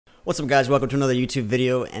What's up, guys? Welcome to another YouTube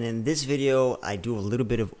video, and in this video I do a little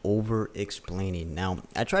bit of over explaining. Now,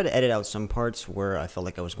 I try to edit out some parts where I felt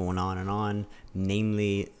like I was going on and on,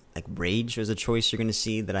 namely like rage was a choice you're going to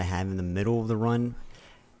see that I have in the middle of the run.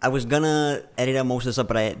 I was gonna edit out most of this up,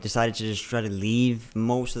 but I decided to just try to leave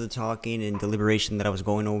most of the talking and deliberation that I was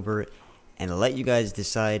going over and let you guys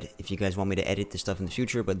decide if you guys want me to edit this stuff in the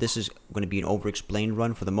future. But this is going to be an over explained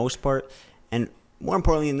run for the most part, and more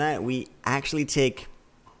importantly than that, we actually take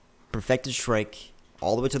perfected strike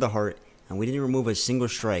all the way to the heart, and we didn't remove a single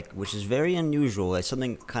strike, which is very unusual. It's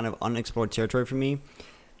something kind of unexplored territory for me.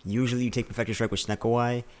 Usually you take perfected strike with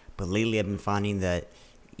Snekawai, but lately I've been finding that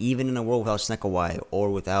even in a world without Snekawai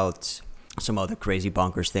or without some other crazy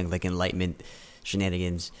bonkers thing like enlightenment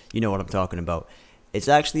shenanigans, you know what I'm talking about, it's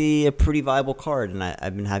actually a pretty viable card, and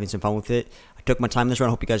I've been having some fun with it. I took my time this run.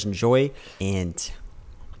 I hope you guys enjoy, and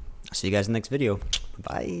I'll see you guys in the next video.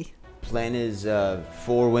 Bye. Plan is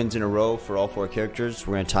 4 wins in a row for all 4 characters.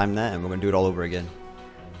 We're going to time that, and we're going to do it all over again.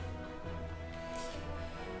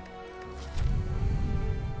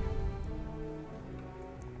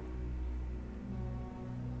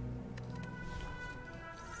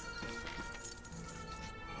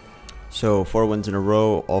 So 4 wins in a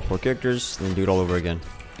row, all 4 characters, and then do it all over again.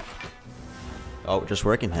 Oh, just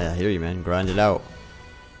working? Yeah, I hear you, man. Grind it out.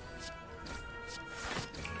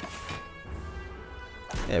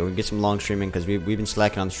 Yeah, we can get some long streaming because we've been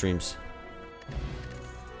slacking on streams.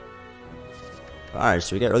 Alright,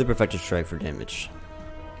 so we got early perfected strike for damage.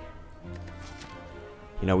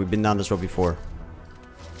 You know, we've been down this road before.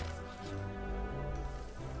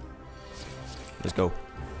 Let's go.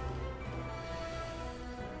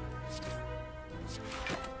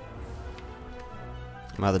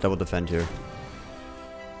 I'm gonna have to double defend here.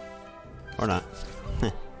 Or not.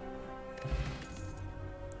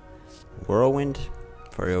 Whirlwind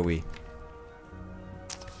for AoE. You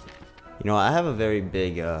know, I have a very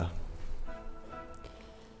big, I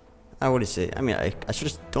would say, I mean, I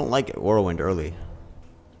just don't like Whirlwind early.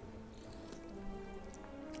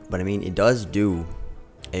 But I mean, it does do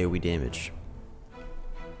AoE damage.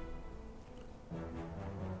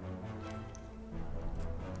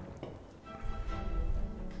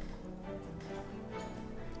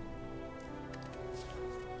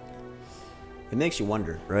 It makes you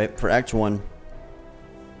wonder, right? For Act 1,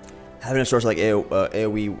 having a source like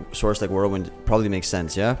AoE source like Whirlwind probably makes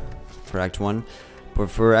sense, yeah? For Act 1. But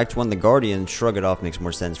for Act 1, the Guardian, shrug it off makes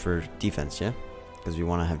more sense for defense, yeah? Because we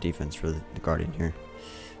want to have defense for the Guardian here.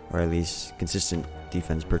 Or at least consistent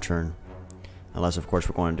defense per turn. Unless, of course,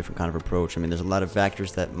 we're going a different kind of approach. I mean, there's a lot of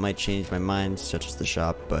factors that might change my mind, such as the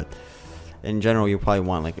shop, but in general, you'll probably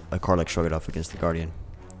want like a card like Shrug It Off against the Guardian.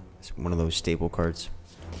 It's one of those staple cards.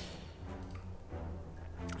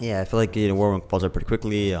 Yeah, I feel like Whirlwind falls out pretty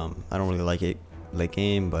quickly. I don't really like it late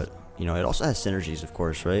game, but you know, it also has synergies, of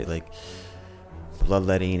course, right? Like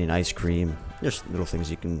bloodletting and ice cream. There's little things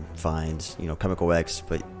you can find, you know, Chemical X.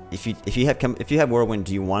 But if you have Whirlwind,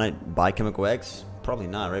 do you want it by Chemical X? Probably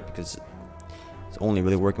not, right? Because it's only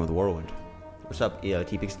really working with Whirlwind. What's up,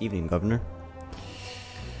 T-Pix Evening, Governor?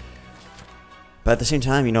 But at the same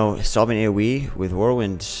time, you know, solving AoE with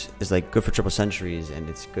Whirlwind is like good for triple centuries, and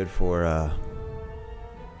it's good for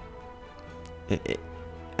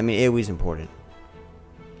I mean, AoE is important.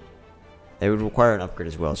 It would require an upgrade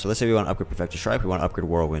as well. So let's say we want to upgrade Perfected Strike, we want to upgrade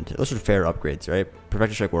Whirlwind. Those are fair upgrades, right?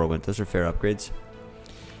 Perfected Strike, Whirlwind, those are fair upgrades.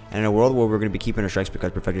 And in a world where we're going to be keeping our strikes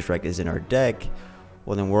because Perfected Strike is in our deck,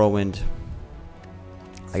 well then Whirlwind,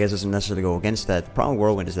 I guess, doesn't necessarily go against that. The problem with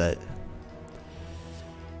Whirlwind is that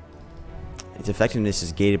its effectiveness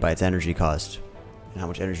is gated by its energy cost and how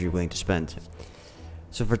much energy you're willing to spend.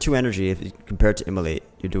 So for 2 energy, if you compare it to Immolate,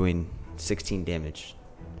 you're doing 16 damage.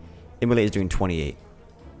 Immolate is doing 28.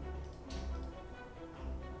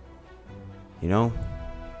 You know?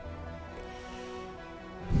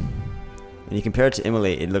 When you compare it to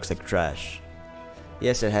Immolate, it looks like trash.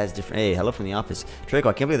 Yes, it has different... Hey, hello from the office. Draco,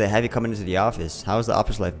 I can't believe they have you coming into the office. How's the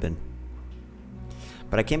office life been?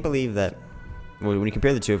 But I can't believe that... Well, when you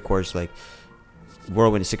compare the two, of course, like...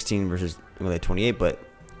 Whirlwind is 16 versus Immolate 28, but...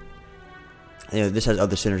 You know, this has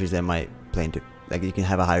other synergies that might play into... Like, you can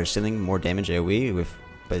have a higher ceiling, more damage AoE,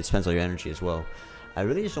 but it spends all your energy as well. I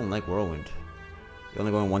really just don't like Whirlwind. You're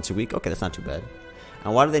only going once a week? Okay, that's not too bad.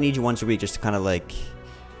 And why do they need you once a week? Just to kind of, like,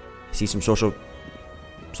 see some social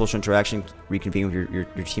interaction, reconvene with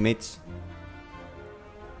your teammates?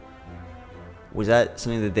 Was that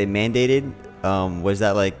something that they mandated? Was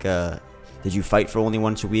that, like, did you fight for only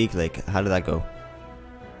once a week? Like, how did that go?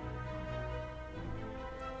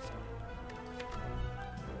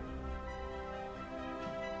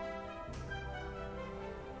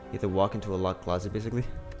 You have to walk into a locked closet, basically.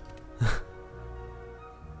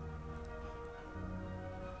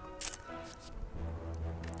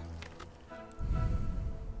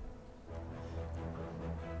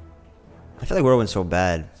 feel like Whirlwind's so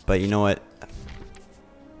bad, but you know what?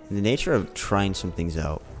 In the nature of trying some things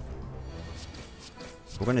out,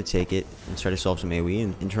 we're gonna take it and try to solve some AoE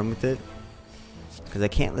and interim with it. Because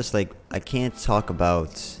I can't talk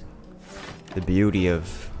about the beauty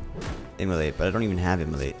of Immolate, but I don't even have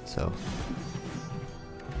Immolate, so.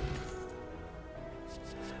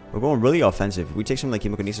 We're going really offensive. If we take something like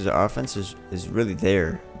Hemokinesis, our offense is really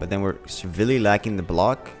there, but then we're severely lacking the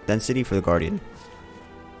block density for the Guardian.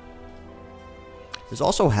 There's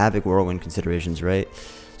also Havoc Whirlwind considerations, right?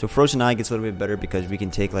 So Frozen Eye gets a little bit better because we can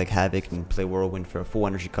take like Havoc and play Whirlwind for a full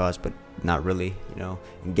energy cost, but not really, you know,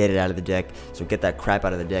 and get it out of the deck. So get that crap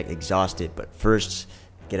out of the deck, exhaust it, but first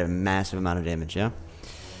get a massive amount of damage, yeah?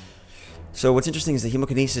 So what's interesting is the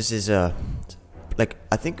Hemokinesis is, like,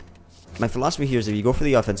 I think my philosophy here is if you go for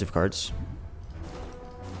the offensive cards,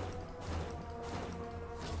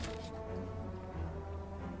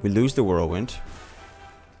 we lose the Whirlwind,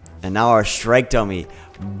 and now our Strike Dummy,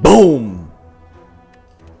 boom!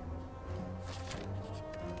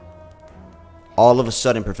 All of a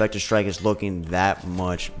sudden, Perfected Strike is looking that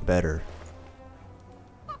much better.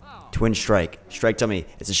 Twin Strike. Strike Dummy.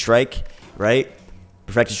 It's a strike, right?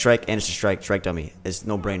 Perfected Strike, and it's a strike. Strike Dummy. It's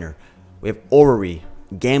no-brainer. We have Orrery.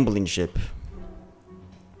 Gambling Ship.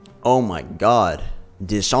 Oh my god.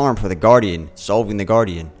 Disarm for the Guardian. Solving the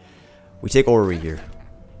Guardian. We take Orrery here.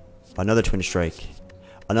 Another Twin Strike.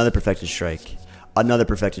 Another Perfected Strike. Another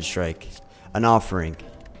Perfected Strike. An Offering.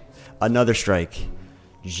 Another Strike.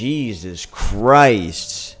 Jesus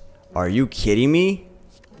Christ. Are you kidding me?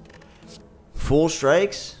 Full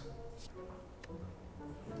strikes?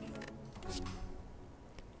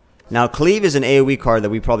 Now, Cleave is an AoE card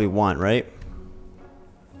that we probably want, right?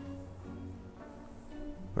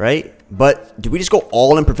 Right? But do we just go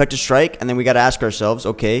all in Perfected Strike? And then we got to ask ourselves,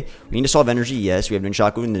 okay, we need to solve energy. Yes, we have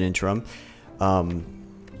Nunchaku in the interim.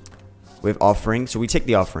 We have Offering. So we take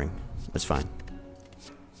the Offering. That's fine.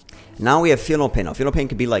 Now we have Final Pain. Now, Final Pain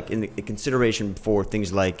could be like in consideration for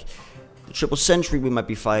things like the Triple Sentry we might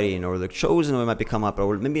be fighting, or the Chosen we might be come up,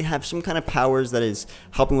 or maybe have some kind of powers that is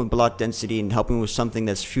helping with block density and helping with something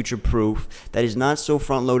that's future-proof, that is not so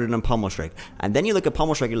front-loaded on Pummel Strike. And then you look at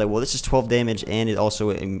Pummel Strike, you're like, well, this is 12 damage, and it also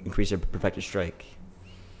increases Perfected Strike.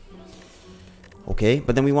 Okay,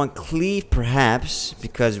 but then we want Cleave, perhaps,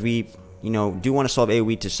 because we, you know, do want to solve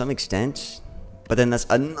AoE to some extent. But then that's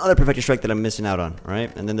another Perfected Strike that I'm missing out on,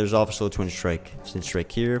 right? And then there's also a Twin Strike. Twin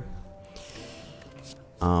Strike here.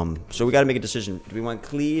 So we got to make a decision. Do we want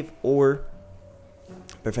Cleave or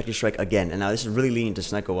Perfected Strike again? And now this is really leaning to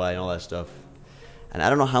Snecko Eye and all that stuff. And I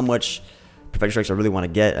don't know how much Perfected Strikes I really want to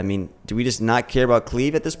get. I mean, do we just not care about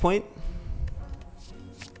Cleave at this point?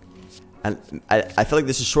 And I feel like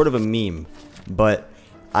this is sort of a meme, but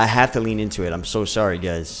I have to lean into it. I'm so sorry,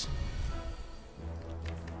 guys.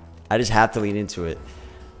 I just have to lean into it.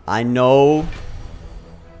 I know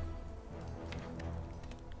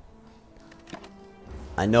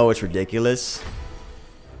it's ridiculous.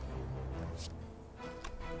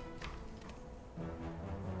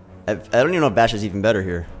 I don't even know if Bash is even better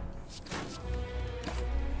here.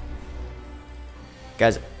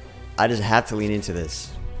 Guys, I just have to lean into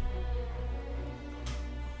this.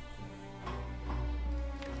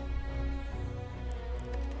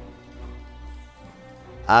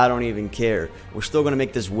 I don't even care. We're still going to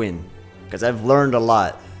make this win. Because I've learned a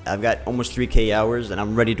lot. I've got almost 3K hours and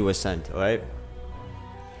I'm ready to ascend, alright?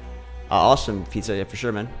 Awesome, Pizza. Yeah, for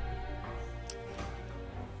sure, man.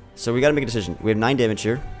 So we got to make a decision. We have 9 damage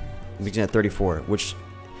here. We're at 34, which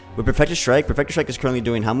with Perfected Strike is currently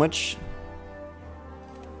doing how much?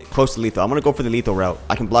 Close to lethal. I'm going to go for the lethal route.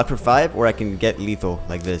 I can block for 5 or I can get lethal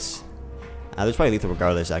like this. There's probably lethal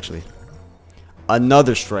regardless, actually.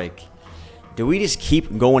 Another strike. Do we just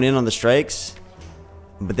keep going in on the strikes?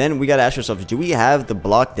 But then we got to ask ourselves, do we have the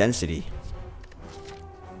block density?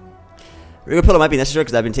 Rigor Pillow might be necessary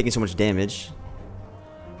because I've been taking so much damage.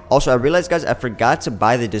 Also, I realized, guys, I forgot to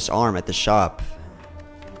buy the disarm at the shop.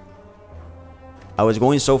 I was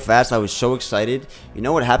going so fast. I was so excited. You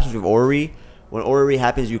know what happens with Orrery? When Orrery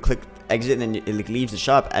happens, you click exit and then it leaves the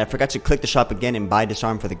shop. I forgot to click the shop again and buy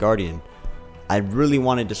disarm for the Guardian. I really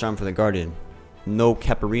wanted disarm for the Guardian. No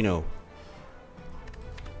Caparino.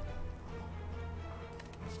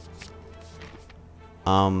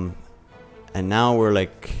 And now we're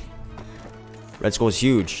like, Red Skull is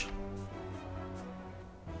huge.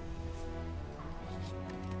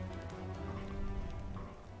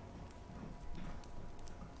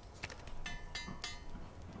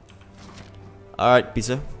 Alright,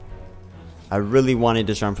 Pizza. I really wanted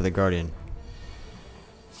disarm for the Guardian.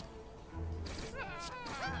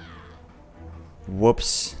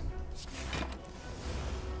 Whoops.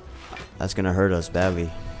 That's gonna hurt us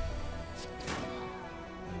badly.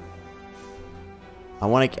 I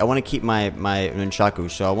wanna keep my Nunchaku,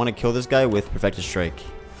 so I wanna kill this guy with Perfected Strike.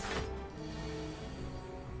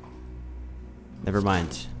 Never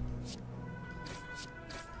mind.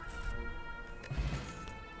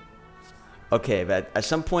 Okay, but at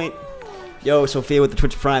some point, yo, Sophia with the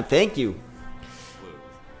Twitch Prime, thank you.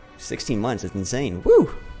 16 months, that's insane.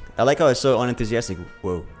 Woo! I like how it's so unenthusiastic.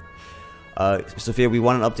 Whoa. Sophia, we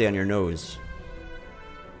want an update on your nose.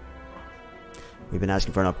 We've been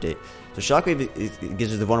asking for an update. So Shockwave it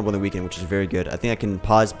gives us the vulnerable in the weekend, which is very good. I think I can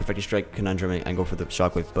pause Perfected Strike Conundrum and go for the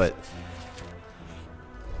Shockwave, but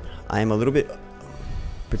I am a little bit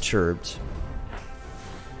perturbed.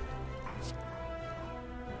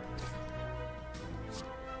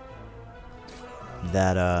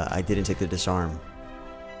 That I didn't take the disarm.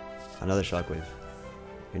 Another Shockwave.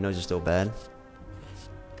 Your nose is still bad.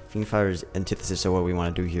 Fiend Fire is antithesis of what we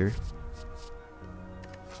want to do here.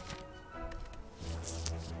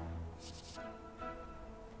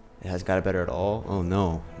 It has got it better at all. Oh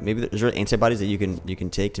no. Maybe there's antibodies that you can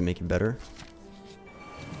take to make it better.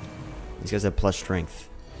 These guys have plus strength.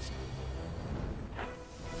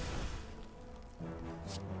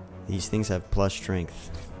 These things have plus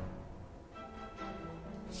strength.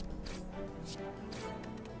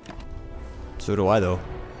 So do I though.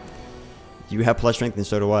 You have plus strength and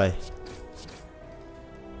so do I.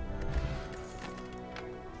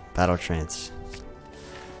 Battle trance.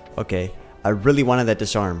 Okay. I really wanted that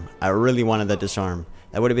disarm. I really wanted that disarm.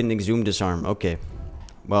 That would have been an exhumed disarm. Okay.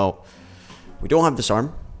 Well, we don't have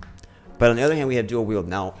disarm. But on the other hand, we have dual wield.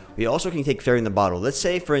 Now, we also can take Fairy in the Bottle. Let's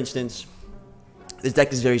say, for instance, this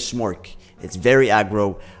deck is very smork. It's very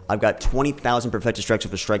aggro. I've got 20,000 Perfected Strikes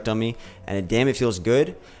with a strike on me. And damn, it feels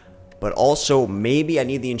good. But also, maybe I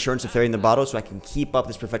need the insurance of Fairy in the Bottle so I can keep up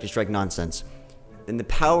this Perfected Strike nonsense. And the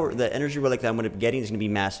power, the energy relic that I'm going to be getting is going to be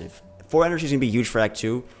massive. 4 energy is going to be huge for Act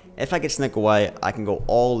 2. If I get Snake Away, I can go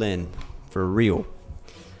all in for real.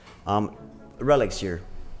 Relics here.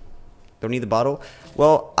 Don't need the bottle.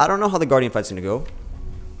 Well, I don't know how the Guardian fight's going to go.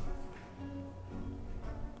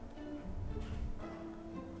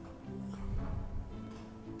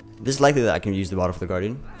 This is likely that I can use the bottle for the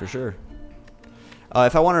Guardian, for sure.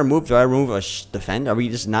 If I want to remove, do I remove a defend? Are we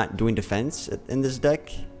just not doing defense in this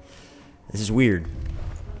deck? This is weird.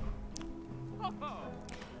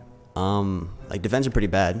 Like defense are pretty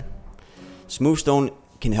bad. Smooth Stone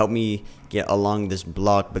can help me get along this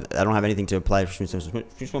block, but I don't have anything to apply for Smooth Stone.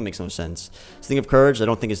 Smooth Stone makes no sense. Thing of Courage, I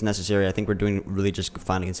don't think it's necessary. I think we're doing really just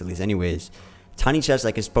fine against Elise anyways. Tiny Chest,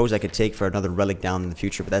 I suppose I could take for another relic down in the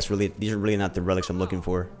future, but these are really not the relics I'm looking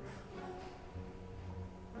for.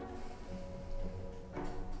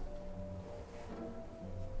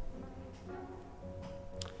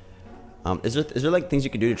 Is there like things you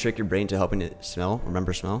can do to trick your brain to helping it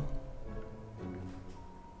remember smell?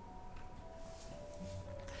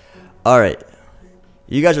 Alright.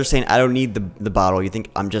 You guys are saying I don't need the bottle. You think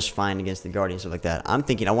I'm just fine against the Guardian, stuff like that. I'm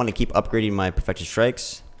thinking I want to keep upgrading my Perfected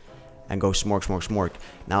Strikes and go smork, smork, smork.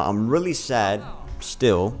 Now, I'm really sad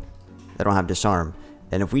still that I don't have Disarm.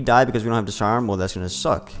 And if we die because we don't have Disarm, well, that's going to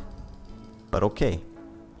suck. But okay.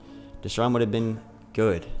 Disarm would have been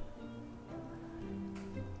good.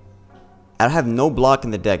 I have no block in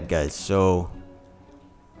the deck, guys, so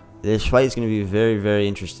this fight is going to be very, very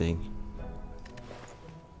interesting.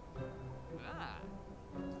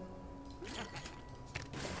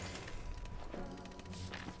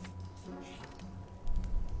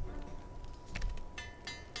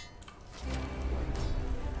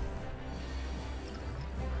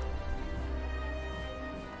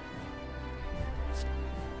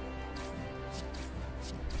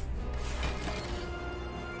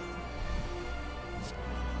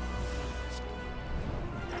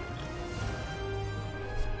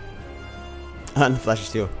 On Flash of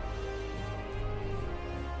Steel.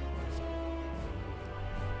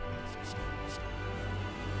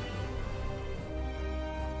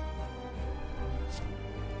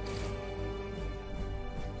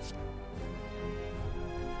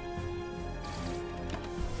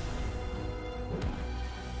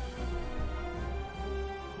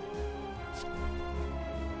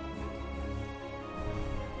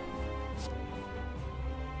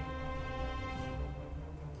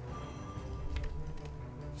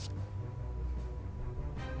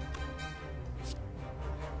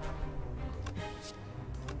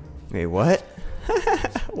 Wait, what?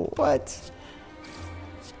 What?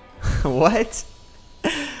 What?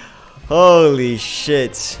 Holy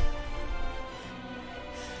shit.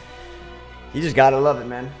 You just gotta love it,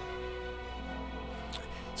 man.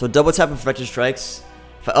 So double tap and Perfected Strikes.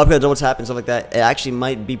 If I upgrade double tap and stuff like that, it actually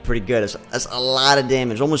might be pretty good. That's a lot of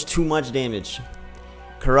damage, almost too much damage.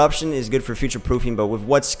 Corruption is good for future proofing, but with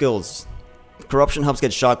what skills? Corruption helps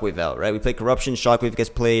get Shockwave out, right? We play Corruption, Shockwave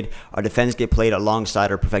gets played, our defense get played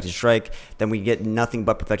alongside our Perfected Strike, then we get nothing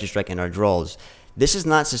but Perfected Strike in our draws. This is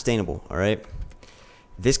not sustainable, all right?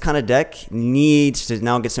 This kind of deck needs to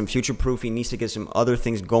now get some future proofing, needs to get some other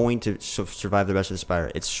things going to survive the rest of the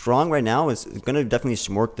Spire. It's strong right now. It's going to definitely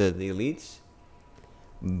smork the elites.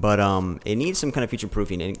 But it needs some kind of future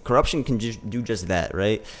proofing. And Corruption can just do just that,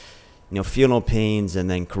 right? You know, Feel No Pains and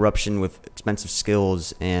then Corruption with expensive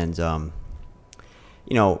skills. And,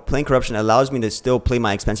 you know, playing Corruption allows me to still play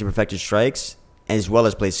my expensive Perfected Strikes as well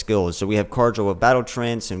as play skills. So we have cards with Battle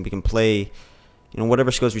Trance and we can play, you know,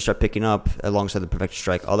 whatever skills we start picking up alongside the Perfected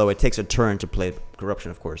Strike. Although it takes a turn to play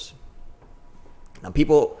Corruption, of course. Now,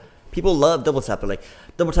 people love double tap. They're like,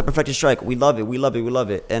 double tap Perfected Strike. We love it. We love it. We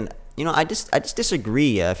love it. And, you know, I just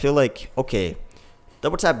disagree. I feel like, okay,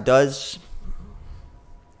 double tap does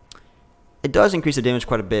increase the damage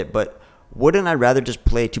quite a bit, but wouldn't I rather just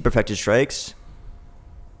play 2 Perfected Strikes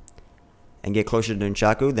and get closer to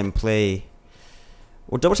Nunchaku than play...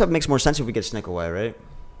 Well, double tap makes more sense if we get Snake away, right?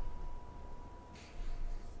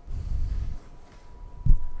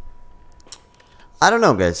 I don't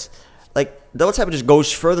know, guys. Like, double tap just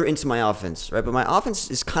goes further into my offense, right? But my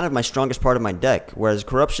offense is kind of my strongest part of my deck, whereas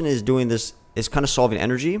Corruption is doing this, is kind of solving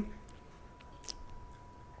energy.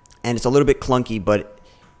 And it's a little bit clunky, but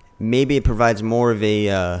maybe it provides more of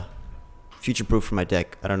a future proof for my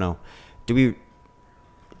deck. I don't know.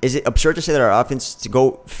 Is it absurd to say that our offense, to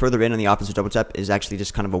go further in on the offense with double tap, is actually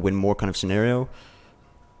just kind of a win more kind of scenario?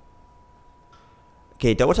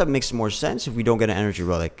 Okay, double tap makes more sense if we don't get an energy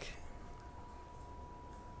relic.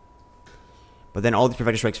 But then all the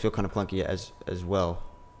Perfected Strikes feel kind of clunky as well.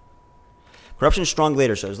 Corruption is strong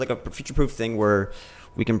later, so it's like a future-proof thing where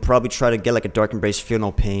we can probably try to get like a Dark Embrace, Feel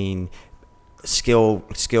No Pain, skill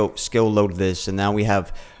load this, and now we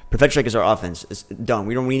have Perfected Strike is our offense. It's done.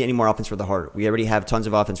 We don't need any more offense for the heart. We already have tons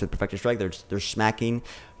of offense with Perfected Strike. They're smacking.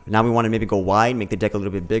 Now we want to maybe go wide, make the deck a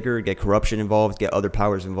little bit bigger, get Corruption involved, get other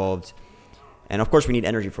powers involved, and of course we need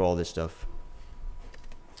energy for all this stuff.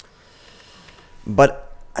 But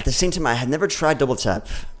at the same time, I had never tried double tap,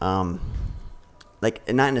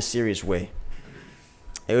 like not in a serious way.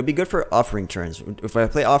 It would be good for offering turns. If I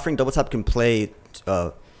play offering, double tap can play,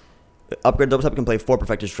 upgrade double tap can play 4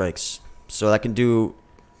 Perfected Strikes. So that can do,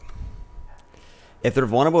 if they're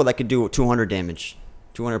vulnerable, that could do 200 damage,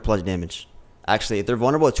 200 plus damage. Actually, if they're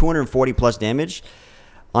vulnerable at 240 plus damage,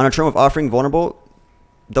 on a turn with offering vulnerable,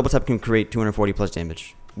 double tap can create 240 plus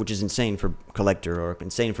damage, which is insane for Collector or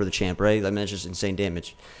insane for the champ, right? I mean, it's just insane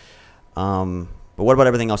damage. But what about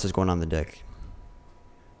everything else that's going on in the deck?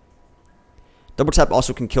 Double tap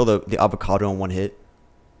also can kill the avocado in 1 hit.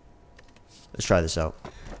 Let's try this out.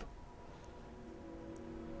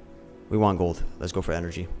 We want gold. Let's go for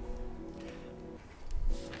energy.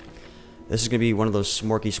 This is going to be one of those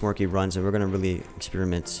smorky runs, and we're going to really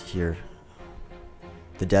experiment here.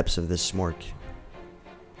 The depths of this smork.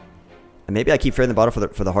 And maybe I keep Fairy in the Bottle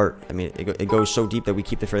for the heart. I mean, it goes so deep that we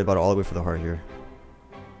keep the Fairy in the Bottle all the way for the heart here.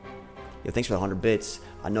 Yo, thanks for the 100 bits.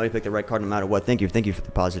 I know you picked the right card no matter what. Thank you for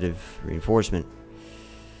the positive reinforcement.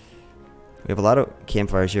 We have a lot of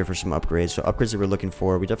campfires here for some upgrades. So upgrades that we're looking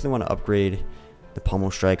for. We definitely want to upgrade the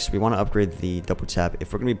Pommel Strikes. We want to upgrade the double tap.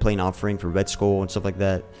 If we're going to be playing offering for Red Skull and stuff like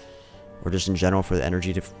that, or just in general for the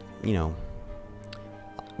energy to, you know,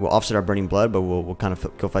 we'll offset our Burning Blood, but we'll kind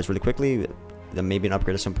of kill fights really quickly. Then maybe an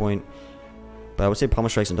upgrade at some point. But I would say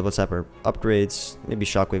Pommel Strikes and double tap are upgrades. Maybe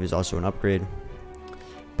Shockwave is also an upgrade.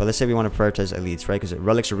 But let's say we want to prioritize elites, right? Because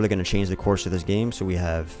relics are really going to change the course of this game. So we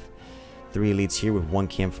have 3 elites here with 1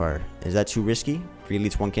 campfire. Is that too risky? 3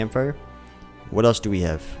 elites, 1 campfire? What else do we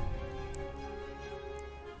have?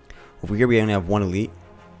 Over here we only have 1 elite.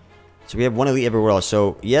 So we have 1 elite everywhere else.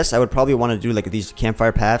 So yes, I would probably want to do like these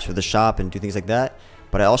campfire paths for the shop and do things like that.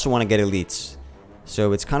 But I also want to get elites.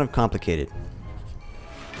 So it's kind of complicated.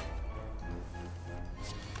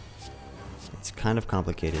 It's kind of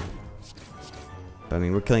complicated. But I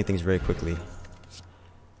mean, we're killing things very quickly.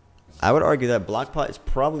 I would argue that Block Pot is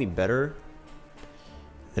probably better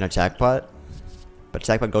than Attack Pot. But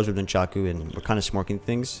Attack Pot goes with Nunchaku and we're kind of smorking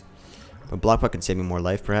things. But Block Pot can save me more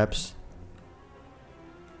life, perhaps.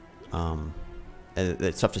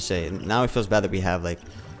 It's tough to say. Now it feels bad that we have like...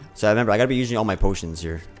 So I remember, I gotta be using all my potions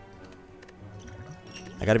here.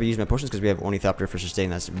 I gotta be using my potions because we have Ornithopter for sustain.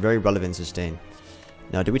 That's very relevant sustain.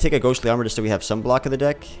 Now, do we take a Ghostly Armor just so we have some block of the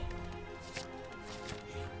deck?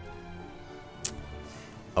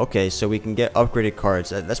 Okay, so we can get upgraded cards.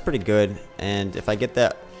 That's pretty good. And if I get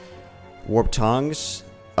that Warp Tongues,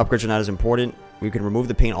 upgrades are not as important. We can remove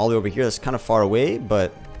the paint all the way over here. That's kind of far away,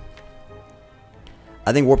 but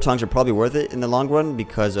I think warp tongues are probably worth it in the long run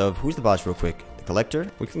because of who's the boss real quick? The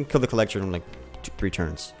collector? We can kill the collector in like 3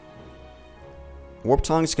 turns. Warp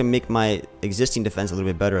tongues can make my existing defense a little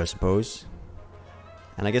bit better, I suppose.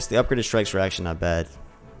 And I guess the upgraded strikes are actually not bad.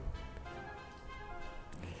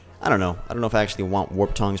 I don't know. I don't know if I actually want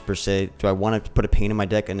warp tongues per se. Do I want to put a paint in my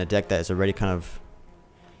deck, in a deck that is already kind of...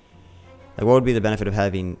 Like, what would be the benefit of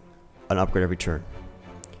having an upgrade every turn?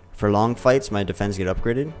 For long fights, my defense get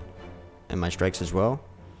upgraded. And my strikes as well.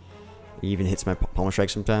 It even hits my pommel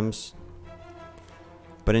strike sometimes.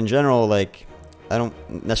 But in general, like, I don't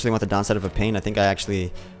necessarily want the downside of a pain. I think I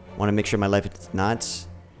actually want to make sure my life is not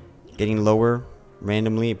getting lower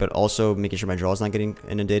randomly, but also making sure my draw is not getting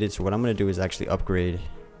inundated. So what I'm going to do is actually upgrade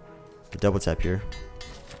the double tap here.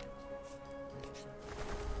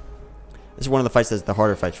 This is one of the fights that's the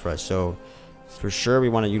harder fights for us. So for sure we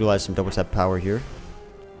want to utilize some double tap power here.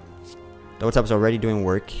 Double tap is already doing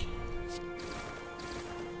work.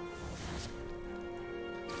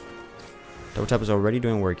 Double tap is already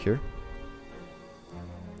doing work here.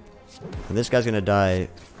 And this guy's going to die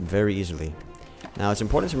very easily. Now, it's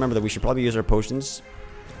important to remember that we should probably use our potions.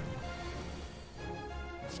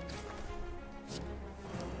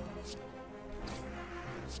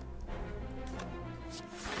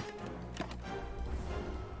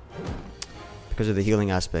 Because of the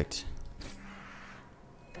healing aspect.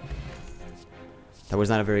 That was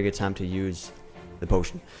not a very good time to use the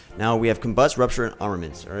potion. Now, we have Combust, Rupture, and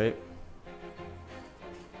Armaments, alright?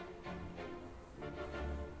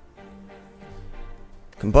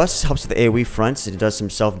 Combust helps with the AoE fronts. It does some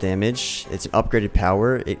self-damage. It's an upgraded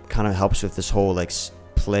power. It kind of helps with this whole, like,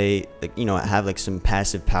 play, like, you know, have, like, some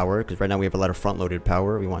passive power. Because right now we have a lot of front-loaded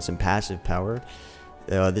power. We want some passive power.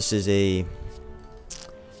 This is a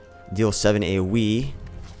deal 7 AoE,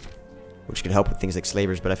 which could help with things like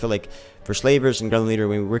Slavers. But I feel like for Slavers and Gremlin Leader,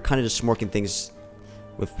 we're kind of just smorking things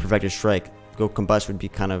with Perfected Strike. Go Combust would be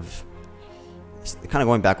kind of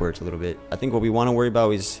going backwards a little bit. I think what we want to worry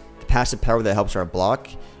about is passive power that helps our block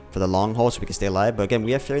for the long haul so we can stay alive. But again,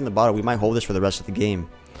 we have Fairy in the bottle. We might hold this for the rest of the game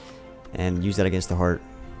and use that against the heart.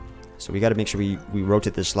 So we got to make sure we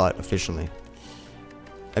rotate this slot efficiently.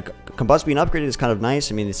 Combust being upgraded is kind of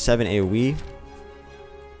nice. I mean, it's 7 AoE.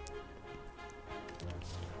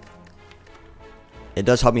 It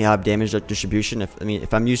does help me have damage distribution.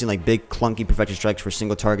 If I'm using like big clunky perfected strikes for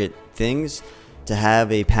single target things, to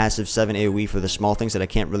have a passive 7 AoE for the small things that I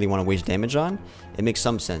can't really want to waste damage on, it makes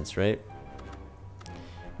some sense, right?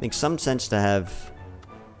 It makes some sense to have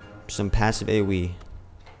some passive AoE,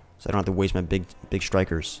 so I don't have to waste my big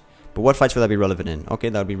strikers. But what fights would that be relevant in? Okay,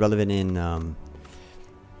 that would be relevant in.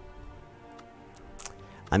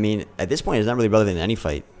 I mean, at this point, it's not really relevant in any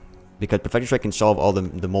fight because Perfected Strike can solve all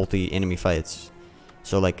the multi-enemy fights.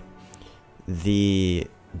 So like the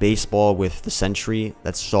baseball with the sentry,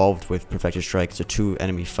 that's solved with Perfected Strike. It's a 2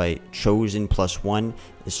 enemy fight. Chosen +1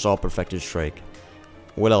 is solved Perfected Strike.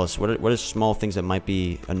 What else? What are small things that might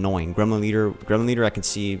be annoying? Gremlin Leader I can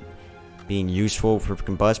see being useful for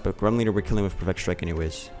Combust, but Gremlin Leader we're killing with Perfected Strike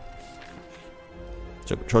anyways.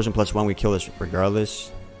 So Chosen +1 we kill this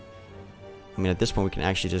regardless. I mean, at this point we can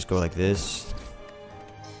actually just go like this,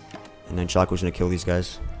 and then Chaco's gonna kill these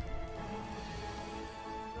guys.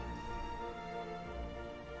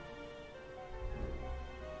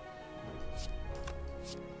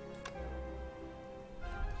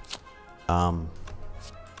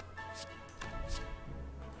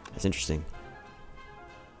 That's interesting.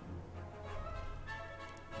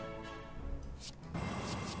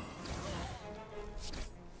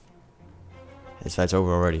 This fight's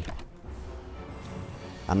over already.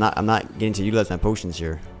 I'm not getting to utilize my potions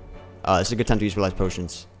here. This is a good time to utilize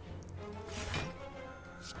potions.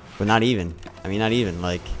 But not even. I mean, not even.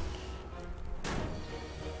 Like,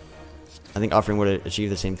 I think offering would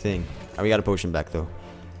achieve the same thing. Alright, we got a potion back though.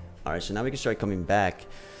 Alright, so now we can start coming back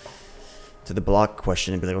to the block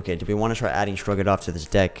question and be like, okay, do we want to try adding Shrug It Off to this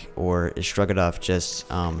deck, or is Shrug It Off just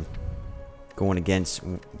going against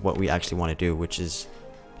what we actually want to do, which is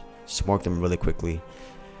smork them really quickly?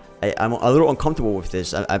 I'm a little uncomfortable with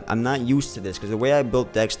this. I'm not used to this because the way I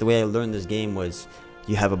built decks, the way I learned this game was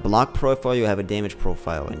you have a block profile, you have a damage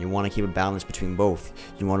profile, and you want to keep a balance between both.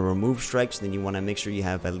 You want to remove strikes, and then you want to make sure you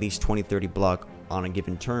have at least 20-30 block on a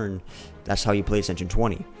given turn. That's how you play Ascension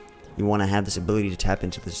 20. You want to have this ability to tap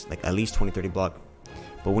into this, like, at least 20-30 block.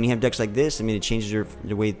 But when you have decks like this, I mean, it changes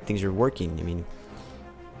the way things are working. I mean,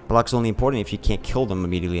 block's only important if you can't kill them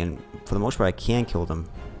immediately, and for the most part, I can kill them.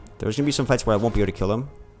 There's going to be some fights where I won't be able to kill them,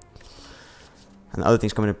 and other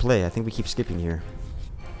things come into play. I think we keep skipping here.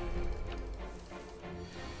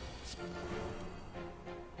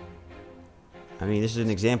 I mean, this is an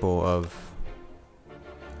example of...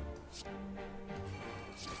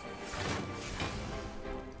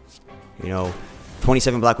 You know,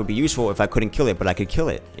 27 black would be useful if I couldn't kill it, but I could kill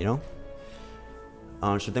it, you know?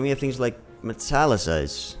 So then we have things like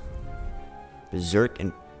Metallicize, Berserk,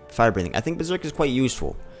 and Fire Breathing. I think Berserk is quite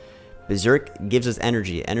useful. Berserk gives us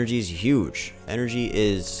energy. Energy is huge. Energy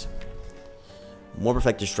is more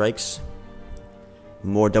perfected strikes,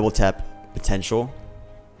 more double tap potential.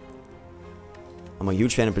 I'm a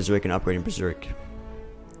huge fan of Berserk and upgrading Berserk.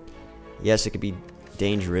 Yes, it could be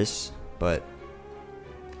dangerous, but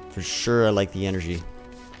for sure I like the energy.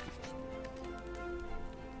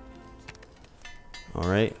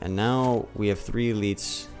 Alright, and now we have 3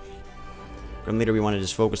 elites. Grim Leader, we want to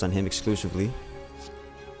just focus on him exclusively.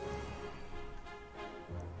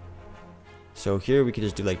 So here we could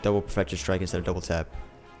just do like double perfected strike instead of double tap.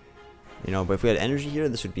 You know, but if we had energy here,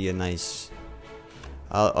 this would be a nice...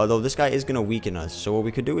 although this guy is going to weaken us. So what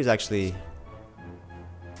we could do is actually...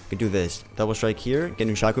 We could do this. Double strike here, get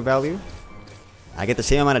Nunchaku value. I get the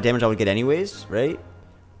same amount of damage I would get anyways, right?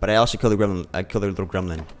 But I also kill the gremlin. I kill the little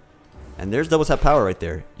gremlin. And there's double tap power right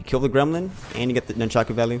there. You kill the gremlin, and you get the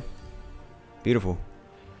Nunchaku value. Beautiful.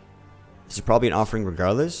 This is probably an offering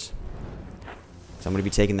regardless. So I'm going to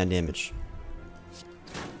be taking that damage.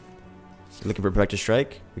 Looking for Perfected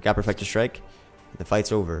Strike. We got Perfected Strike. The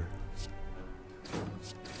fight's over.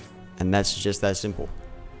 And that's just that simple.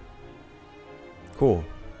 Cool.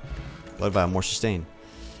 Blood Vial, more sustain.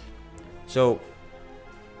 So,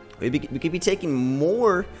 we could be taking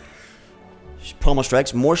more pommel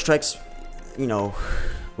strikes. More strikes, you know,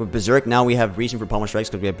 with Berserk. Now we have reason for pommel strikes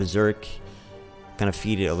because we have Berserk. Kind of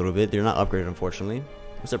feed it a little bit. They're not upgraded, unfortunately.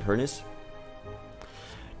 What's up, Hernus?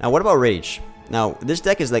 Now, what about Rage? Now, this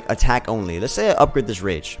deck is like attack only. Let's say I upgrade this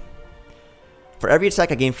Rage. For every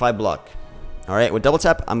attack, I gain 5 block. Alright, with double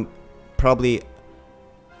tap, I'm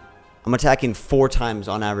attacking 4 times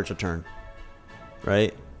on average a turn.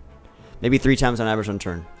 Right? Maybe 3 times on average on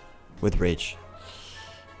turn. With Rage.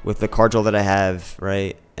 With the card draw that I have,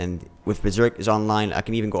 right? And with Berserk is online, I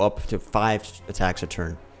can even go up to 5 attacks a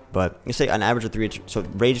turn. But let's say an average of 3. So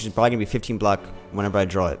Rage is probably going to be 15 block whenever I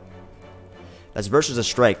draw it. That's versus a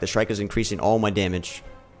strike. The strike is increasing all my damage.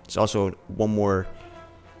 It's also one more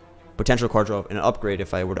potential card draw and an upgrade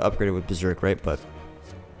if I were to upgrade it with Berserk, right? But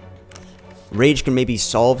Rage can maybe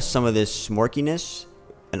solve some of this smorkiness.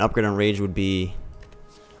 An upgrade on Rage would be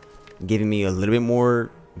giving me a little bit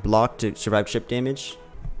more block to survive chip damage.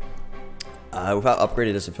 Without upgrade,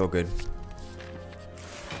 it doesn't feel good.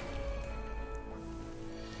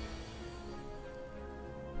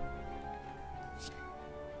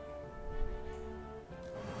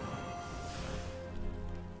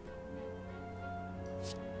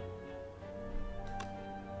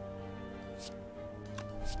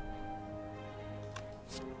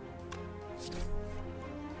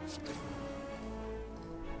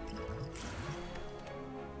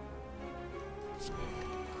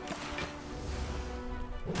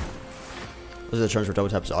 Those are the turns where double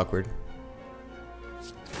tap is awkward.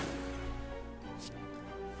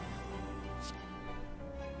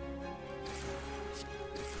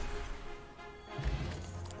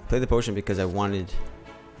 Play the potion because I wanted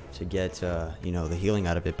to get you know, the healing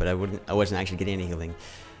out of it, but I wasn't actually getting any healing,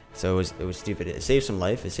 so it was stupid. It saved some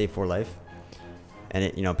life. It saved 4 life, and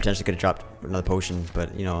it, you know, potentially could have dropped another potion,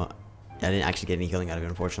 but you know, I didn't actually get any healing out of it,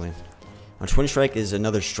 unfortunately. Now, Twin Strike is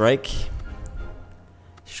another strike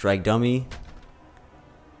dummy.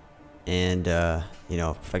 And, you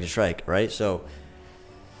know, Perfected Strike, right? So,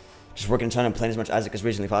 just working a ton and playing as much Isaac as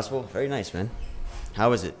reasonably possible. Very nice, man.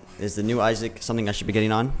 How is it? Is the new Isaac something I should be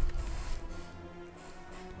getting on?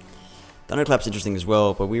 Thunderclap's interesting as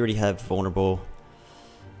well, but we already have Vulnerable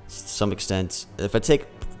to some extent. If I take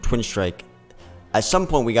Twin Strike, at some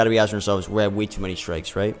point we got to be asking ourselves, we have way too many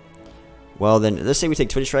strikes, right? Well, then, let's say we take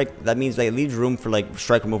Twin Strike. That means that leaves room for, like,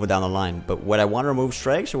 strike removal down the line. But would I want to remove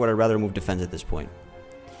strikes, or would I rather remove defense at this point?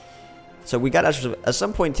 So we got at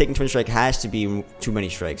some point taking Twin Strike has to be too many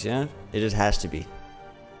strikes, yeah? It just has to be.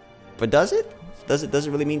 But does it? Does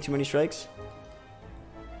it really mean too many strikes?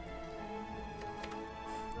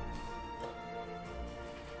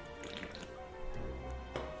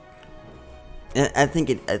 And I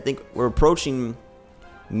think we're approaching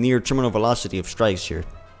near terminal velocity of strikes here.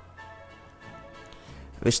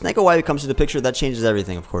 If Snake Hawaii comes to the picture, that changes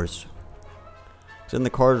everything, of course. So then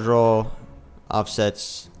the card draw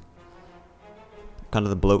offsets kind of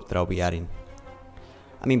the bloat that I'll be adding.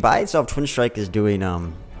 I mean, by itself, Twin Strike is doing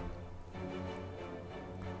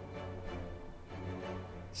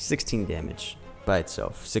 16 damage by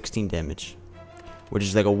itself. 16 damage, which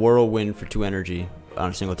is like a whirlwind for 2 energy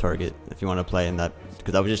on a single target if you want to play in that,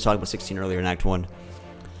 because I was just talking about 16 earlier in Act 1.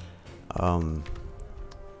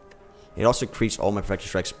 It also increased all my Perfected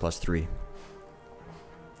Strikes +3.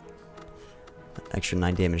 Extra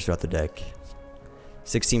 9 damage throughout the deck.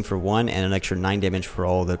 16 for 1 and an extra 9 damage for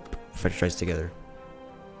all the Perfected Strikes together.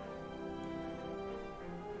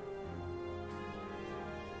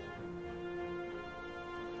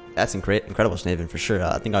 That's incredible, Snaven, for sure.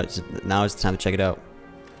 I think now is the time to check it out.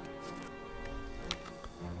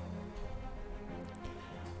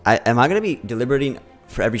 Am I going to be deliberating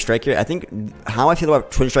for every strike here? I think how I feel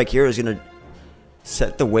about Twin Strike here is going to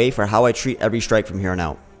set the way for how I treat every strike from here on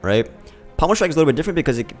out, right? Pummel Strike is a little bit different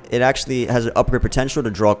because it actually has an upgrade potential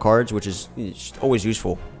to draw cards, which is always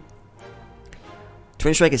useful.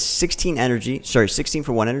 Twin Strike is 16 energy, sorry, 16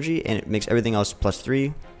 for 1 energy, and it makes everything else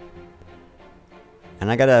 +3. And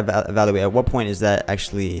I gotta evaluate at what point is that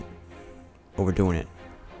actually overdoing it.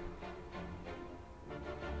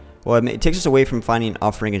 Well, it takes us away from finding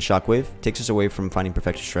Offering and Shockwave. It takes us away from finding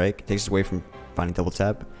Perfected Strike. It takes us away from finding Double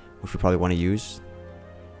Tap, which we probably want to use.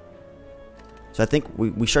 So I think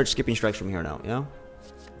we start skipping strikes from here on out, you know?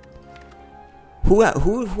 Who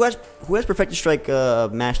has Perfected Strike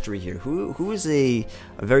mastery here? Who is a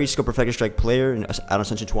very skilled Perfected Strike player out of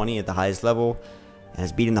Ascension 20 at the highest level and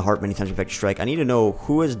has beaten the heart many times with Perfected Strike? I need to know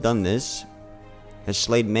who has done this, has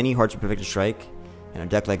slayed many hearts with Perfected Strike in a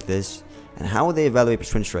deck like this, and how would they evaluate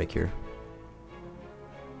Twin Strike here?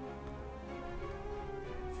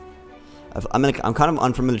 I'm kind of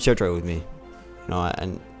unfamiliar territory with me, you know,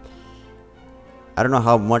 and I don't know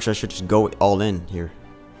how much I should just go all in here.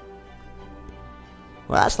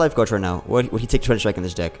 Well, ask Life Coach right now. Would he take Twin Strike in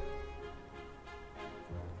this deck?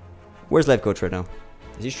 Where's Life Coach right now?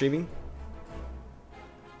 Is he streaming?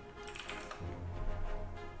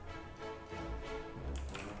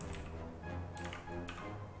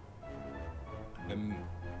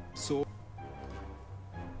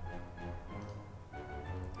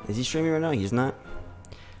 Is he streaming right now? He's not.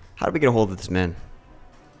 How do we get a hold of this man?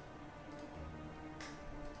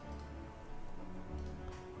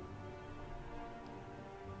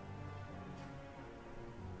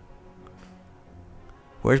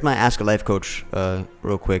 Where's my Ask a Life Coach?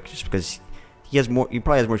 Real quick, just because he has more. He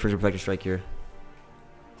probably has more experience with Perfected Strike here.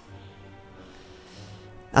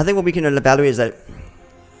 I think what we can evaluate is that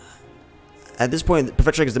at this point,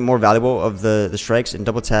 Perfected Strike is the more valuable of the strikes, and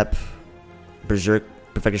Double Tap, Berserk,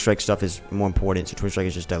 Perfected Strike stuff is more important. So Twin Strike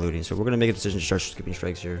is just diluting. So we're gonna make a decision to start skipping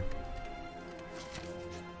strikes here.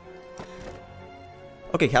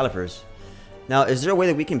 Okay, Calipers. Now, is there a way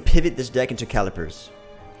that we can pivot this deck into Calipers?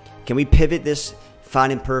 Can we pivot this?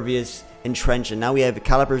 Find Impervious, Entrench, and now we have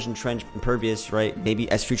Calipers, Entrench, Impervious, right?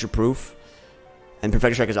 Maybe as future proof, and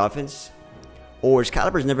Perfected Strike as offense, or is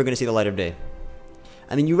Calipers never going to see the light of day?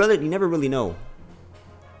 I mean, you never really know.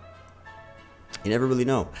 You never really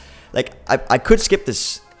know. Like I could skip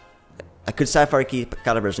this. I could Sapphire Key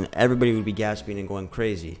Calipers, and everybody would be gasping and going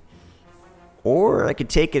crazy. Or I could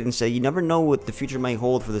take it and say, you never know what the future might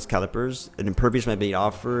hold for this Calipers. An Impervious might be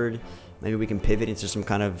offered. Maybe we can pivot into some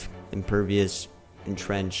kind of Impervious,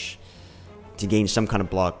 Entrench to gain some kind of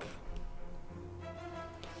block.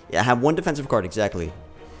 Yeah, I have one defensive card, exactly.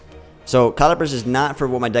 So Calipers is not for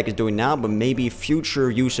what my deck is doing now, but maybe future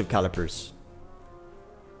use of Calipers.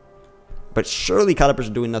 But surely Calipers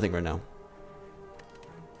are doing nothing right now.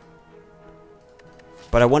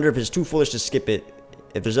 But I wonder if it's too foolish to skip it.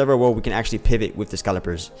 If there's ever a world we can actually pivot with this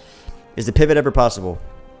Calipers. Is the pivot ever possible?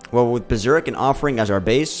 Well, with Berserk and Offering as our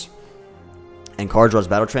base, and card draws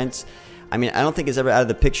Battle Trance, I mean, I don't think it's ever out of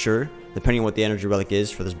the picture, depending on what the energy relic is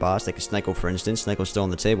for this boss. Like a Snyko, for instance. Snyko's still on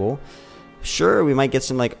the table. Sure, we might get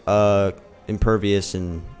some, like, Impervious,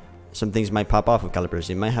 and some things might pop off with Calipers.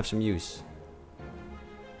 It might have some use.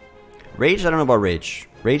 Rage? I don't know about Rage.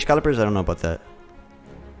 Rage Calipers? I don't know about that.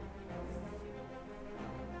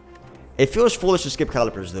 It feels foolish to skip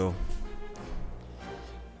Calipers, though.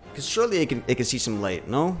 Because surely it can see some light,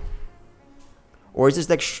 no? Or is this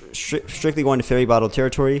deck strictly going to Fairy Bottle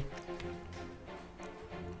territory?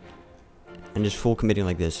 And just full committing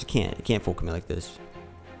like this. It can't full commit like this.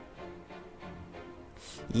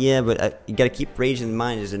 Yeah, but you gotta keep Rage in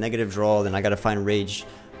mind. There's a negative draw, then I gotta find Rage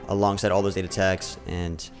alongside all those 8 attacks.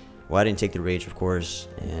 And, well, I didn't take the Rage, of course.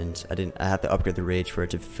 And I have to upgrade the Rage for it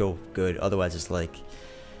to feel good. Otherwise, it's like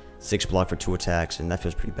 6 block for 2 attacks, and that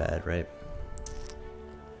feels pretty bad, right?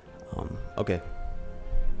 Okay.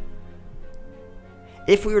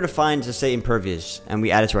 If we were to find, to say, Impervious, and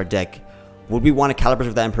we add it to our deck, would we want a Calipers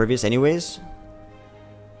with that Impervious anyways?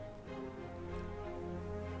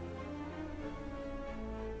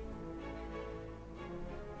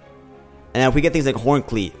 And if we get things like Horn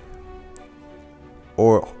Cleat,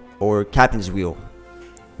 or Captain's Wheel.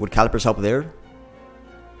 Would Calipers help there?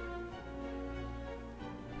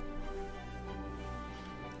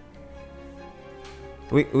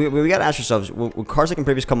 We gotta ask ourselves, when cards like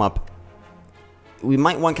Impervious come up, we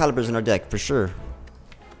might want Calipers in our deck for sure,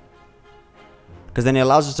 because then it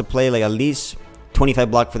allows us to play like at least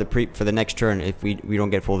 25 block for the next turn if we don't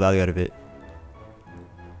get full value out of it.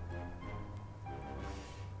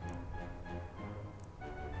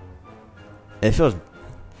 It feels,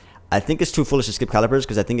 I think it's too foolish to skip Calipers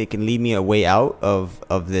because I think it can lead me a way out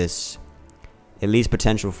of this, at least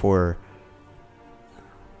potential for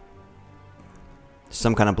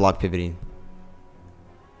some kind of block pivoting.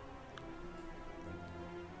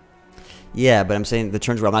 Yeah, but I'm saying the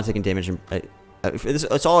turns where I'm not taking damage.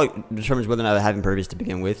 It's all determines whether or not I have Impervious to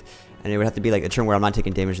begin with, and it would have to be like a turn where I'm not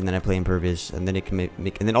taking damage and then I play Impervious, and then it can make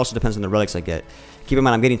and then it also depends on the relics I get. Keep in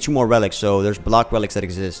mind I'm getting 2 more relics, so there's block relics that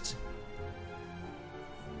exist.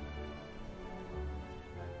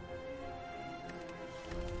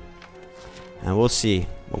 And we'll see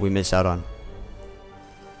what we miss out on.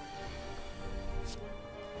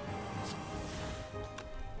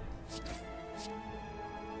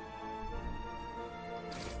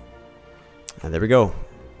 And there we go.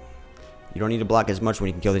 You don't need to block as much when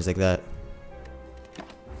you can kill things like that.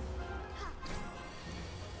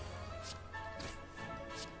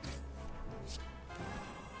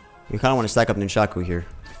 You kind of want to stack up Nunchaku here.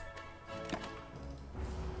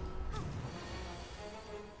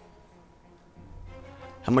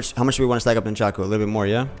 How much do we want to stack up Nunchaku? A little bit more,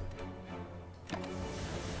 yeah?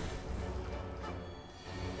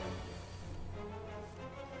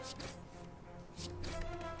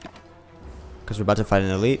 Because we're about to fight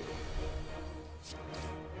an elite.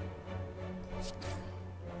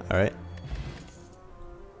 Alright.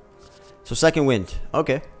 So second wind.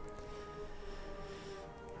 Okay.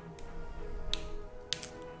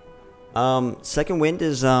 Second wind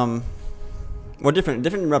is well, different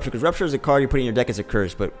than Rupture, because Rupture is a card you put in your deck as a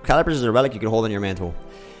curse, but Calipers is a relic you can hold on your mantle.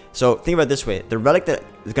 So think about it this way: the relic that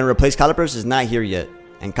is going to replace Calipers is not here yet,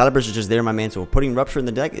 and Calipers is just there in my mantle. Putting Rupture in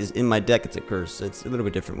the deck is in my deck. It's a curse. It's a little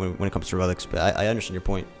bit different when it comes to relics, but I understand your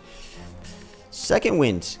point. Second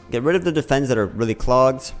wind, get rid of the defense that are really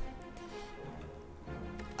clogged.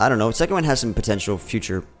 I don't know. Second wind has some potential,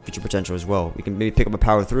 future potential as well. We can maybe pick up a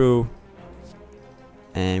power through,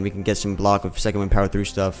 and we can get some block of second wind power through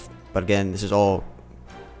stuff. But again, this is all,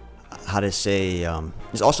 how to say,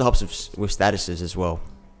 this also helps with statuses as well.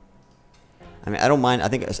 I mean, I don't mind. I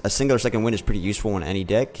think a single or second wind is pretty useful in any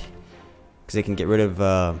deck, because it can get rid of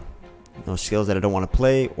those skills that I don't want to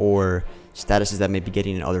play, or statuses that may be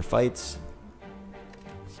getting in other fights.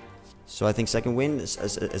 So I think second wind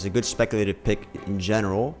is a good speculative pick in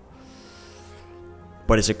general,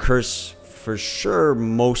 but it's a curse for sure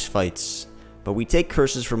most fights. But we take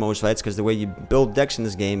curses for most fights because the way you build decks in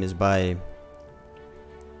this game is by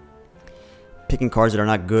picking cards that are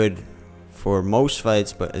not good for most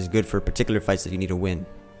fights, but is good for particular fights that you need to win.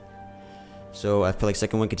 So I feel like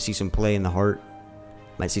second wind could see some play in the heart,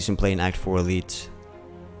 might see some play in Act 4 Elite.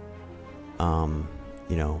 You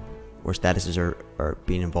know, where statuses are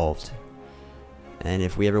being involved. And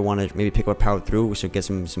if we ever want to maybe pick up power through, we should get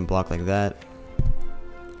some block like that.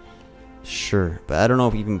 Sure, but I don't know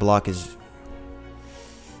if even block is.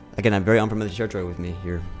 Again, I'm very unfamiliar territory with me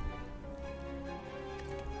here.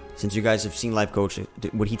 Since you guys have seen Life Coach,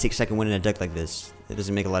 would he take second win in a deck like this? It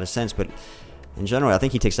doesn't make a lot of sense, but in general, I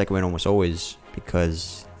think he takes second win almost always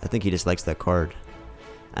because I think he dislikes that card,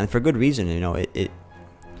 and for good reason. You know, it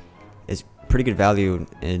is pretty good value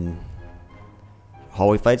in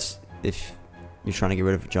hallway fights if you're trying to get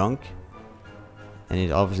rid of junk, and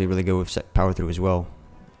it's obviously really good with power through as well,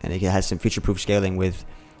 and it has some future-proof scaling with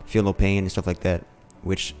Feel No Pain and stuff like that,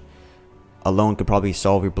 which alone could probably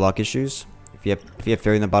solve your block issues. If you have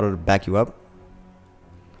Fairy in the bottle to back you up,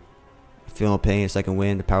 Feel No Pain, second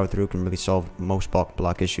wind, power through can really solve most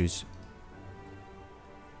block issues.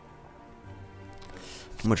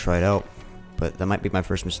 I'm gonna try it out, but that might be my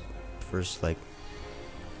first like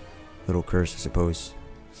little curse, I suppose.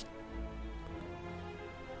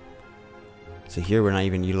 So here we're not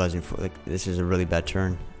even utilizing this is a really bad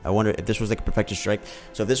turn. I wonder if this was like a Perfected Strike.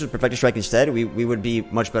 So if this was Perfected Strike instead, we would be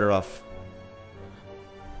much better off.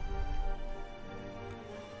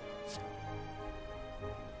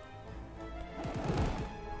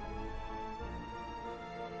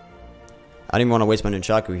 I don't even want to waste my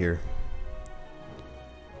Nunchaku here.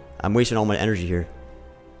 I'm wasting all my energy here.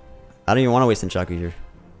 I don't even want to waste Nunchaku here.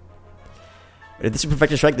 If this is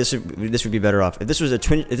Perfected Strike, this would be better off. If this was a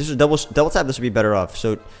double tap, this would be better off.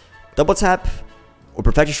 So double tap or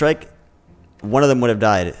Perfected Strike, one of them would have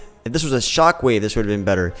died. If this was a shockwave, this would have been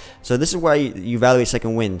better. So this is why you evaluate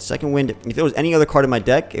second wind. Second wind, if there was any other card in my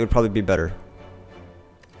deck, it would probably be better.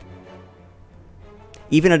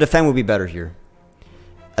 Even a defend would be better here.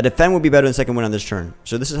 A defend would be better than second wind on this turn.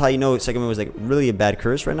 So this is how you know second wind was like really a bad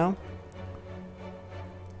curse right now.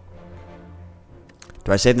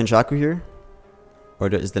 Do I save the Nchaku here? Or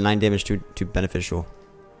is the 9 damage too beneficial?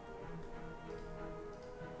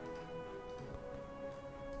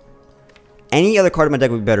 Any other card in my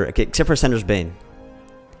deck would be better, okay, except for Sender's Bane.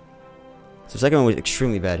 So second one was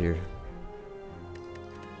extremely bad here.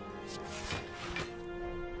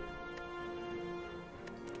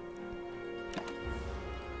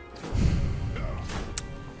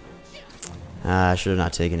 I should have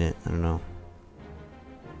not taken it. I don't know.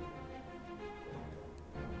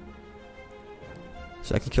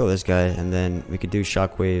 So I can kill this guy, and then we could do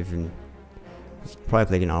Shockwave and probably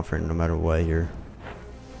play an offering no matter what here.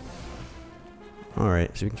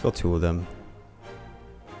 Alright, so we can kill 2 of them.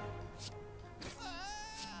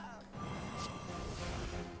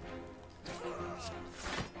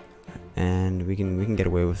 And we can get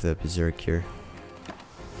away with the Berserk here.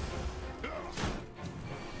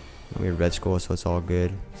 We have Red Skull, so it's all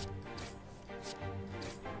good.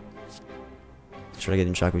 Try to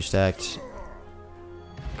get Nchaku stacked.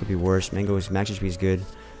 Could be worse. Mango's max HP is good.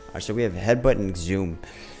 Alright, so we have Headbutt and Exhume.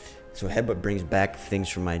 So Headbutt brings back things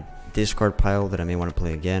from my discard pile that I may want to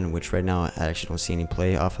play again, which right now I actually don't see any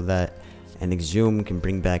play off of that. And Exhume can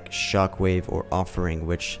bring back Shockwave or Offering,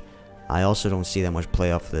 which I also don't see that much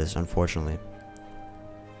play off of this, unfortunately.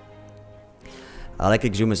 I like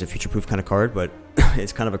Exhume as a future-proof kind of card, but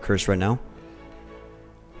it's kind of a curse right now.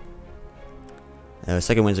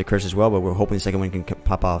 Second wind's a curse as well, but we're hoping the second wind can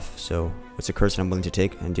pop off. So it's a curse that I'm willing to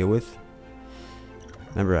take and deal with.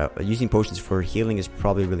 Remember, using potions for healing is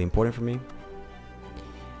probably really important for me.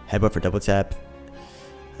 Headbutt for double tap.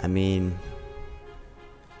 I mean,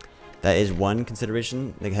 that is one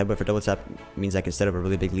consideration. Like Headbutt for double tap means I can set up a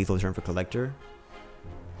really big lethal turn for Collector.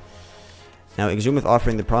 Now, Exhume with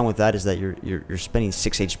Offering, the problem with that is that you're spending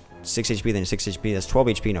 6 HP, then 6 HP. That's 12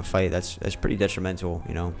 HP in a fight. That's pretty detrimental,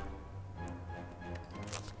 you know.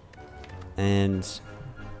 And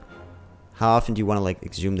how often do you want to like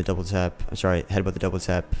Exhume the double tap? I'm sorry, Headbutt the double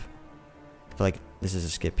tap. I feel like this is a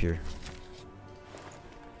skip here.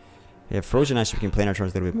 We have Frozen Ice, so we can play in our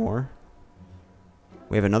turns a little bit more.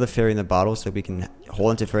 We have another Fairy in the bottle, so we can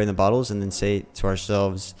hold into Fairy in the bottles and then say to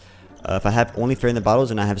ourselves, if I have only Fairy in the bottles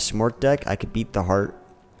and I have a Smork deck, I could beat the Heart.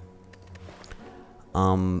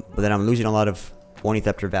 But then I'm losing a lot of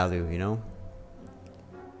Ornithopter value, you know?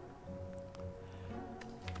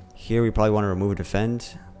 Here we probably want to remove a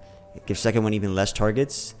Defend. Give second wind even less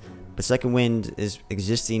targets. But second wind is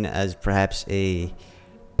existing as perhaps a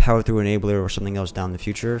power through enabler or something else down in the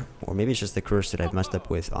future. Or maybe it's just the curse that I've messed up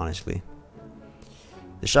with, honestly.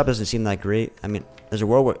 The shop doesn't seem that great. I mean, there's a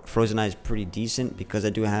world where Frozen Eye is pretty decent because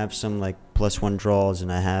I do have some like +1 draws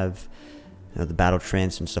and I have, you know, the Battle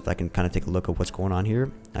Trance and stuff. I can kind of take a look at what's going on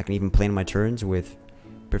here. I can even play in my turns with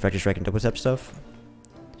Perfected Strike and double tap stuff.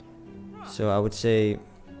 So I would say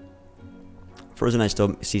Frozen Eye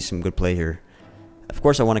still sees some good play here. Of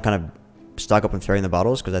course, I want to kind of stock up on Fairy in the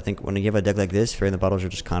Bottles because I think when you have a deck like this, Fairy in the Bottles are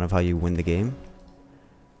just kind of how you win the game.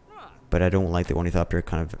 But I don't like the Ornithopter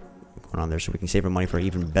kind of going on there, so we can save our money for an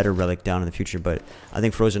even better relic down in the future. But I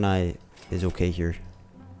think Frozen Eye is okay here.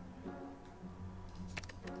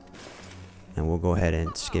 And we'll go ahead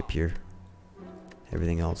and skip here.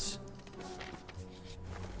 Everything else.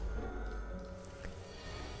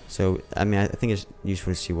 So, I mean, I think it's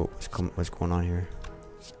useful to see what's going on here.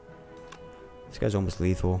 This guy's almost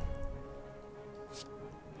lethal.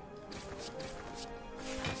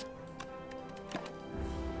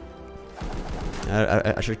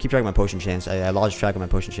 I should keep track of my potion chance. I lost track of my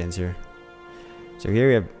potion chance here. So here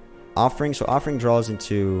we have Offering. So Offering draws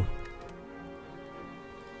into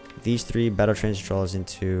these 3. Battle Trance draws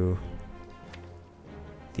into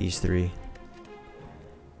these 3.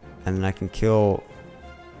 And then I can kill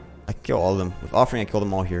all of them. With Offering, I kill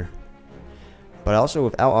them all here. But also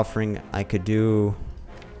without Offering, I could do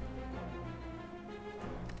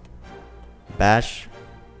Bash.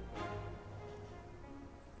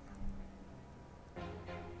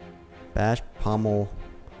 Bash, Pommel,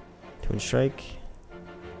 Twin Strike.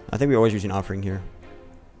 I think we're always using Offering here.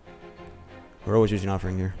 We're always using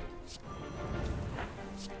Offering here.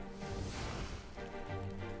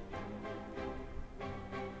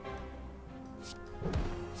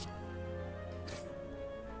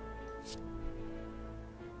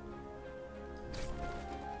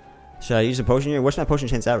 Should I use a potion here? What's my potion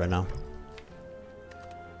chance at right now?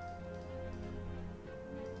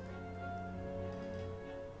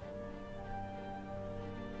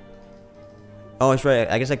 Oh, that's right.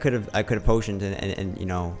 I guess I could have potioned and you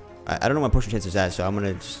know, I don't know what potion chance is at, so I'm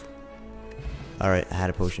gonna just. All right, I had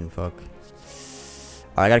a potion. Fuck.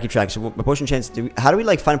 All right, I gotta keep track. So, my potion chance. How do we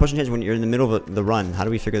like find a potion chance when you're in the middle of the run? How do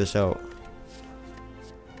we figure this out?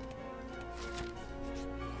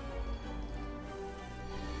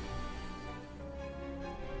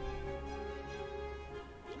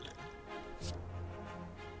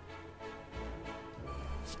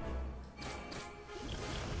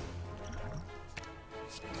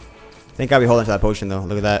 Thank God we hold on to that potion though.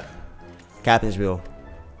 Look at that. Captain's Wheel.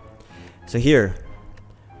 So here,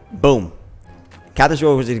 boom. Captain's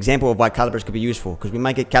Wheel was an example of why calipers could be useful. Because we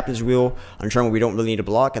might get Captain's Wheel on a turn where we don't really need a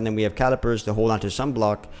block. And then we have calipers to hold on to some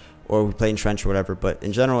block. Or we play Entrench or whatever. But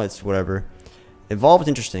in general, it's whatever. Evolve is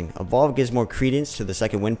interesting. Evolve gives more credence to the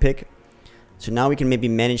second win pick. So now we can maybe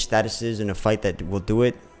manage statuses in a fight that will do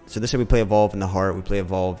it. So this way we play Evolve in the Heart. We play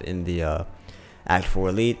Evolve in the Act 4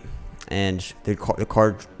 Elite. And the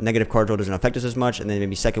negative card draw doesn't affect us as much, and then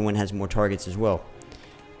maybe second win has more targets as well.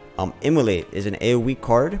 Immolate is an AoE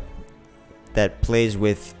card that plays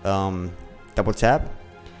with double tap.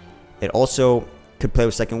 It also could play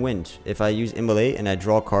with second wind. If I use Immolate and I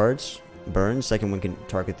draw cards, burn, second wind can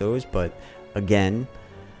target those. But again,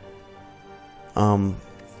 I'm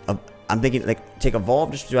thinking like take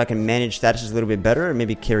Evolve just so I can manage statuses a little bit better, and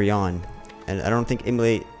maybe carry on. And I don't think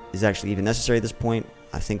Immolate is actually even necessary at this point.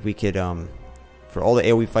 I think we could, for all the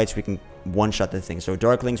AoE fights, we can one-shot the thing. So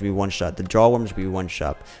Darklings, we one-shot. The Jawworms, we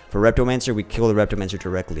one-shot. For Reptomancer, we kill the Reptomancer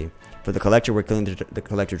directly. For the Collector, we're killing the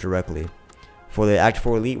Collector directly. For the Act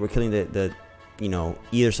 4 Elite, we're killing the you know,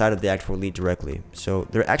 either side of the Act 4 Elite directly. So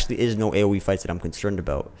there actually is no AoE fights that I'm concerned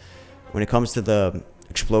about. When it comes to the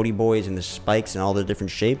Explodey Boys and the Spikes and all the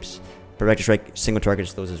different shapes, Perfected Strike single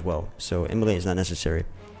targets those as well. So Immolate is not necessary.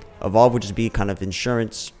 Evolve would just be kind of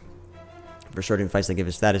insurance for certain fights that give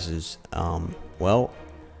it statuses. Well,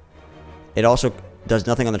 it also does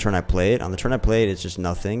nothing on the turn I play it. On the turn I play it, it's just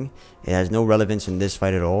nothing. It has no relevance in this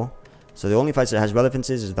fight at all. So the only fights that has relevance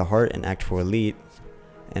is the Heart and Act 4 Elite.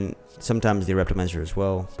 And sometimes the Reptomancer as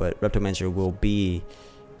well. But Reptomancer will be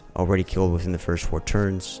already killed within the first 4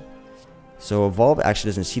 turns. So Evolve actually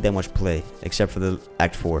doesn't see that much play, except for the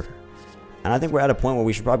Act 4. And I think we're at a point where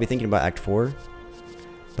we should probably be thinking about Act 4.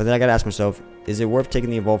 But then I gotta ask myself, is it worth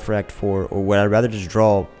taking the Evolve for Act 4, or would I rather just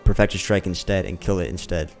draw Perfected Strike instead and kill it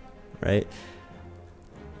instead, right?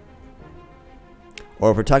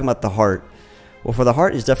 Or if we're talking about the Heart, well, for the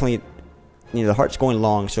Heart is definitely, you know, the Heart's going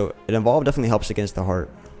long, so an Evolve definitely helps against the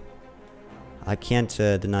Heart. I can't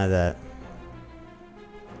deny that.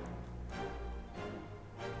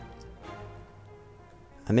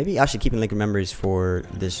 And maybe actually keeping Liquid Memories for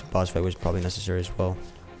this boss fight was probably necessary as well.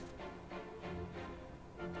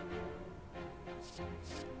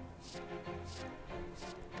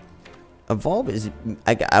 Evolve is,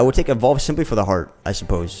 I would take Evolve simply for the Heart, I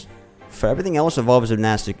suppose. For everything else, Evolve is a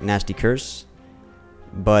nasty curse.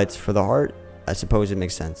 But for the Heart, I suppose it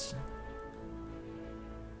makes sense.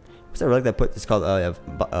 What's that relic that put? It's called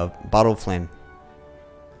Bottle Flame.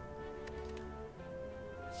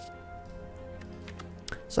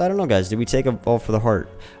 So I don't know, guys. Did we take Evolve for the Heart?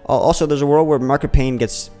 Also, there's a world where Mark of Pain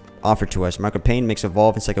gets offered to us. Mark of Pain makes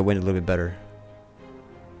Evolve and second wind a little bit better.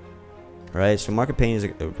 Right, so Mark of Pain is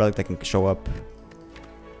a relic that can show up.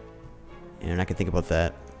 And I can think about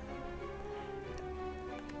that.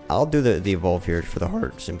 I'll do the Evolve here for the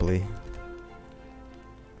Heart, simply.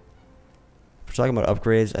 If we're talking about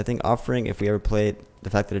upgrades, I think Offering, if we ever play it, the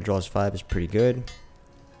fact that it draws 5 is pretty good.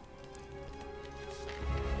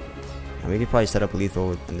 And we could probably set up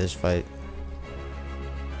lethal in this fight.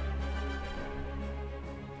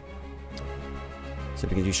 So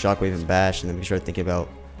we can do Shockwave and Bash, and then we can start thinking about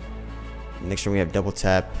next turn we have double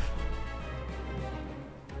tap.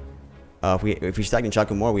 If we stacked in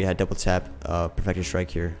Chaco more, we had double tap Perfected Strike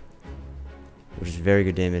here, which is very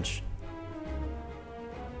good damage.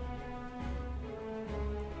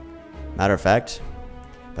 Matter of fact,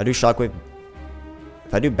 if I do Shockwave,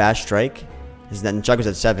 if I do Bash Strike, then Chaco's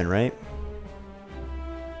at 7, right?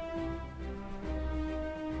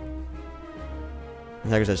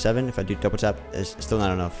 Chaco's at 7. If I do double tap, it's still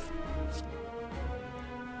not enough.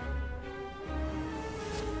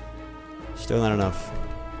 Still not enough.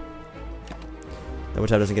 Double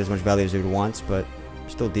tap doesn't get as much value as it wants, but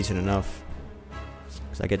still decent enough.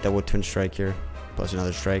 Because I get double twin strike here, plus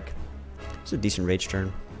another strike. It's a decent rage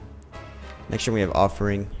turn. Next turn we have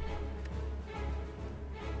Offering.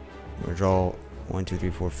 We'll draw 1, 2, 3,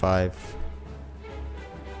 4, 5.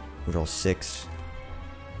 We'll draw 6.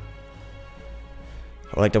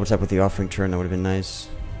 I like double tap with the Offering turn, that would have been nice.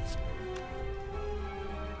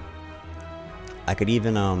 I could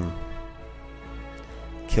even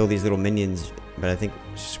kill these little minions, but I think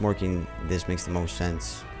smorking this makes the most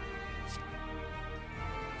sense.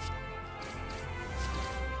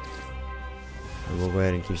 We'll go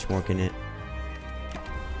ahead and keep smorking it.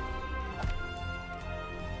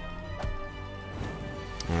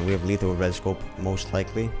 And we have lethal red scope most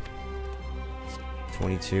likely.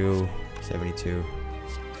 22, 72.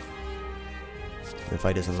 The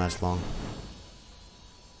fight doesn't last long.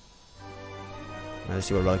 Now let's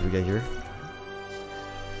see what relic we get here.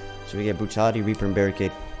 So we get Brutality, Reaper, and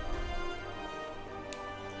Barricade.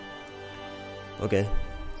 Okay.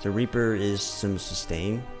 So Reaper is some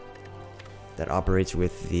sustain that operates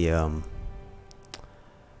with the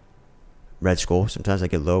Red Skull. Sometimes I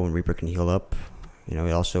get low and Reaper can heal up. You know,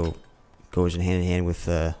 it also goes in hand with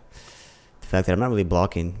the fact that I'm not really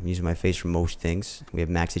blocking. I'm using my face for most things. We have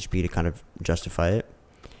max HP to kind of justify it.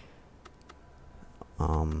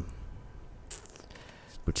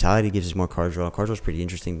 Brutality gives us more card draw. Card draw is pretty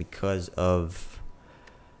interesting because of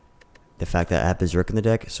the fact that I have Berserk in the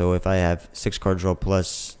deck. So if I have 6 card draw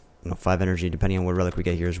plus 5 energy, depending on what relic we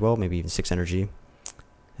get here as well, maybe even 6 energy,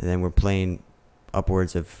 and then we're playing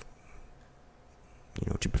upwards of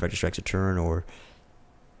 2 perfected strikes a turn, or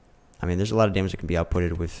I mean, there's a lot of damage that can be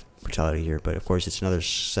outputted with Brutality here, but of course it's another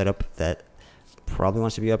setup that probably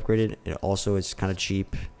wants to be upgraded. It also is kind of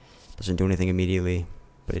cheap, doesn't do anything immediately,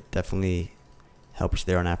 but it definitely helps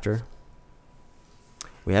there on after.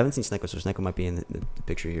 We haven't seen Snecko, so Snecko might be in the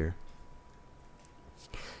picture here.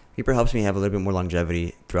 Reaper helps me have a little bit more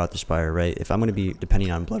longevity throughout the Spire, right? If I'm going to be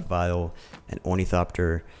depending on Blood Vial and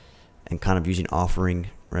Ornithopter and kind of using Offering,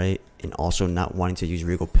 right? And also not wanting to use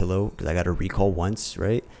Regal Pillow because I got to recall once,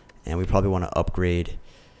 right? And we probably want to upgrade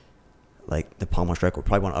like the Pommel Strike. We'll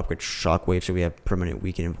probably want to upgrade Shockwave so we have permanent,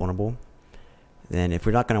 weaken, and vulnerable. Then if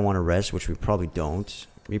we're not going to want to rest, which we probably don't,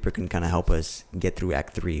 Reaper can kind of help us get through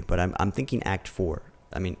Act 3. But I'm thinking Act 4.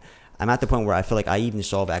 I mean, I'm at the point where I feel like I even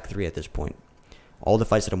solve Act 3 at this point. All the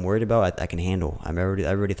fights that I'm worried about, I can handle. I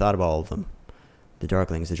already thought about all of them. The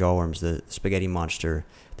Darklings, the Jawworms, the Spaghetti Monster,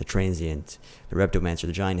 the Transient, the Reptomancer,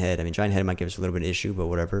 the Giant Head. I mean, Giant Head might give us a little bit of issue, but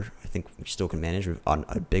whatever. I think we still can manage on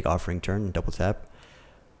a big Offering turn and double tap.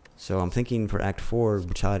 So I'm thinking for Act 4,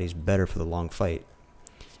 Brutality is better for the long fight.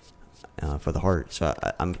 For the heart. So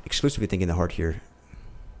I'm exclusively thinking the heart here.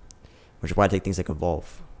 Which is why I take things like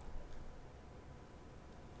Evolve.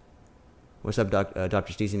 What's up,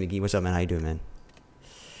 Dr. Stacey McGee? What's up, man? How you doing, man?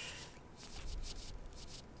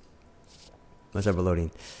 What's up,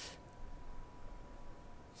 reloading?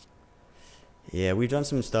 Yeah, we've done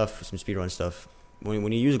some stuff, some speedrun stuff.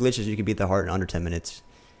 When you use glitches, you can beat the heart in under 10 minutes.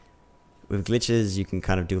 With glitches, you can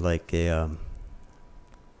kind of do like a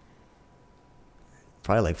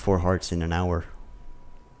probably like 4 hearts in an hour.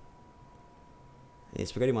 Yeah,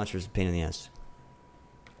 Spaghetti Monster is a pain in the ass.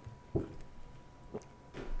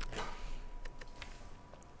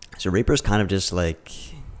 So Reaper is kind of just like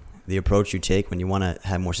the approach you take when you want to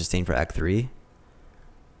have more sustain for Act 3.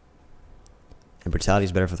 And Brutality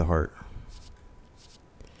is better for the heart.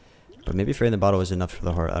 But maybe Fairy in the Bottle is enough for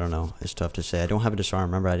the heart. I don't know. It's tough to say. I don't have a Disarm.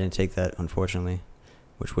 Remember, I didn't take that, unfortunately.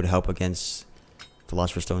 Which would help against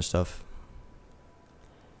Philosopher's Stone stuff.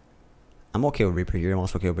 I'm okay with Reaper here. I'm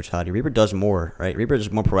also okay with Brutality. Reaper does more, right? Reaper is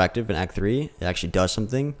more proactive in Act 3. It actually does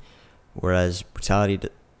something. Whereas Brutality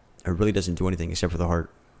it really doesn't do anything except for the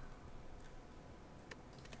heart.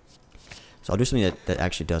 So I'll do something that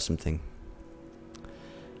actually does something.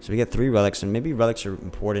 So we get 3 relics, and maybe relics are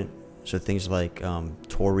important. So things like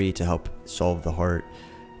Tori to help solve the heart,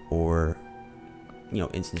 or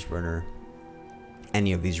Instance Burner.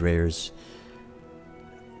 Any of these rares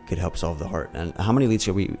could help solve the heart. And how many leads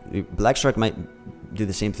could we? Black Shark might do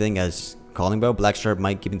the same thing as Calling Bow. Black Shark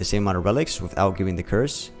might give me the same amount of relics without giving the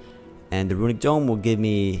curse, and the Runic Dome will give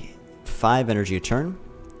me 5 energy a turn,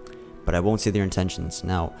 but I won't see their intentions.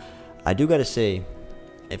 Now, I do gotta say,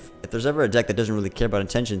 if there's ever a deck that doesn't really care about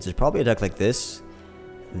intentions, it's probably a deck like this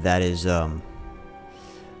that is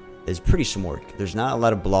pretty smork. There's not a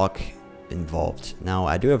lot of block involved. Now,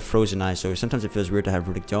 I do have Frozen Eye, so sometimes it feels weird to have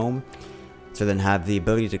Runic Dome, so then have the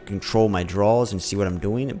ability to control my draws and see what I'm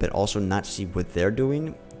doing, but also not see what they're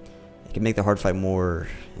doing. It can make the hard fight more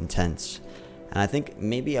intense. And I think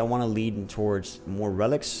maybe I want to lead towards more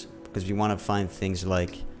relics, because we want to find things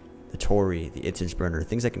like the Tori, the Instance Burner,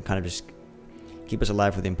 things that can kind of just keep us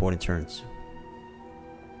alive for the important turns.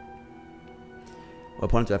 What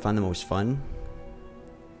opponents do I find the most fun?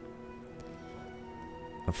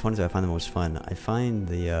 What opponents do I find the most fun? I find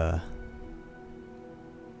the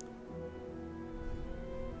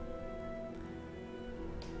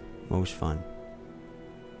most fun.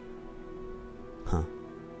 Huh.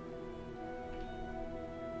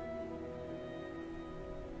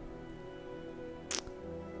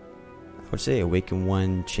 would say Awaken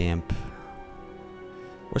 1, Champ.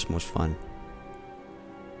 What's most fun?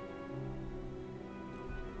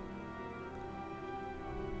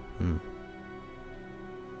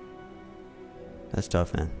 That's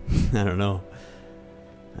tough, man. I don't know.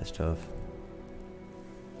 That's tough.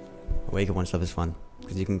 Awaken 1 stuff is fun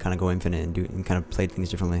because you can kind of go infinite and do and kind of play things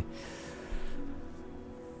differently.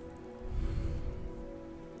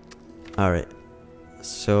 Alright.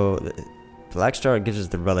 So the Black Star gives us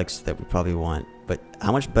the relics that we probably want. But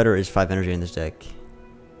how much better is 5 energy in this deck?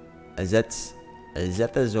 Azeta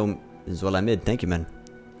Zolamid, thank you, man.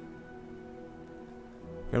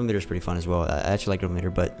 Rhythm Leader is pretty fun as well. I actually like Rhythm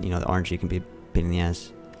Leader, but you know the RNG can be a pain in the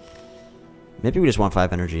ass. Maybe we just want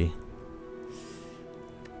 5 energy.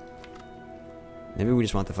 Maybe we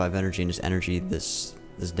just want the 5 energy and just energy this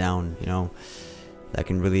down, you know. That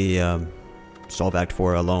can really solve Act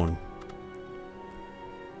 4 alone.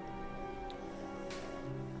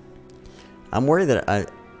 I'm worried that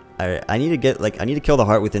I need to get I need to kill the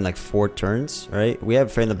heart within like 4 turns, right? We have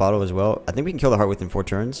Fray in the Bottle as well. I think we can kill the heart within 4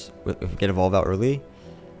 turns if we get Evolve out early.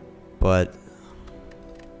 But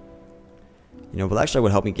you know, Black Star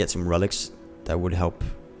would help me get some relics that would help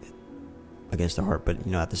against the heart. But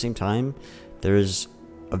you know, at the same time, there's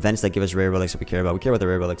events that give us rare relics that we care about. We care about the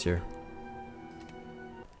rare relics here.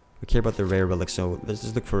 We care about the rare relics, so let's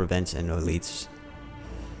just look for events and elites.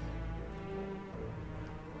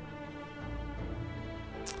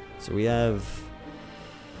 So we have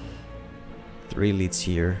 3 elites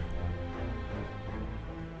here.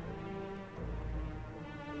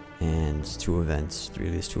 And 2 events. 3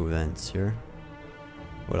 of these 2 events here.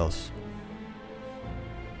 What else?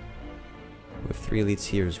 We have 3 elites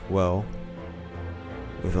here as well.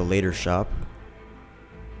 With a later shop.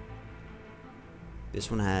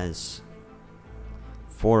 This one has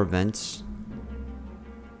 4 events.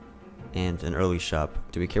 And an early shop.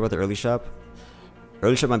 Do we care about the early shop?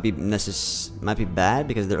 Early shop might be bad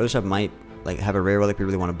because the early shop might like have a rare relic we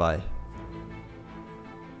really want to buy.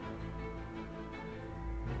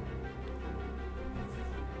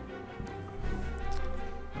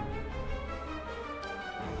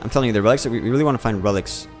 I'm telling you, the relics that we really want to find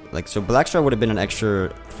relics. Like, so Black Star would have been an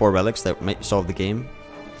extra 4 relics that might solve the game.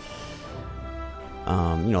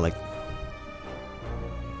 You know, like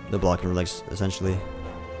the blocking relics essentially.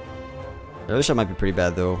 The early shop might be pretty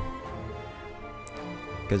bad though.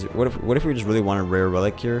 Because what if we just really want a rare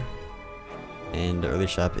relic here, and the early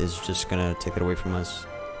shop is just gonna take it away from us?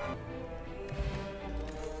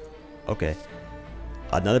 Okay,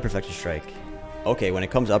 another Perfected Strike. Okay, when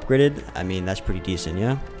it comes upgraded, I mean that's pretty decent,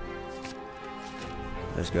 yeah.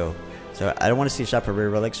 Let's go. So I don't want to see a shop for rare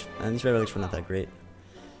relics, and these rare relics were not that great.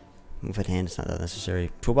 Move at hand, it's not that necessary.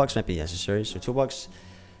 Toolbox might be necessary. So toolbox,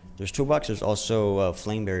 there's toolbox. There's also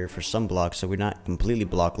flame barrier for some blocks, so we're not completely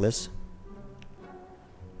blockless.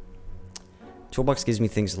 Toolbox gives me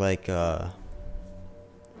things like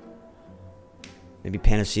maybe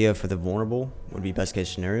Panacea for the vulnerable would be best case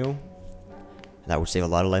scenario. That would save a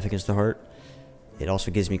lot of life against the heart. It also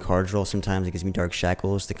gives me card draw sometimes. It gives me Dark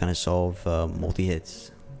Shackles to kind of solve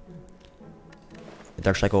multi-hits. The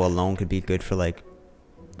Dark Shackle alone could be good for like...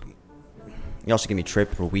 You also give me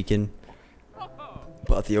Trip or Weaken.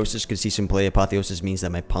 Apotheosis could see some play. Apotheosis means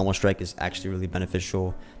that my Pommel Strike is actually really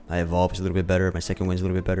beneficial. My Evolve is a little bit better. My second win is a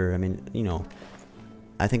little bit better. I mean, you know,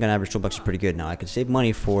 I think on average toolbox is pretty good. Now I could save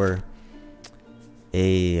money for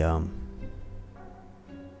a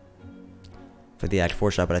for the Act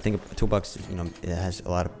 4 shot, but I think a toolbox, you know, it has a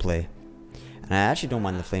lot of play. And I actually don't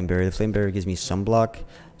mind the Flame Barrier. The Flame Barrier gives me some block,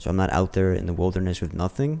 so I'm not out there in the wilderness with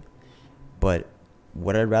nothing. But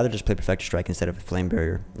would I rather just play Perfected Strike instead of a Flame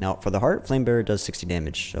Barrier? Now, for the heart, Flame Barrier does 60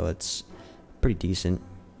 damage, so it's pretty decent.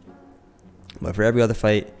 But for every other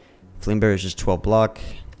fight, Flame Barrier is just 12 block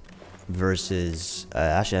versus...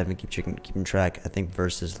 actually, I haven't keeping track. I think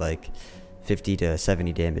versus like 50 to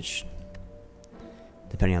 70 damage.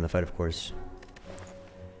 Depending on the fight, of course.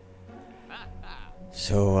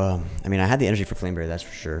 So, I mean, I had the energy for Flame Barrier, that's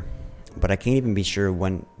for sure. But I can't even be sure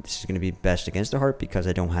when this is going to be best against the heart because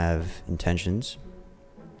I don't have intentions.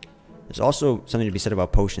 There's also something to be said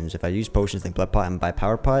about potions. If I use potions like Blood Pot and buy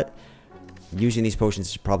Power Pot, using these potions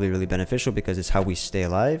is probably really beneficial because it's how we stay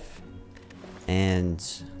alive. And,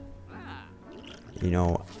 you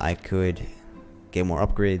know, I could get more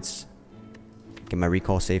upgrades, get my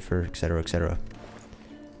recall safer, etc., etc.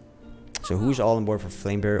 So who's all on board for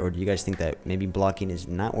Flame Barrier, or do you guys think that maybe blocking is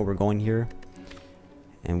not where we're going here?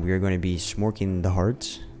 And we are going to be smorking the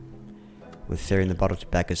hearts with Fairy in the Bottle to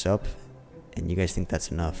back us up. And you guys think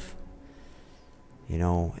that's enough? You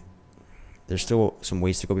know, there's still some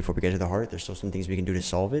ways to go before we get to the heart. There's still some things we can do to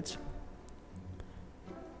solve it.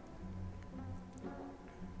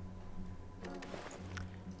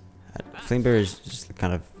 Flame Bear is just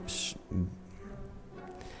kind of it's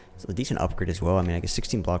a decent upgrade as well. I mean, I guess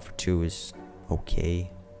 16 block for 2 is okay.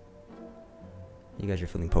 You guys are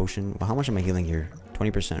feeling potion. Well, how much am I healing here?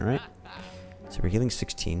 20%, right? So we're healing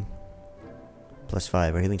 16 plus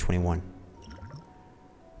 5. We're healing 21.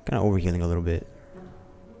 Kind of overhealing a little bit.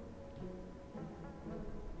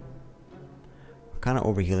 Kind of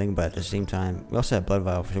overhealing, but at the same time, we also have blood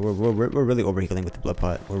vial. So we're really overhealing with the blood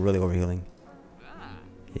pot. We're really overhealing.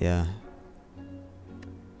 Yeah.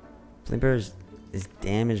 Flame Bear is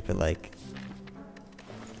damaged, but like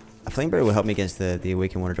a Flame Bear will help me against the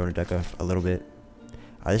Awakened Wonder Donor Deca a little bit.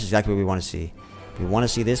 This is exactly what we want to see. We want to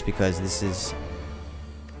see this because this is.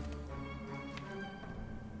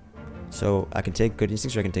 So I can take Good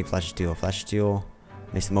Instincts or I can take Flash of Steel. Flash of Steel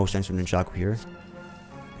makes the most sense from Nunchaku here.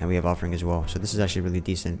 And we have Offering as well. So this is actually really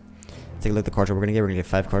decent. Take a look at the card draw we're going to get. We're going to get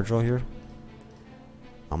 5 card draw here.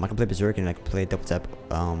 I can play Berserk and I can play double tap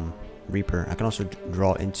Reaper. I can also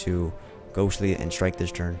draw into Ghostly and strike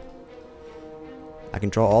this turn. I can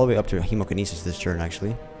draw all the way up to Hemokinesis this turn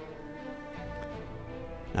actually.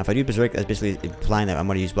 Now if I do Berserk, that's basically implying that I'm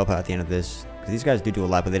going to use Blood Pot at the end of this. Because these guys do a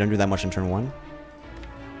lot, but they don't do that much in turn 1.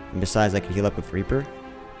 And besides, I can heal up with Reaper.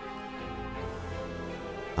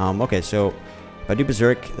 Okay, so if I do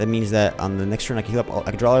Berserk, that means that on the next turn I can heal up. I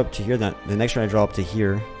can draw up to here. Then the next turn I draw up to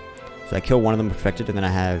here. So I kill one of them perfected, and then I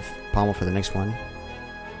have Pommel for the next one.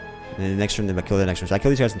 And then the next turn, then I kill the next one. So I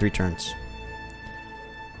kill these guys in 3 turns.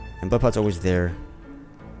 And Blood Pot's always there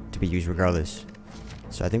to be used regardless.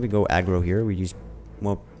 So I think we go aggro here. We use.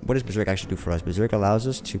 Well, what does Berserk actually do for us? Berserk allows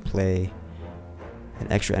us to play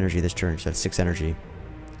an extra energy this turn, so that's 6 energy.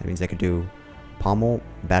 That means I could do Pommel,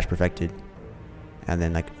 Bash Perfected, and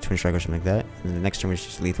then like Twin Strike or something like that. And then the next turn is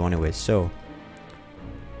just lethal anyways. So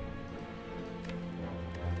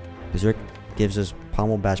Berserk gives us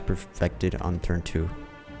Pommel, Bash Perfected on turn 2.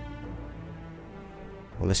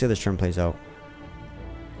 Well, let's see how this turn plays out.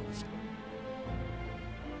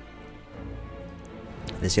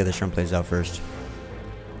 Let's see how this turn plays out first.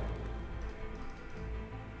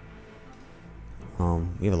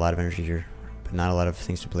 We have a lot of energy here, but not a lot of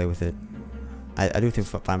things to play with it. I do think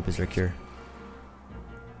fine Berserk here.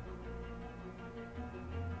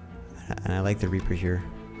 And I like the Reaper here.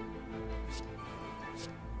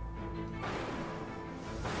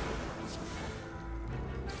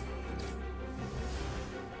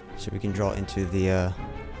 So we can draw into the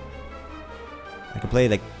I can play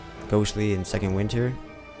like Ghostly and Second Wind here.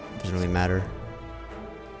 Doesn't really matter.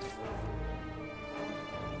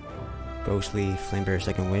 Ghostly, Flame Bear,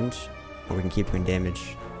 Second Wind, or we can keep doing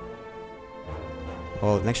damage.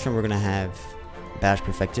 Well, next turn we're gonna have Bash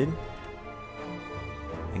Perfected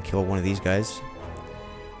and kill one of these guys,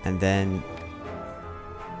 and then.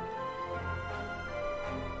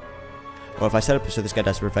 Well, if I set up so this guy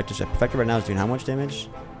does Perfected, so Perfected right now is doing how much damage?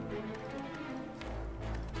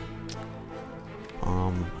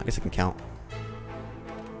 I guess I can count.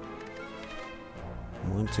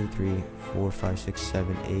 1, 2, 3, 4, 5, 6,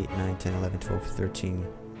 7, 8, 9, 10, 11, 12, 13.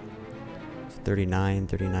 It's 39.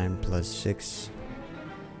 39 plus 6.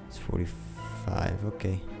 It's 45.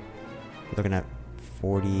 Okay. Looking at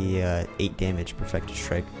 48 damage. Perfected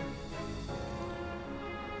strike.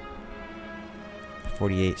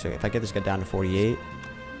 48. So if I get this guy down to 48,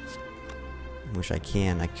 which I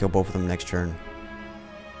can kill both of them next turn.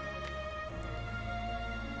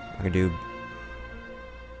 I can do.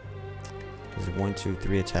 This is 1, 2,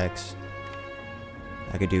 3 attacks.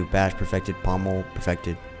 I could do Bash Perfected, Pommel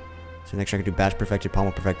Perfected. So next turn I could do Bash Perfected,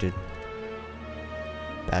 Pommel Perfected.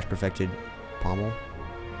 Bash Perfected, Pommel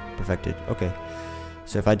Perfected. Okay.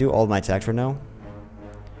 So if I do all of my attacks right now,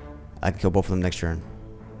 I can kill both of them next turn.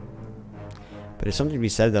 But there's something to be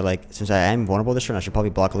said that, like, since I am vulnerable this turn, I should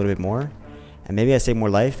probably block a little bit more. And maybe I save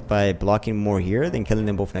more life by blocking more here than killing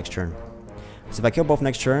them both next turn. So if I kill both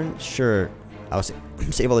next turn, sure, I'll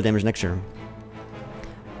save all the damage next turn.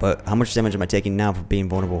 But how much damage am I taking now for being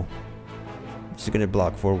vulnerable? This is going to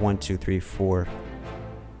block for 1, 2, 3, 4.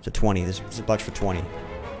 So 20. This blocks for 20.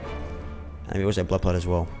 And we also have Blood Plot as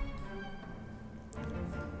well.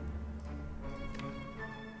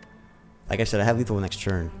 Like I said, I have lethal next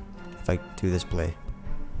turn if I do this play.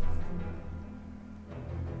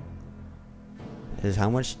 This is how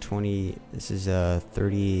much? 20. This is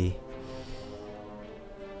 30.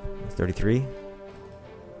 33.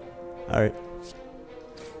 Alright.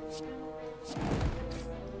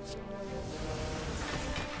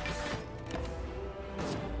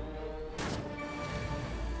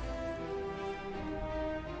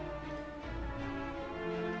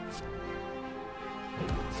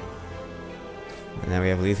 And now we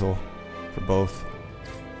have lethal for both.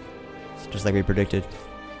 Just like we predicted.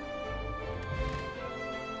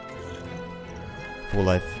 full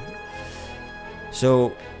life.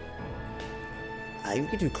 So we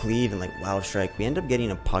could do cleave and like wild strike. We end up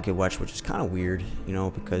getting a pocket watch, which is kind of weird, you know,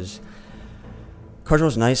 because card draw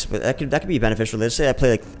is nice, but that could be beneficial. Let's say I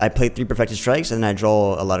play 3 perfected strikes and then I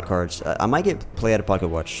draw a lot of cards. I might get play out of pocket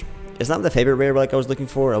watch. It's not the favorite rare like I was looking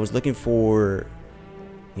for. I was looking for,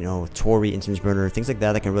 you know, Tori, Instance Burner, things like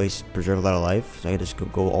that can really preserve a lot of life. So I could just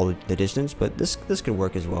go all the distance, but this could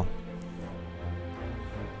work as well.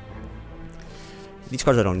 These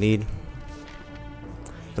cards I don't need.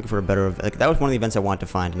 Looking for a better, like that was one of the events I wanted to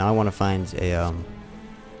find. Now I want to find a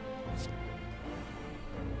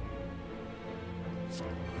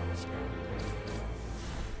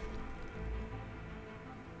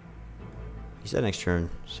he said next turn,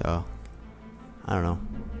 so I don't know.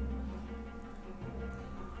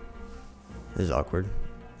 This is awkward.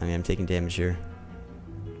 I mean, I'm taking damage here,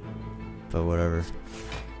 but whatever.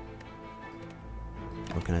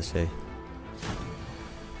 What can I say?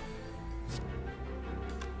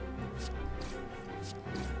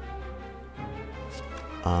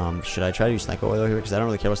 Should I try to use Snecko Oil here? Because I don't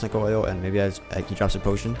really care about Snecko Oil, and maybe he drops a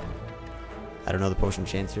potion. I don't know the potion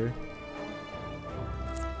chance here.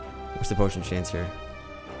 What's the potion chance here?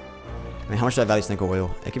 I mean, how much do I value Snecko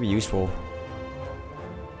Oil? It could be useful.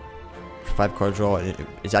 For 5 card draw,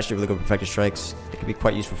 it's actually really good for perfected strikes. It could be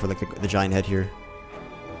quite useful for like the giant head here.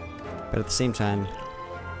 But at the same time,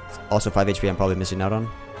 it's also 5 HP I'm probably missing out on.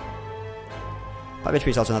 5 HP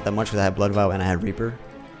is also not that much because I have Blood Vow and I have Reaper.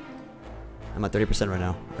 I'm at 30% right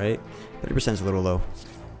now, right? 30% is a little low.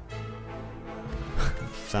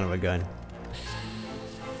 Son of a gun.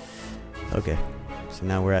 Okay, so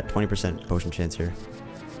now we're at 20% potion chance here.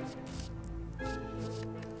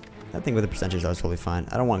 I think with the percentage I was totally fine.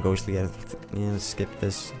 I don't want Ghostly. Yeah, let's skip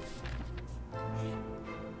this.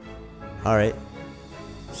 Alright.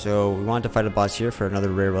 So we wanted to fight a boss here for another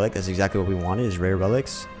rare relic. That's exactly what we wanted, is rare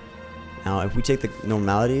relics. Now if we take the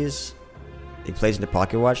normalities, it plays into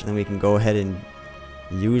pocket watch, and then we can go ahead and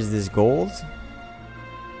use this gold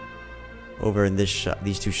over in this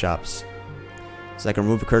these 2 shops. So I can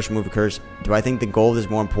remove a curse, Do I think the gold is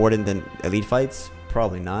more important than elite fights?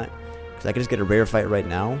 Probably not, because I can just get a rare fight right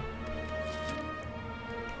now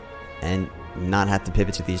and not have to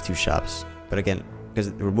pivot to these 2 shops. But again,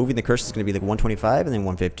 because removing the curse is going to be like 125 and then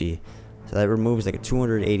 150, so that removes like a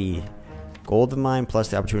 280 gold of mine plus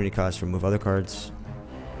the opportunity cost to remove other cards.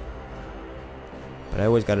 But I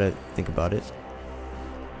always gotta think about it.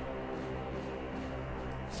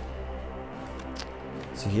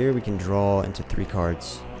 So here we can draw into 3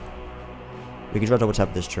 cards. We can draw double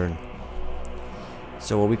tap this turn.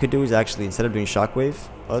 So what we could do is actually, instead of doing Shockwave,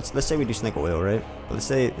 well, let's say we do Snecko Oil, right? But let's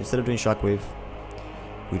say instead of doing Shockwave,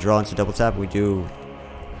 we draw into double tap. We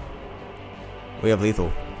have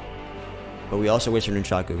lethal, but we also waste our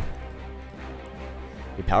Nunchaku.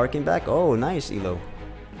 Your power came back. Oh, nice, Elo.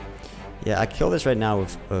 Yeah, I kill this right now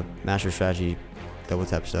with Master Strategy double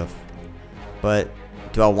tap stuff. But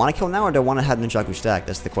do I want to kill now, or do I want to have Nunchaku stacked?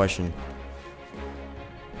 That's the question.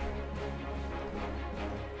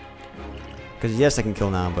 Because yes, I can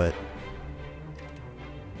kill now, but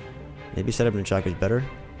maybe set up Nunchaku is better.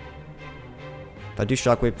 If I do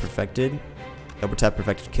Shockwave perfected, double tap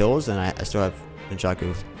perfected kills, then I still have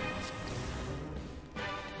Nunchaku.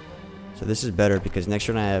 So this is better because next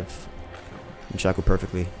turn I have Nunchaku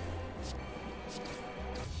perfectly.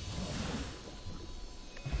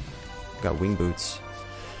 Got wing boots.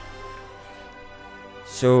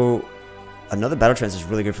 So another battle trance is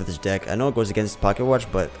really good for this deck. I know it goes against pocket watch,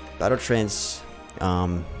 but battle trance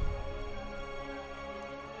from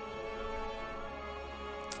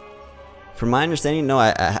my understanding, no,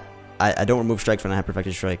 I don't remove strikes when I have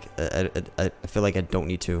perfected strike. I feel like I don't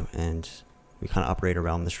need to, and we kind of operate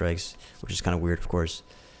around the strikes, which is kind of weird, of course.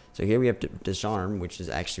 So here we have Disarm, which is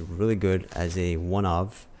actually really good as a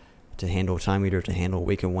one-of to handle Time Eater, to handle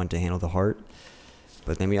Awaken 1, to handle the Heart.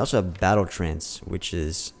 But then we also have Battle Trance, which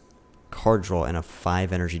is card draw in a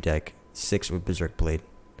 5 energy deck, 6 with Berserk Blade,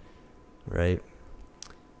 right?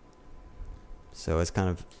 So it's kind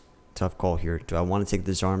of tough call here. Do I want to take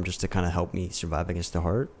Disarm just to kind of help me survive against the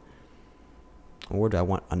Heart? Or do I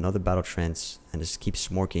want another Battle Trance and just keep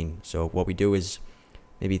smorking? So what we do is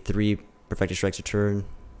maybe 3 Perfected Strikes a turn.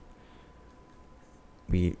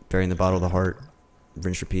 We bury in the bottle of the Heart,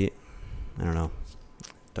 rinse, repeat. I don't know.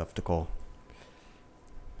 Tough to call.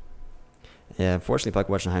 Yeah, unfortunately, Pocket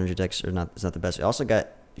Watch and high energy decks are not the best. I also got,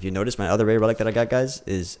 if you notice, my other rare relic that I got, guys,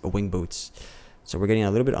 is a Wing Boots. So we're getting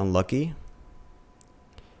a little bit unlucky.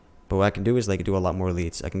 But what I can do is like do a lot more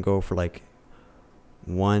elites. I can go for like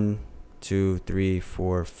 1, 2, 3,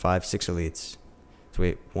 4, 5, 6 elites. So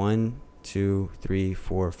wait, 1, 2, 3,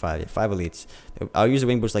 4, 5. Yeah, 5 elites. I'll use the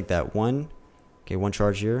wing boost like that. 1. Okay, 1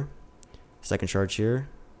 charge here. 2nd charge here.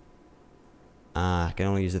 I can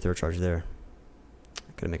only use the 3rd charge there.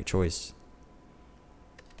 I couldn't make a choice.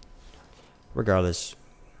 Regardless,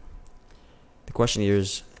 the question here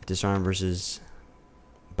is disarm versus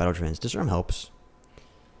battle trance. Disarm helps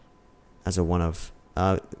as a one of.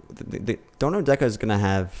 The Donor Deca is gonna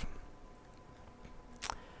have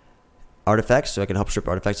artifacts, so I can help strip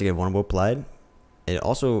artifacts to get vulnerable applied. It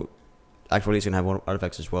also actually is gonna have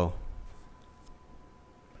artifacts as well.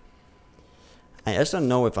 I just don't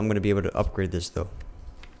know if I'm gonna be able to upgrade this though.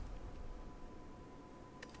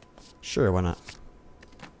 Sure, why not?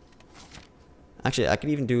 Actually, I could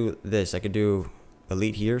even do this. I could do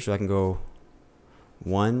elite here, so I can go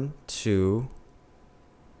 1, 2,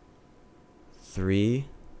 3.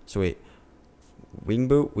 So wait, wing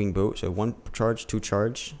boot. So 1 charge, 2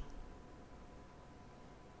 charge,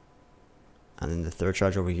 and then the 3rd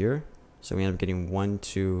charge over here. So we end up getting 1,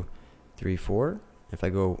 2, 3, 4. If I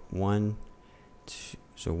go 1, 2,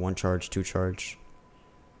 so 1 charge, 2 charge,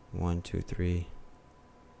 1, 2, 3.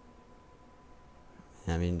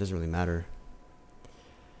 I mean, it doesn't really matter.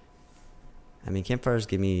 I mean, campfires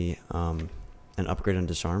give me an upgrade on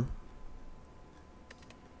disarm.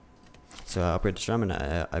 So I upgrade disarm and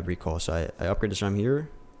I recall. So I upgrade disarm here,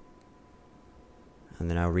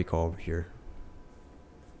 and then I'll recall over here.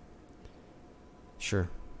 Sure.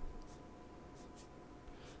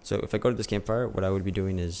 So if I go to this campfire, what I would be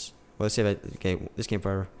doing is, well, let's say okay, this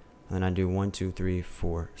campfire, and then I do 1, 2, 3,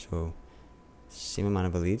 4. So same amount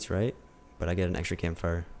of elites, right? But I get an extra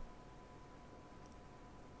campfire.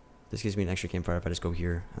 This gives me an extra campfire if I just go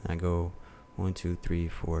here and I go 1, 2, 3,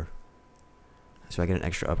 4. So I get an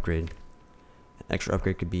extra upgrade. An extra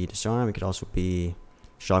upgrade could be disarm. It could also be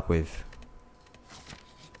shockwave.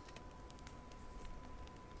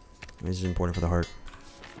 This is important for the heart.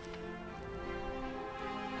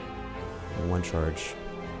 1 charge,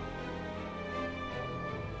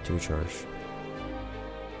 2 charge,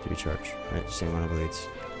 3 charge. Right, same amount of elites.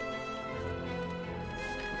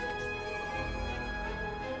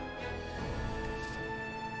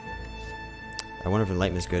 I wonder if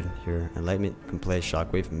Enlightenment is good here. Enlightenment can play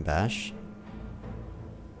Shockwave and Bash.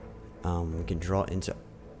 We can draw into...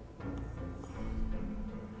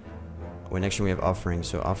 Well, next turn we have Offering.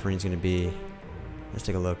 So Offering is going to be... Let's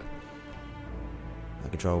take a look. I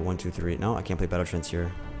can draw 1, 2, 3. No, I can't play Battle Trance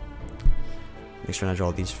here. Next turn I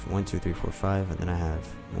draw these 1, 2, 3, 4, 5. And then I have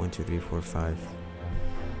 1, 2, 3, 4, 5.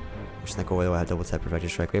 Which not go away. I have double tap Perfected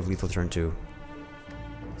Strike. We have lethal turn 2.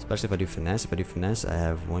 Especially if I do Finesse. If I do Finesse, I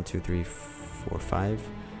have 1, 2, 3, 4, 5.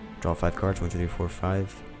 Draw 5 cards. 1, 2, 3, 4,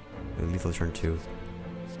 5. And lethal turn 2.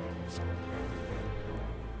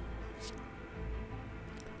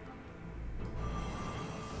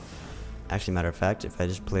 Actually, matter of fact, if I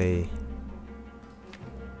just play...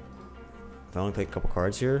 If I only play a couple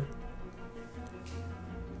cards here...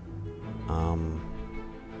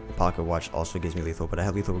 Pocket Watch also gives me lethal, but I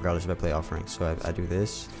have lethal regardless if I play Offering. So I do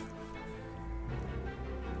this.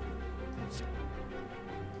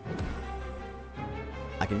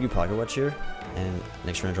 I can do Pocket Watch here, and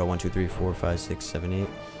next turn I draw 1, 2, 3, 4, 5, 6, 7, 8. And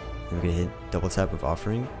we're gonna hit double tap with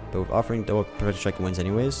Offering. But with Offering, double Perfect Strike wins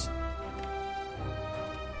anyways.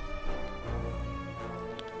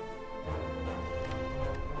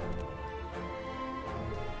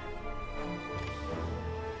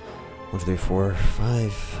 One, 2, 3, 4,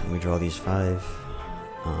 5. And we draw these 5.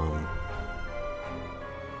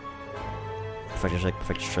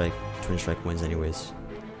 Perfect Strike, Twin Strike wins anyways.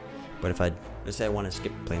 But if let's say I want to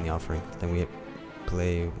skip playing the Offering, then we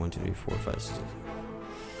play 1, 2, 3, 4, 5, 6,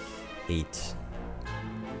 8.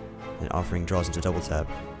 And Offering draws into double tap.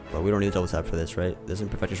 But we don't need a double tap for this, right? Doesn't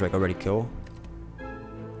Perfect Strike already kill?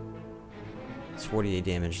 It's 48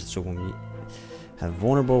 damage. So when we have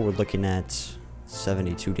vulnerable, we're looking at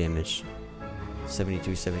 72 damage.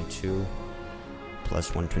 72, 72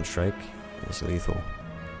 plus 1 Twin Strike. It's lethal.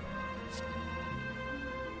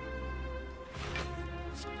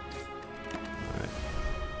 Alright.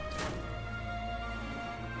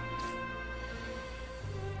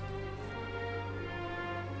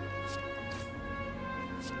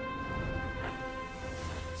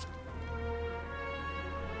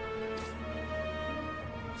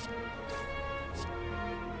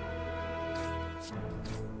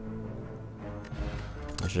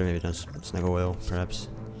 I should have maybe done Snuggle Oil, perhaps.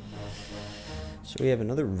 So we have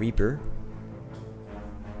another Reaper.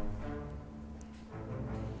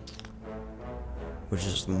 Which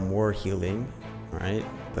is more healing, alright?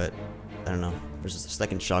 But, I don't know. Versus the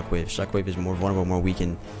second Shockwave. Shockwave is more vulnerable, more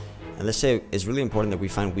weakened. And let's say it's really important that we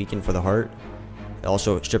find weakened for the heart. It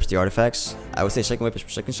also strips the artifacts. I would say second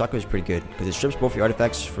shockwave is pretty good because it strips both the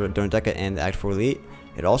artifacts for Donodeka and the Act 4 Elite.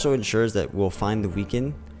 It also ensures that we'll find the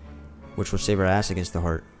weaken, which will save our ass against the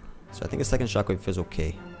heart. So I think the second shockwave feels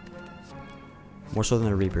okay. More so than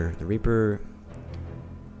the Reaper. The Reaper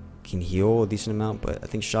can heal a decent amount, but I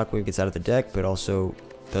think shockwave gets out of the deck, but also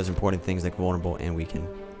does important things like vulnerable and weaken.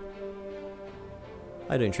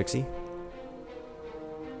 How you doing, Trixie?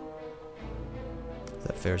 Is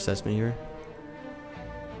that fair assessment here?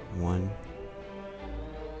 1,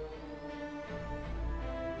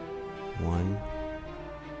 1,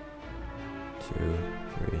 2,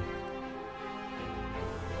 3.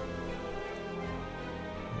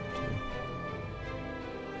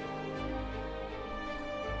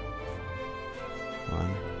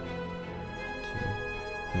 1,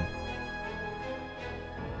 2.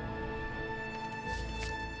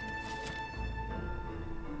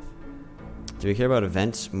 Do we care about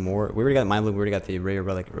events more? We already got Mind Loop, we already got the Rare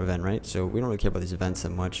Relic event, right? So we don't really care about these events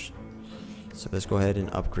that much. So let's go ahead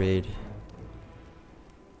and upgrade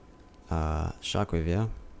Shockwave, yeah?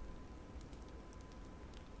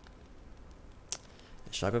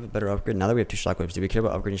 Shockwave is a better upgrade. Now that we have 2 Shockwaves, do we care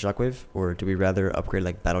about upgrading Shockwave? Or do we rather upgrade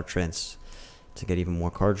like Battle Trance to get even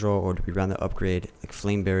more card draw? Or do we rather upgrade like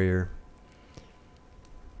Flame Barrier?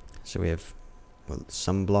 So we have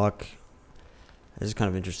some block. This is kind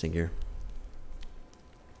of interesting here.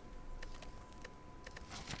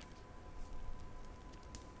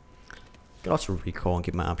 I could also recall and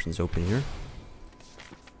keep my options open here.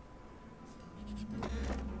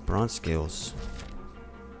 Bronze Scales.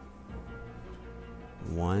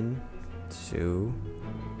 1, 2,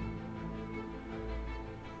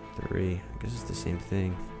 3. I guess it's the same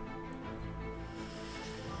thing.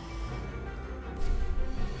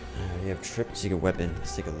 We have Trip Secret Weapon.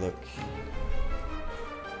 Let's take a look.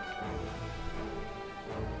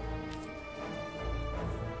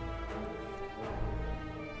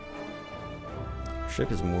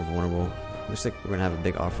 Trip is more vulnerable. Looks like we're gonna have a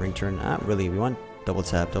big offering turn. Not really. We want double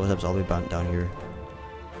tap. Double tap's all the way down here.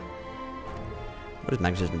 What does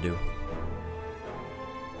Magnetism do?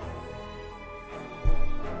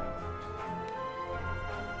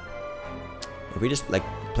 If we just like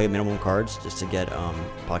play minimum cards just to get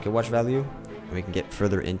pocket watch value, and we can get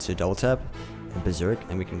further into double tap and berserk,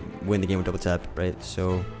 and we can win the game with double tap, right?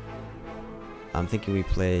 So I'm thinking we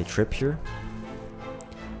play Trip here.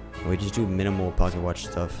 We just do minimal pocket watch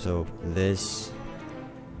stuff. So this,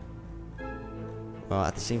 well,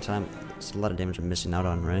 at the same time, it's a lot of damage I'm missing out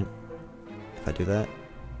on, right? If I do that.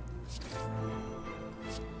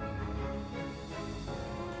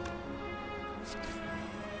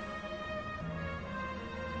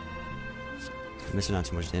 I'm missing out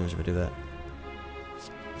too much damage if I do that.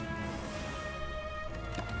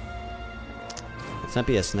 It's not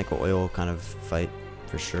be a Snickle Oil kind of fight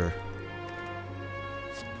for sure.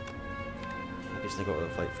 Snickle Oil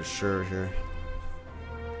fight for sure here.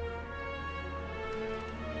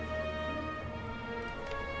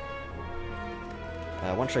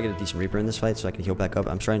 I want to try to get a decent Reaper in this fight so I can heal back up.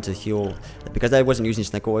 I'm trying to heal because I wasn't using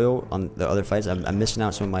Snickle Oil on the other fights. I'm missing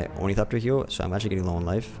out some of my Ornithopter heal, so I'm actually getting low on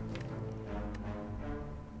life.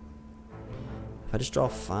 If I just draw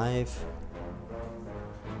 5,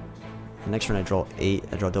 next turn I draw 8.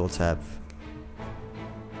 I draw double tap.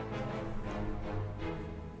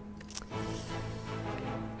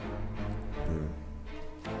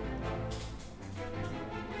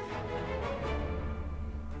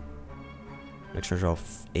 Next turn I draw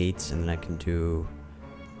 8, and then I can do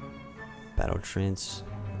Battle Trance.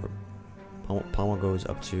 Palma goes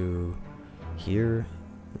up to here.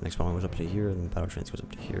 Next Palma goes up to here, and then Battle Trance goes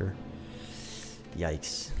up to here.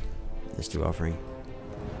 Yikes. Let's do offering.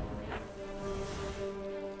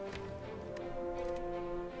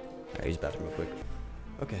 Alright, use bathroom real quick.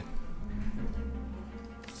 Okay.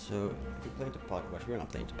 So, if we play into Pocket Watch, we're not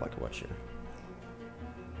playing into Pocket Watch here.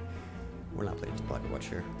 We're not playing into Pocket Watch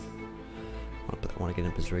here. I want to get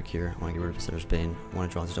in Berserk here. I want to get rid of Setter's Bane. I want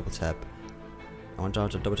to draw into double tap. I want to draw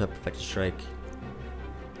into double tap Perfected Strike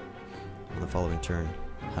on the following turn.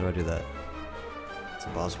 How do I do that? It's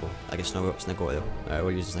impossible. I guess Snickle Oil. Alright,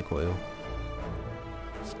 we'll use Snickle Oil.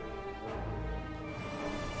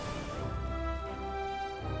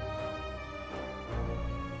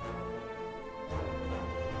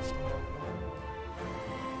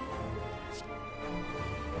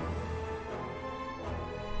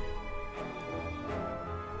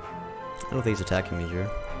 I don't think he's attacking me here.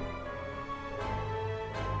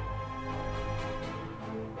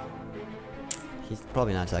 He's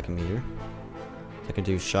probably not attacking me here. I can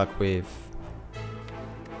do Shockwave.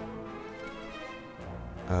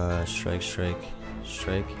 Strike, strike,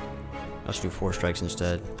 strike. Let's do 4 strikes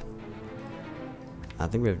instead. I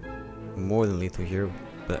think we have more than lethal here,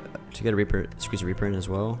 but to get a Reaper, squeeze a Reaper in as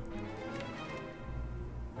well.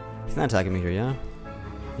 He's not attacking me here, yeah?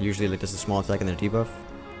 Usually like does a small attack and then a debuff.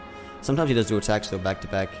 Sometimes he does do attacks though back to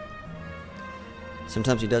back.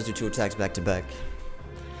 Sometimes he does do 2 attacks back to back.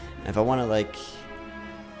 And if I want to like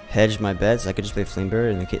hedge my bets, I could just play Flame Bearer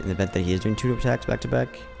in the event that he is doing 2 attacks back to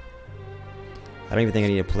back. I don't even think I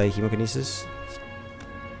need to play Hemokinesis,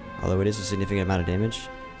 although it is a significant amount of damage.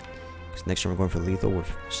 Because next turn we're going for lethal with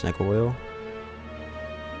Snecko Oil.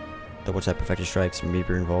 Double tap Perfected Strikes and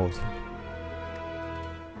Reaper involved.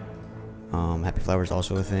 Happy Flower is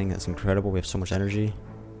also a thing. That's incredible. We have so much energy.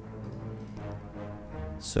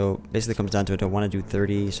 So basically it comes down to it. I want to do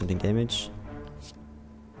 30 something damage.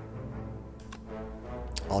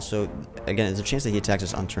 Also, again, there's a chance that he attacks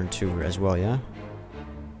us on turn 2 as well, yeah?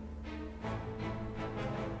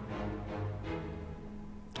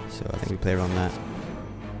 So I think we play around that.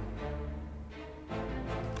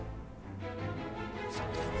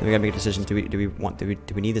 Then we gotta make a decision. Do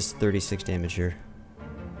we need this 36 damage here?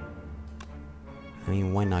 I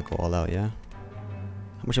mean, why not go all out, yeah?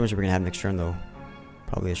 How much damage are we gonna have next turn though?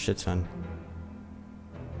 Probably a shit ton.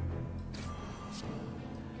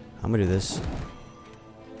 I'm gonna do this.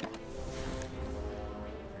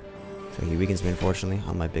 So he weakens me, unfortunately,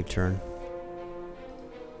 on my big turn.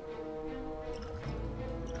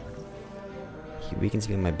 He weakens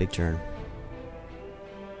me on my big turn.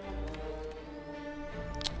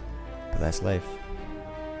 But that's life.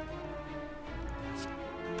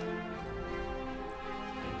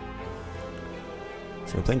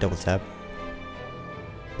 So we're playing double tap.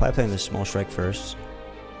 Probably playing the small strike first.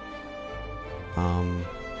 How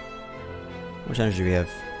much energy do we have?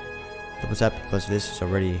 Double tap plus this is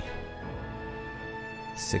already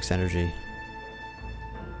 6 energy.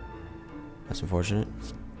 That's unfortunate.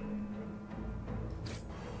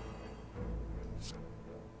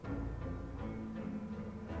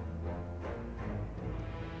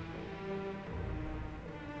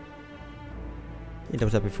 Yeah,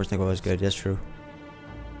 double tap before Snecko was good. That's true.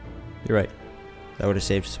 You're right. That would have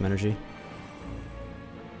saved some energy.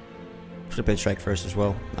 Should have played strike first as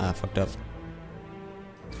well. Ah, fucked up.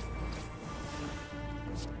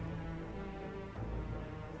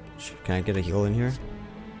 Can I get a heal in here?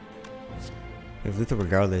 We have lethal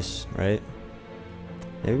regardless, right?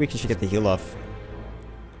 Maybe we should get the heal off.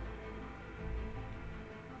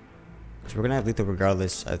 Because we're gonna have lethal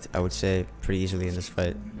regardless, I would say, pretty easily in this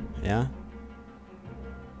fight. Yeah?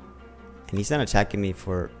 And he's not attacking me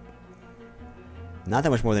for not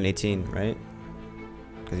that much more than 18, right?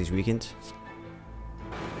 Because he's weakened.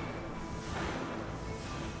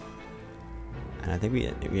 And I think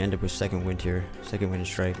we end up with second wind here. Second wind and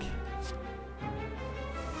strike.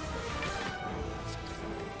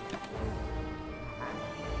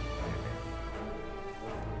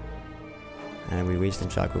 And we waste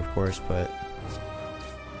Chaku, of course, but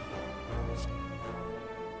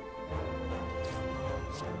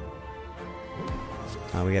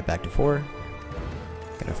we get back to 4.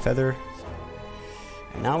 Got a feather.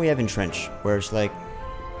 And now we have Entrench, where it's like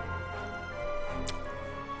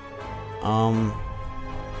you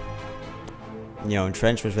know,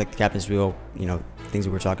 Entrench was like the captain's wheel, you know, things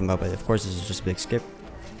that we're talking about, but of course this is just a big skip.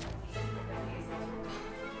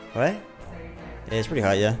 What? Yeah, it's pretty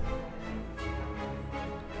hot, yeah.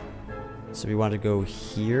 So we want to go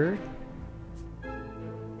here.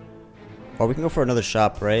 Or we can go for another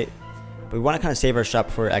shop, right? But we want to kind of save our shop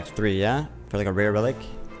for Act 3, yeah? For like a rare relic.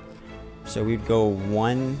 So we'd go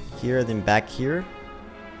 1 here, then back here.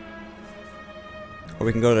 Or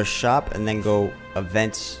we can go to the shop and then go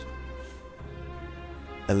events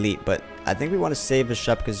elite. But I think we want to save the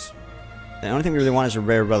shop because the only thing we really want is a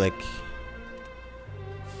rare relic.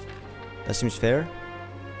 That seems fair.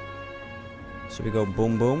 So we go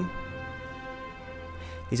boom boom.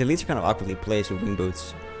 These elites are kind of awkwardly placed with wing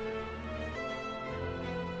boots.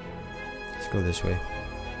 Let's go this way.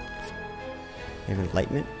 We have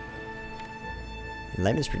Enlightenment.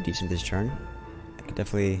 Enlightenment's pretty decent this turn. I could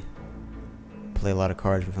definitely play a lot of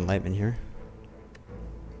cards with Enlightenment here.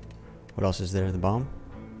 What else is there? The bomb?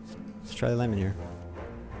 Let's try Enlightenment here.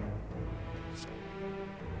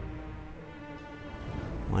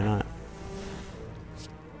 Why not?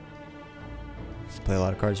 Let's play a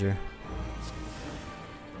lot of cards here.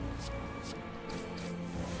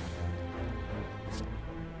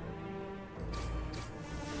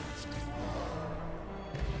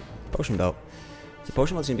 Potion Belt. So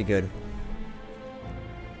Potion Belt's gonna be good.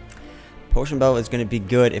 Potion Belt is gonna be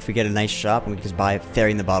good if we get a nice shop and we can just buy Fairy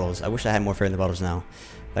in the Bottles. I wish I had more Fairy in the Bottles now.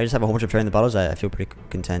 If I just have a whole bunch of Fairy in the Bottles, I feel pretty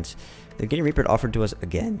content. The Getting Reaper offered to us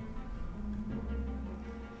again.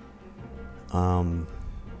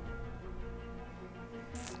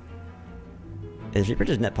 Is Reaper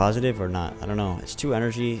just net positive or not? I don't know. It's 2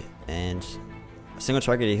 energy and a single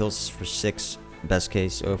target it heals for 6 best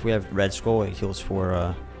case. So if we have Red Skull, it heals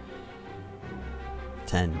for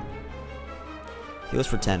 10. Heals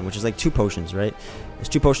for 10, which is like 2 potions, right? It's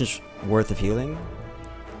 2 potions worth of healing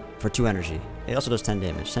for 2 energy. It also does 10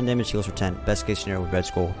 damage. 10 damage heals for 10. Best case scenario with Red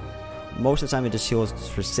Skull. Most of the time it just heals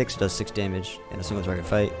for 6, does 6 damage in a single target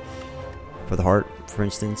fight. For the heart, for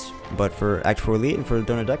instance. But for Act 4 Elite and for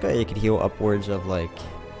Donor Deca, it could heal upwards of like,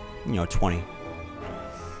 you know, 20.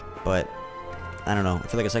 But, I don't know. I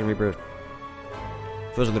feel like a second Reaper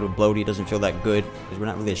feels a little bloaty, doesn't feel that good, because we're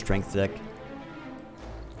not really a strength deck.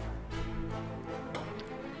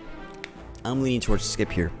 I'm leaning towards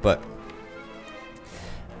skip here, but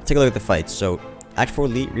take a look at the fights. So, Act 4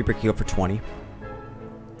 Elite, Reaper can heal for 20.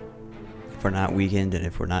 If we're not weakened, and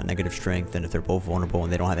if we're not negative strength, and if they're both vulnerable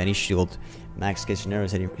and they don't have any shield, max case scenario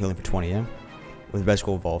is healing for 20, yeah? With Red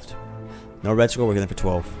Skull evolved. No Red Skull, we're healing for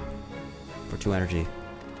 12. For 2 energy.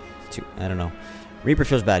 I don't know. Reaper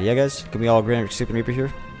feels bad, yeah guys? Can we all agree on skipping Reaper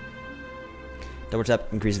here? Double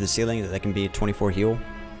tap increases the ceiling, that can be a 24 heal.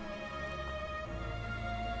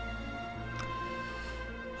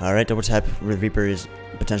 Alright, double tap with Reaper is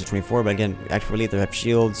potential 24, but again, Act 4 Elite, they have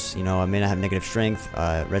shields, you know, I may not have negative strength,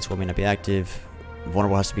 Red Skull may not be active,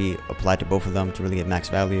 vulnerable has to be applied to both of them to really get max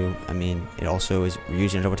value. I mean, it also is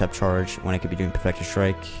using a double tap charge when I could be doing Perfected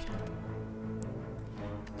Strike.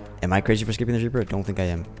 Am I crazy for skipping the Reaper? I don't think I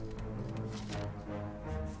am.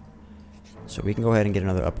 So we can go ahead and get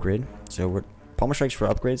another upgrade. So we're Palmer Strikes for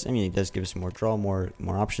upgrades. I mean, it does give us more draw, more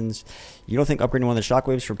options. You don't think upgrading one of the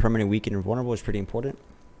shockwaves for permanent, weakened, and vulnerable is pretty important?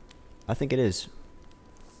 I think it is.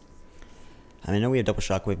 I mean, I know we have double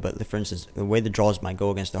shockwave, but for instance, the way the draws might go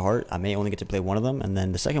against the heart, I may only get to play one of them, and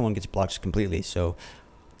then the second one gets blocked completely. So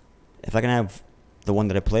if I can have the one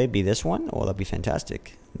that I play be this one, well, that'd be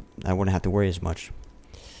fantastic. I wouldn't have to worry as much.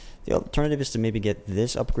 The alternative is to maybe get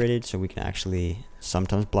this upgraded so we can actually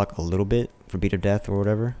sometimes block a little bit for Beat of Death or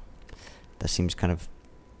whatever. That seems kind of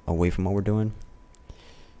away from what we're doing.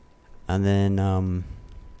 And then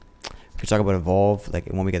we could talk about Evolve. Like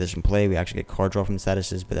when we get this in play, we actually get card draw from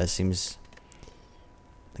statuses, but that seems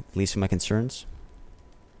like least of my concerns.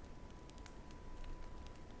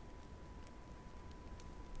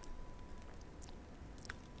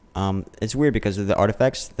 It's weird because of the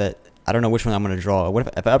artifacts that I don't know which one I'm going to draw. What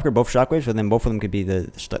if I upgrade both shockwaves, but then both of them could be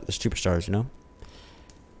the superstars, you know?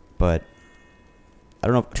 But I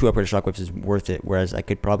don't know if 2 upgraded shockwaves is worth it, whereas I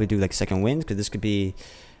could probably do like second wind, because this could be,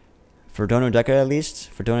 for Donor Deca at least,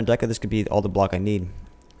 for Donor Deca this could be all the block I need.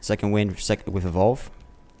 Second wind with Evolve.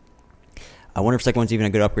 I wonder if second wind's even a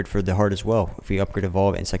good upgrade for the heart as well. If we upgrade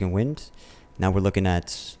Evolve and second wind, now we're looking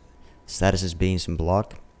at statuses being some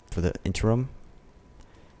block for the interim.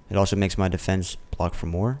 It also makes my defense block for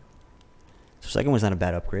more. So second one's not a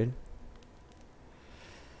bad upgrade.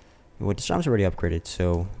 Well, Disarm's already upgraded,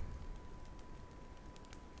 so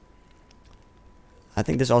I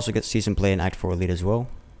think this also gets season play in Act 4 Elite as well.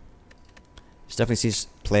 This definitely sees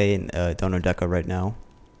play in Donor Deca right now.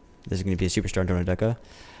 This is going to be a superstar in Donor Deca.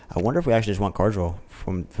 I wonder if we actually just want card draw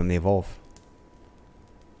from the Evolve.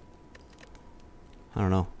 I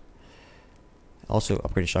don't know. Also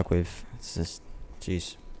upgraded Shockwave. It's just,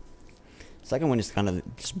 jeez. Second one is kind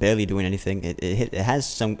of just barely doing anything. It has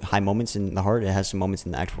some high moments in the heart. It has some moments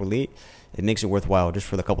in the Act 4 Elite. It makes it worthwhile just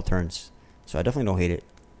for the couple turns. So I definitely don't hate it.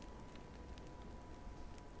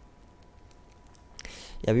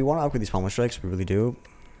 Yeah, we want to upgrade these Palmer Strikes. We really do.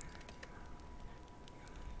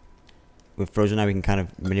 With Frozen Eye, we can kind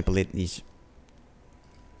of manipulate these.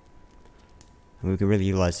 And we can really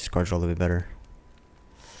utilize these cards a little bit better.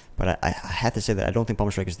 But I have to say that I don't think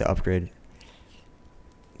Palmer Strike is the upgrade.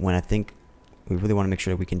 When I think we really want to make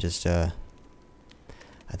sure that we can just I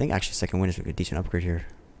think actually second win is a decent upgrade here.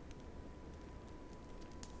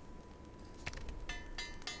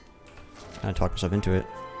 Kind of talk myself into it.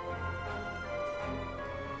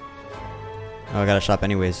 Oh, I got a shop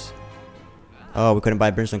anyways. Oh, we couldn't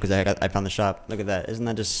buy Brimstone because I found the shop. Look at that. Isn't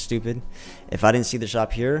that just stupid? If I didn't see the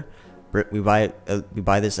shop here, we buy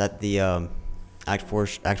this at the Act 4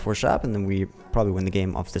 shop, and then we probably win the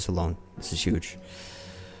game off this alone. This is huge.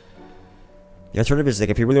 The alternative is like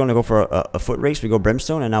if you really want to go for a foot race, we go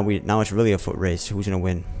Brimstone, and now it's really a foot race. Who's gonna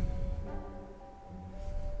win?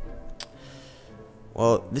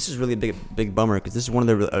 Well, this is really a big bummer because this is one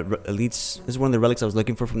of the elites. This is one of the relics I was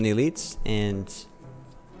looking for from the elites, and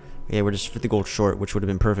yeah, we're just 50 gold short, which would have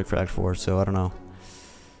been perfect for Act 4. So I don't know.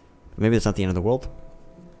 Maybe it's not the end of the world.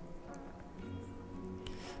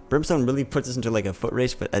 Brimstone really puts us into like a foot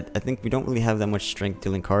race, but I think we don't really have that much strength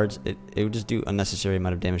dealing cards. It would just do unnecessary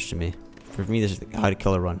amount of damage to me. For me, this is how to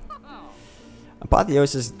kill a run.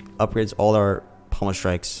 Apotheosis upgrades all our pommel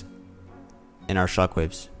strikes and our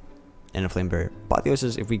shockwaves and a flame barrier.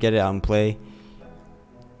 Apotheosis, if we get it out in play,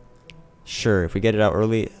 sure. If we get it out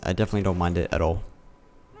early, I definitely don't mind it at all.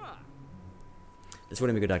 This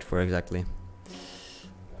wouldn't be good Act 4 exactly.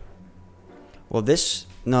 Well, this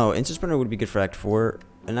no instant sprinter would be good for Act 4.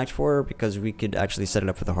 In Act 4 because we could actually set it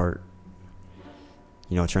up for the heart.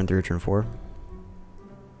 You know, turn 3 or turn 4.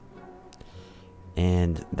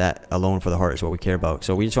 And that alone for the heart is what we care about.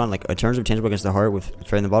 So we just want like a turns of tangible against the heart with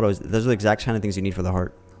Fairy in the Bottle. Those are the exact kind of things you need for the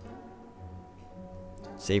heart.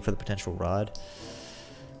 Save for the potential Rod.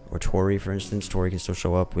 Or Tori, for instance. Tori can still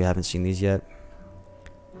show up. We haven't seen these yet.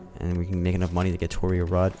 And we can make enough money to get Tori or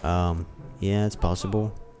Rod. Yeah, it's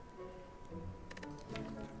possible.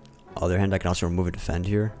 On the other hand, I can also remove a defend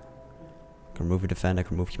here. I can remove a defend. I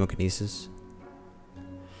can remove chemokinesis.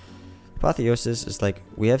 Apotheosis is like,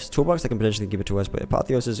 we have toolbox that can potentially give it to us, but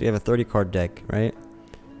Apotheosis, we have a 30 card deck, right?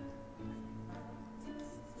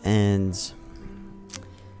 And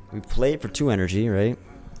we play it for 2 energy, right?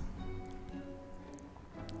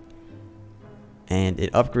 And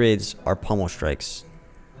it upgrades our pommel strikes,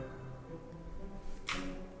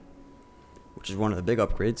 which is one of the big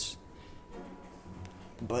upgrades.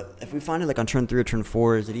 But if we find it like on turn 3 or turn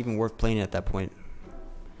 4, is it even worth playing it at that point?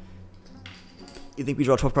 You think we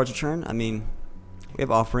draw 12 cards a turn? I mean, we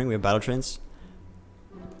have Offering, we have Battle Trance,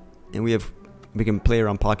 and we can play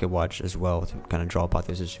around Pocket Watch as well to kind of draw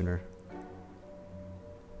Apotheosis sooner.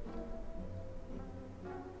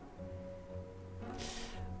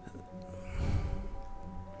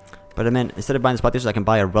 But I mean, instead of buying this Apotheosis, I can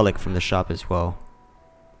buy a relic from the shop as well.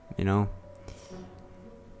 You know?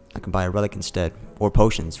 I can buy a relic instead. Or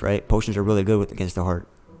potions, right? Potions are really good against the heart.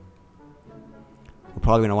 We're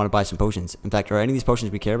probably going to want to buy some potions. In fact, are any of these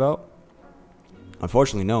potions we care about?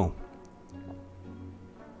 Unfortunately, no.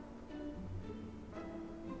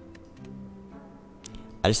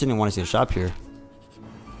 I just didn't want to see the shop here.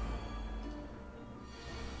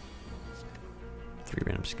 3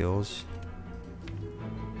 random skills.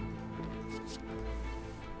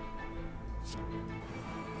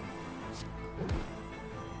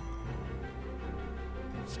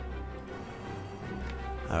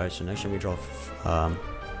 Alright, so next turn we draw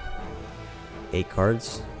 8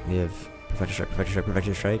 cards. We have Perfected Strike, Perfected Strike,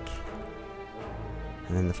 Perfected Strike.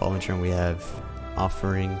 And then the following turn we have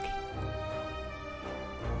Offering.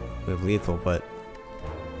 We have Lethal, but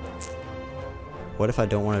what if I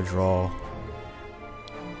don't want to draw?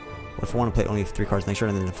 What if I want to play only 3 cards next turn,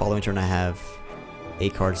 and then the following turn I have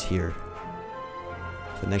 8 cards here?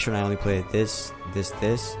 So next turn I only play this, this,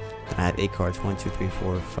 this, and I have 8 cards. 1, 2, 3,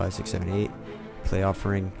 4, 5, 6, 7, 8. Play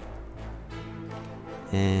Offering.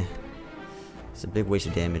 It's a big waste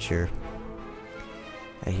of damage here.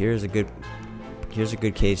 Here's a good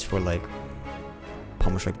case for like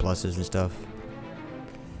Pommel Strike pluses and stuff.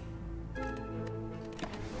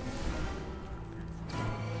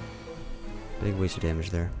 Big waste of damage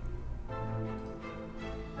there.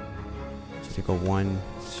 So if you go 1,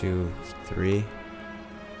 2, 3,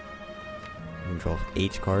 and draw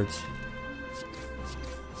 8 cards.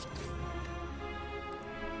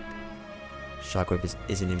 Shockwave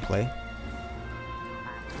isn't in play.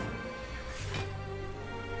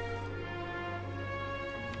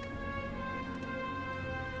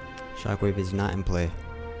 Shockwave is not in play.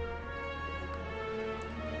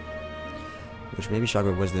 Which maybe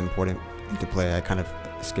Shockwave was the important thing to play. I kind of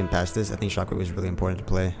skimmed past this. I think Shockwave was really important to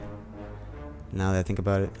play. Now that I think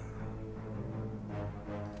about it.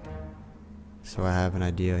 So I have an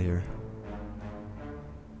idea here.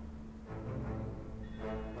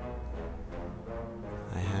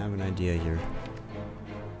 Idea here.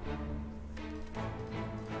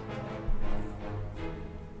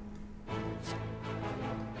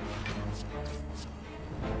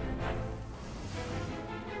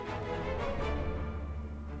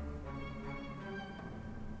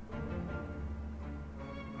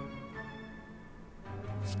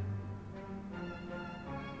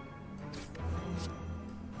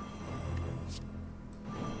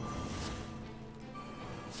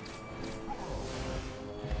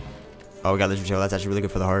 Oh, we got Lizard Tail. That's actually really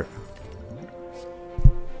good for the heart.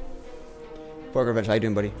 Fork Revenge, how you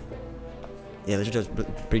doing, buddy? Yeah, Lizard Tail's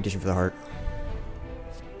pretty decent for the heart.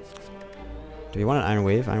 Do we want an Iron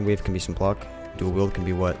Wave? Iron Wave can be some block. Dual Wield can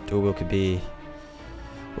be what? Dual Wield could be...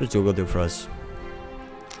 What does Dual Wield do for us?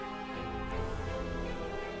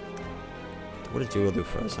 What does Dual Wield do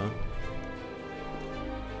for us, huh?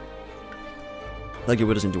 Like, it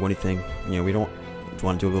doesn't do anything. You know, we don't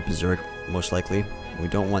want to dual wield Berserk, most likely. We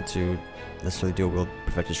don't want to necessarily dual wield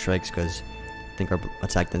Perfected Strikes, because I think our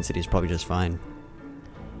attack density is probably just fine.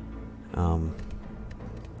 And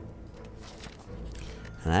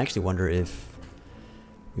I actually wonder if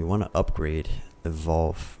we want to upgrade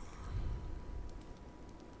Evolve.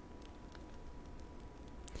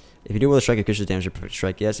 If you dual wield a strike, it increases damage with Perfect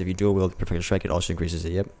Strike. Yes, if you dual wield Perfect Strike, it also increases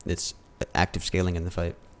it. Yep, it's active scaling in the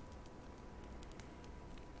fight.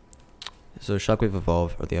 So Shockwave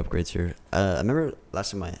Evolve are the upgrades here. I remember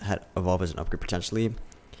last time I had Evolve as an upgrade potentially, and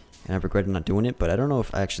I regretted not doing it, but I don't know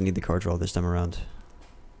if I actually need the card draw this time around.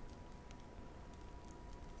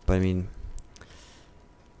 But I mean,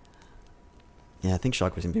 yeah, I think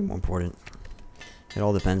Shockwave's gonna be more important. It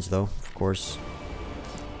all depends though, of course.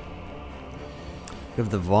 We have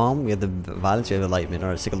the Vom, we have the Violence, we have the Enlightenment.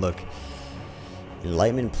 Alright, let's take a look.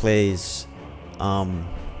 Enlightenment plays,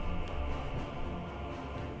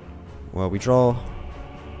 well, we draw.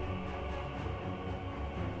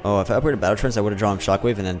 Oh, if I upgraded Battle Trance, I would have drawn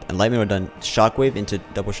Shockwave, and then Enlightenment would have done Shockwave into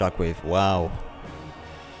double Shockwave. Wow.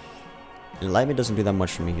 Enlightenment doesn't do that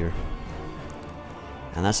much for me here.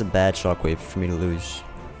 And that's a bad Shockwave for me to lose.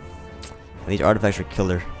 And these artifacts are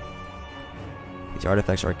killer. These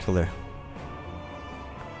artifacts are killer.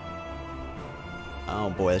 Oh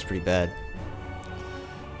boy, that's pretty bad.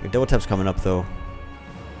 Your double tap's coming up though.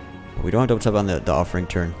 But we don't have double tap on the offering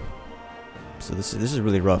turn. So this is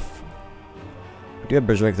really rough. We do have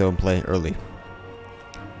Berserk though in play early.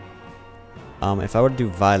 If I were to do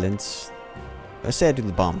Violence, let's say I do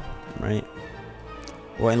the Bomb, right?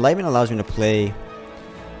 Well, Enlightenment allows me to play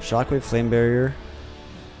Shockwave, Flame Barrier,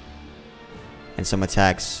 and some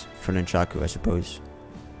attacks for Nunchaku, I suppose.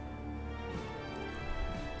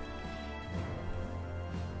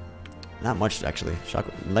 Not much actually.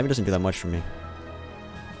 Enlightenment doesn't do that much for me.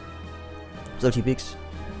 What's up, T-Peaks?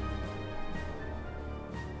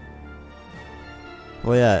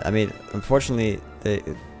 Well, yeah, I mean, unfortunately,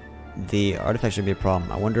 the artifact should be a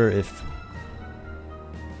problem. I wonder if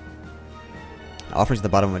offerings at the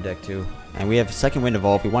bottom of my deck too, and we have Second Wind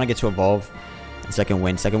Evolve. We want to get to Evolve and Second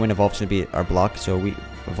Wind. Second Wind Evolve is going to be our block, so we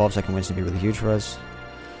Evolve Second Wind is going to be really huge for us.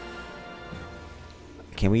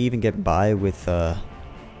 Can we even get by with like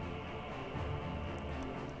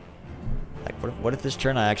what if this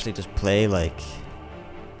turn I actually just play like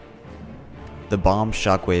the Bomb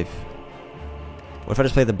Shockwave? What if I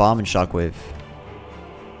just play the Bomb and Shockwave?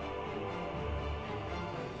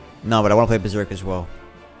 No, but I want to play Berserk as well.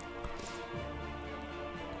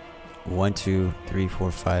 1, 2, 3,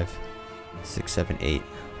 4, 5, 6, 7, 8.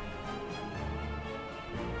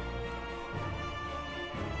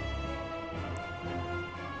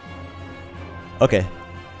 Okay,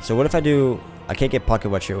 so what if I do? I can't get Pocket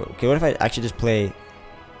Watch here. Okay, what if I actually just play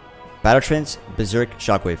Battle Trance, Berserk,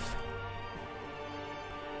 Shockwave?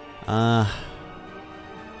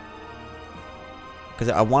 Because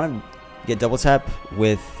I want to get double tap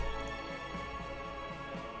with.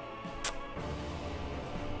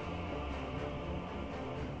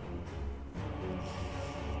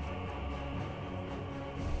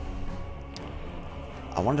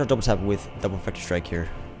 I want to double tap with double Perfected Strike here.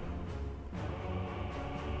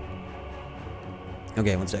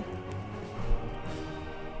 Okay, one sec.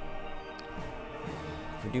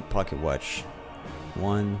 If we do Pocket Watch,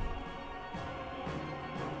 1.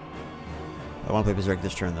 I want to play Berserk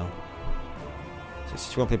this turn though. So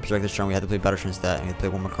since we want to play Berserk this turn, we have to play Battle Trance that, and we have to play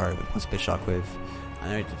one more card. We want to play Shockwave.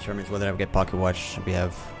 And then it determines whether I get Pocket Watch. We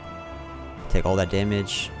have take all that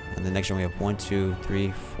damage, and the next turn we have 1, 2,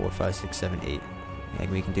 3, 4, 5, 6, 7, 8. Like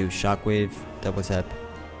we can do Shockwave, double tap,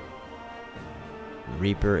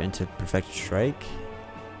 Reaper into Perfected Strike.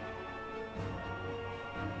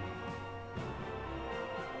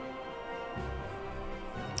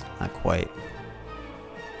 Not quite.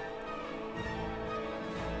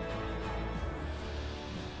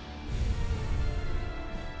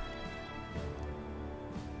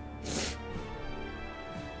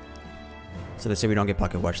 So let's say we don't get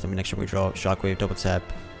Pocket Watch, then next turn we draw Shockwave, double tap,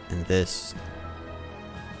 and this.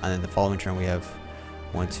 And then the following turn we have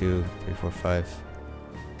 1, 2, 3, 4, 5.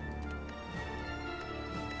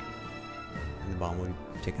 And the Bomb will be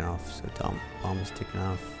taken off. So the Bomb is taken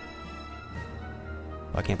off.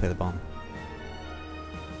 Oh, I can't play the Bomb.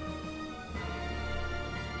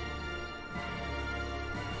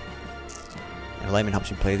 And Enlightenment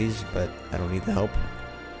helps me play these, but I don't need the help.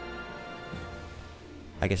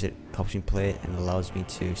 I guess it helps me play it and allows me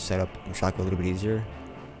to set up and shock a little bit easier.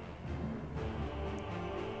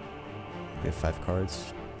 We have 5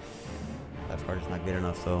 cards. 5 cards is not good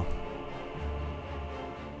enough though.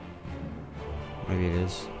 Maybe it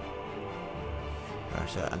is. Alright,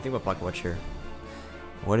 so I'm thinking about Pocket Watch here.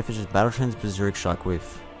 What if it's just Battle Trance, Berserk, Shockwave,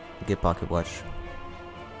 get Pocket Watch?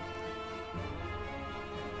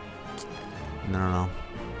 No.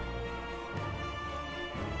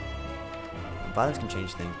 Violence can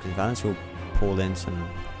change things, because Violence will pull in some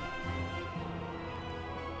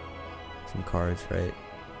cards, right,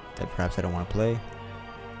 that perhaps I don't want to play,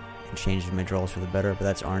 and change my draws for the better, but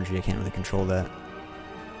that's RNG, I can't really control that.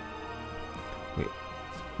 Wait,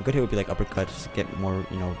 a good hit would be like Uppercut, just to get more,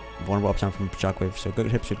 you know, vulnerable uptime from Shockwave, so good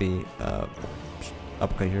hits would be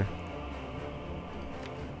Uppercut here.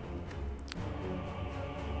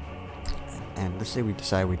 And let's say we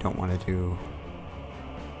decide we don't want to do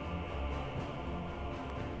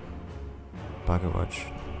Pocket Watch.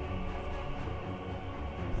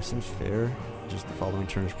 That seems fair. Just the following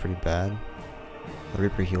turn is pretty bad. The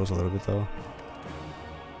Reaper heals a little bit though.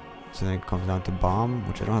 So then it comes down to Bomb,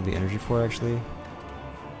 which I don't have the energy for actually.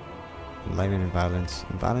 Enlightenment and Violence.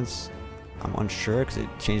 And Violence, I'm unsure because it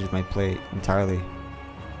changes my play entirely.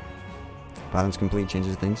 Violence completely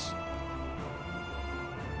changes things.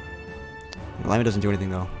 Enlightenment doesn't do anything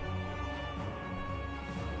though.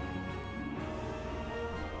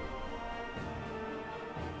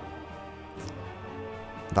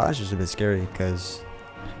 Violence is just a bit scary because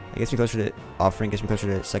it gets me closer to offering, gets me closer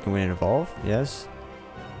to second win and evolve, yes.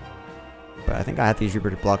 But I think I have to use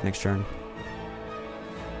Reaper to block next turn.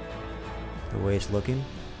 The way it's looking.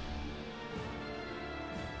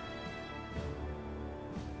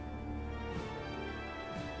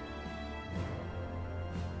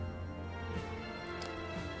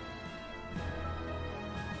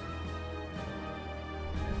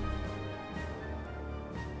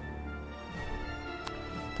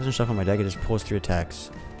 Doesn't shuffle my deck, it just pulls 3 attacks.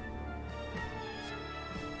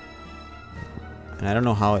 And I don't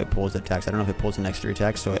know how it pulls the attacks. I don't know if it pulls the next 3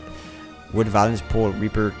 attacks. So would Violence pull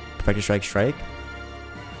Reaper, Perfected Strike, Strike?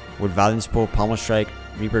 Would Violence pull Pommel Strike,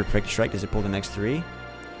 Reaper, Perfected Strike? Does it pull the next 3?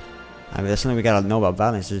 I mean, that's something we gotta know about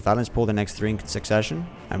Violence. Does Violence pull the next 3 in succession?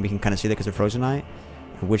 And we can kind of see that because of Frozen Eye.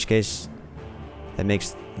 In which case, that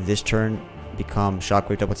makes this turn become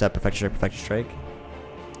Shockwave, Double Tap, Perfected Strike.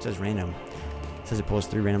 It says random. It says it pulls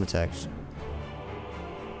 3 random attacks.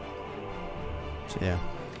 So yeah.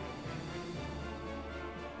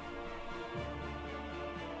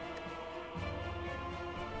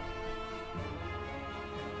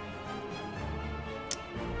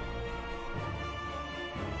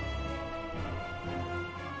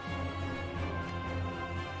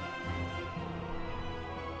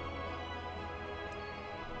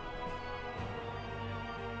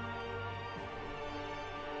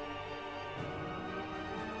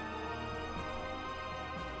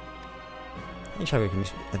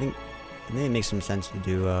 I think it makes some sense to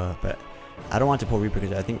do, but I don't want to pull Reaper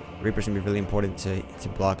because I think Reaper's gonna be really important to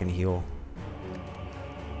block and heal.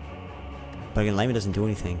 But again, Enlightenment doesn't do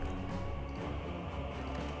anything.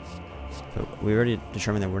 So we already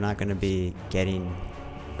determined that we're not gonna be getting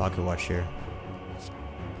Pocket Watch here.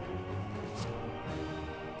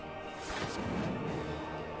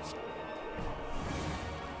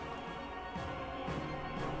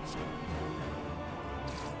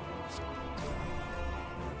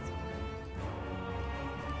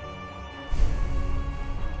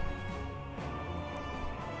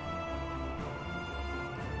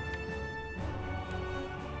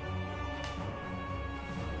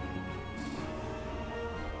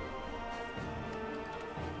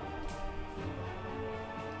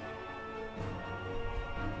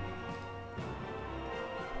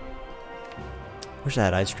 Wish I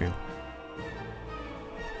had ice cream.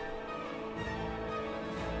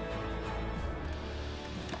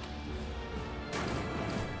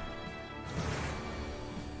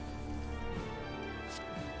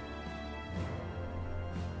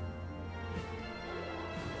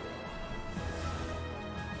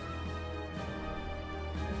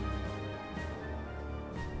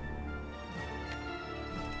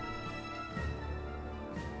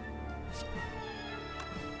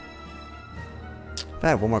 If I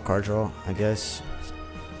have one more card draw, I guess.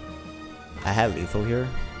 I had Lethal here,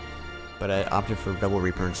 but I opted for Double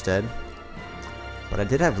Reaper instead. But I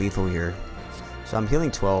did have Lethal here. So I'm healing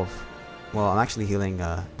 12. Well, I'm actually healing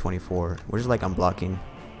 24, which is like I'm blocking.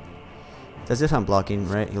 That's if I'm blocking,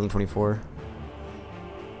 right? Healing 24.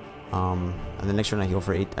 And the next turn I heal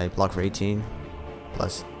for 8. I block for 18,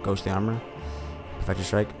 plus Ghostly Armor, Perfected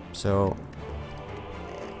Strike. So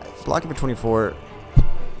blocking for 24.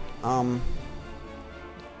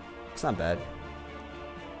 It's not bad.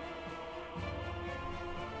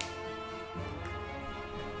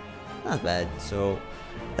 Not bad. So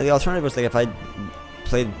the alternative was like if I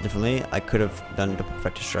played differently, I could have done the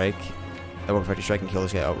Perfected Strike, double Perfected Strike, and kill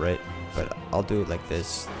this guy outright. but I'll do it like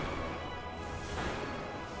this.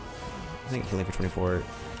 I think healing for 24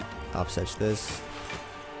 offsets this.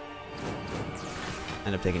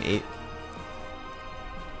 End up taking 8.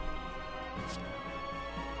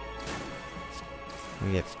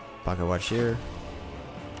 We get Pocket Watch here.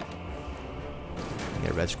 We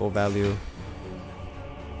get Red Skull value.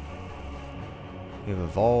 We have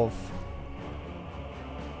Evolve.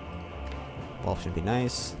 Evolve should be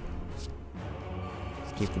nice.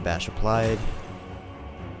 Let's keep the bash applied.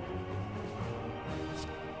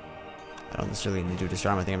 I don't necessarily need to do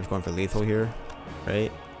disarm. I think I'm just going for lethal here,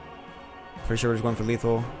 right? Pretty sure we're just going for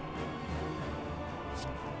lethal.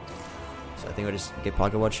 So I think I'll just get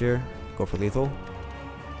Pocket Watch here, go for lethal.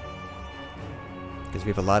 Because we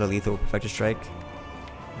have a lot of lethal Perfected Strike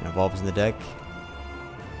and Evolves in the deck.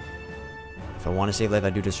 If I want to save life, I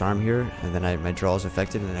do disarm here, and then my draw is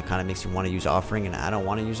affected, and then it kind of makes me want to use Offering, and I don't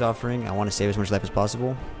want to use Offering. I want to save as much life as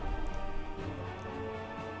possible.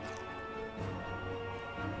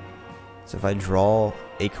 So if I draw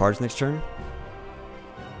 8 cards next turn,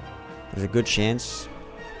 there's a good chance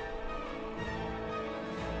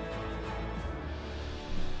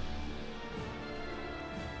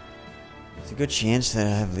that I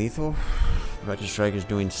have lethal. Perfected Strike is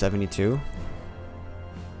doing 72.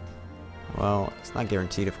 Well, it's not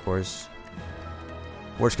guaranteed, of course.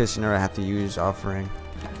 Worst case scenario, I have to use Offering.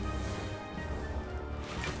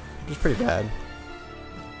 It's pretty bad.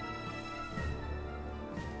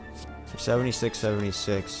 So 76,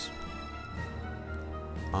 76.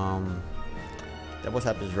 Double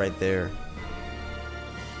tap is right there.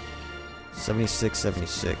 76,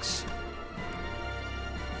 76.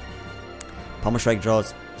 Pummel Strike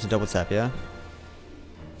draws. It's a double tap, yeah?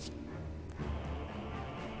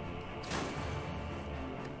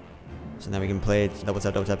 So now we can play double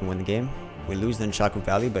tap, and win the game. We lose then Shaku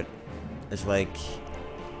Valley, but it's like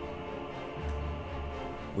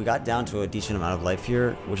we got down to a decent amount of life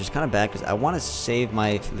here, which is kind of bad because I want to save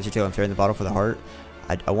my Lizard Tail and Fairy in the bottle for the heart.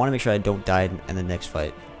 I want to make sure I don't die in the next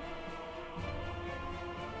fight.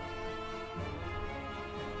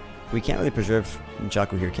 We can't really preserve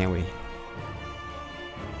Njaku here, can we?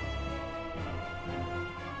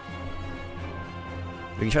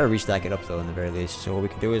 We can try to restack it up though, in the very least. So what we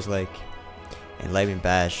can do is like Enlighten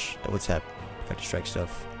Bash, double tap, Perfected Strike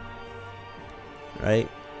stuff, right?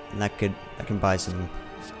 And that can buy some.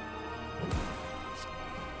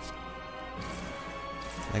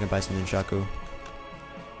 I can buy some Nunchaku.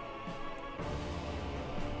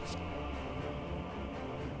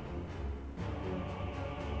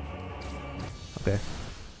 Okay.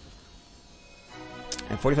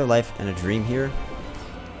 And 45 life and a dream here.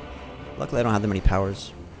 Luckily, I don't have that many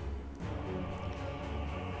powers.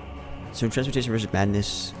 So in Transmutation versus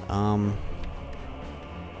Madness,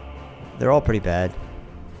 they're all pretty bad.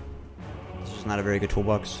 It's just not a very good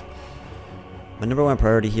toolbox. My number one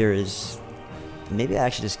priority here is maybe I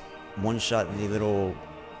actually just one-shot the little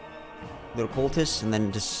cultists and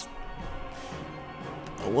then just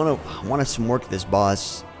I want to smork this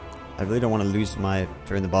boss. I really don't want to lose my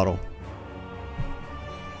Fairy in the Bottle.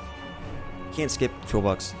 Can't skip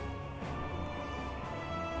toolbox.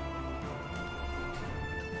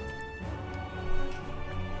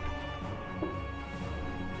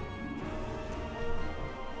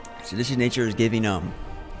 So this is nature is giving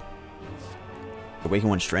Awaken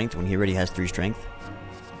 1 strength when he already has 3 strength.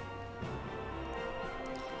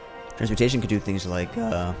 Transmutation could do things like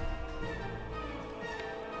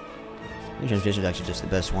Transmutation is actually just the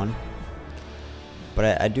best one.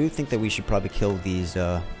 But I do think that we should probably kill these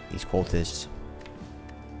cultists.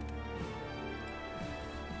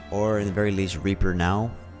 Or in the very least Reaper now.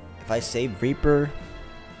 If I save Reaper,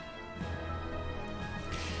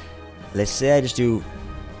 let's say I just do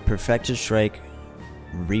Perfected Strike,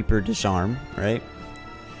 Reaper Disarm, right?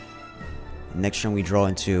 Next turn we draw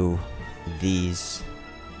into these.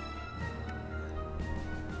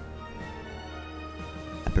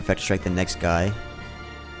 And Perfected Strike the next guy.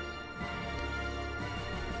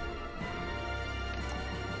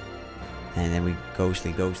 And then we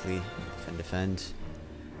ghostly, defend.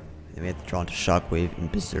 And then we have to draw into Shockwave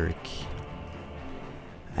and Berserk.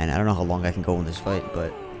 And I don't know how long I can go in this fight,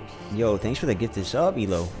 but yo, thanks for the gifted sub,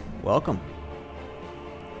 Elo. Welcome.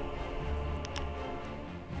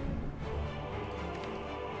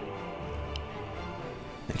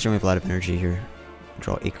 Next turn we have a lot of energy here.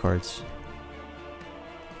 Draw 8 cards.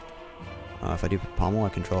 If I do Pommel, I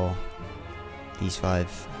can draw these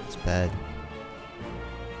 5. It's bad.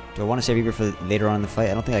 Do I want to save Reaper for later on in the fight?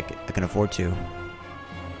 I don't think I can afford to.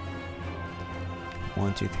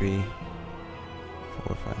 1, 2, 3,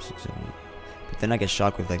 4, 5, 6, 7, 8. But then I get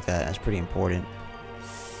Shockwave like that. That's pretty important.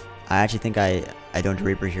 I actually think I don't do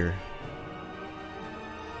Reaper here.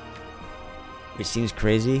 It seems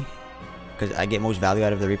crazy because I get most value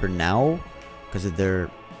out of the Reaper now because of their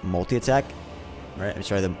multi-attack, right? I'm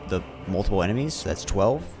sorry, the multiple enemies, so that's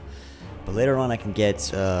 12. But later on I can get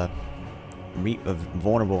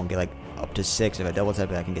vulnerable and get like up to 6. If I double tap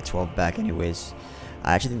it, I can get 12 back anyways.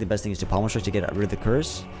 I actually think the best thing is to Pommel Strike to get rid of the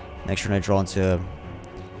curse. Next turn I draw into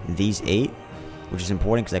these 8, which is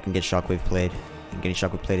important because I can get Shockwave played. And getting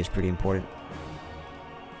Shockwave played is pretty important.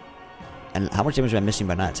 And how much damage am I missing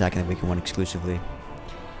by not attacking the weakened one exclusively?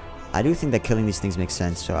 I do think that killing these things makes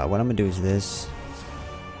sense. So what I'm going to do is this.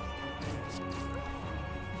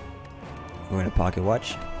 We're going to Pocket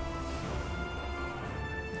Watch.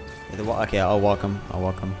 Okay, I'll walk him. I'll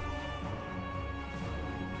walk him.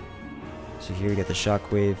 So here we get the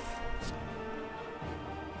Shockwave.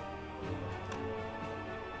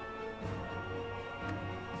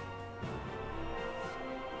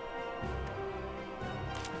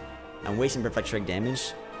 I'm wasting Perfect Strike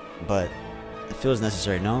damage, but it feels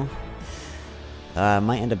necessary, no? I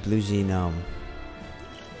might end up losing, I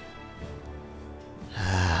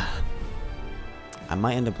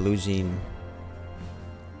might end up losing...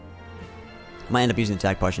 I might end up using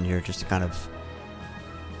Attack Potion here just to kind of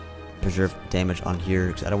preserve damage on here,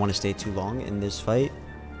 because I don't want to stay too long in this fight.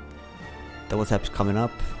 Double Tap's coming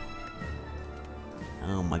up.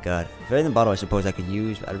 Oh my god. Fairy in the Bottle I suppose I could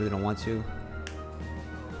use, but I really don't want to.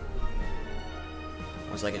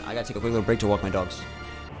 1 second, I gotta take a quick little break to walk my dogs.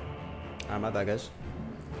 Alright, my bad guys.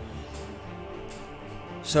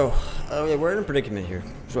 So, yeah, we're in a predicament here.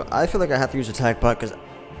 So I feel like I have to use Attack Pot because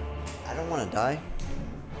I don't want to die.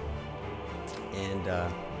 And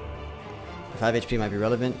 5 HP might be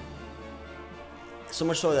relevant. So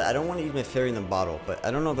much so that I don't want to use my Fairy in the Bottle, but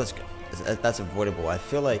I don't know if that's avoidable. I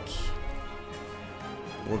feel like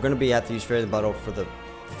we're going to have to use Fairy in the Bottle for the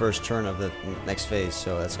first turn of the next phase,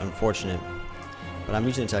 so that's unfortunate. But I'm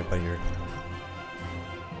using Attack Pot here.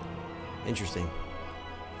 Interesting.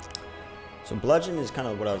 So Bludgeon is kind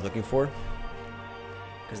of what I was looking for,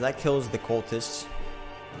 because that kills the cultists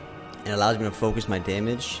and allows me to focus my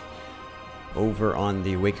damage over on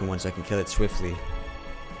the awakened one so I can kill it swiftly.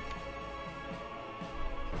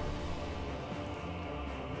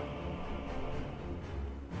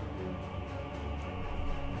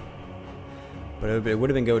 But it would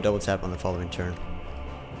have been good with double tap on the following turn.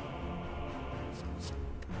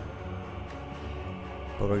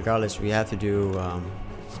 But regardless, we have to do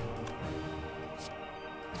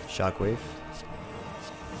Shockwave.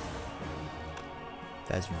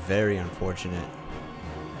 That's very unfortunate.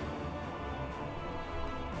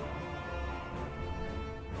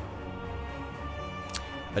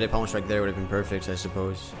 If I did Pommel Strike there, it would have been perfect, I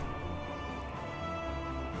suppose.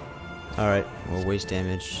 Alright, we'll waste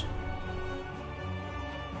damage.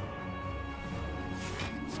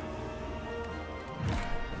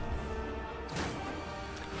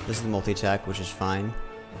 This is the multi-attack, which is fine.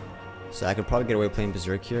 So I could probably get away playing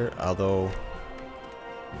Berserk here, although...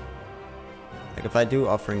 like if I do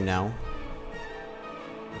Offering now...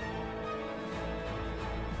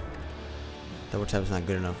 double tap is not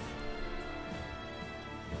good enough.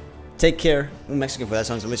 Take care. Ooh, Mexican food, that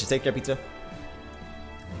sounds delicious. Take care, pizza.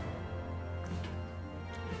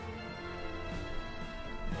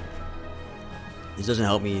 This doesn't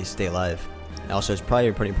help me stay alive. And also, it's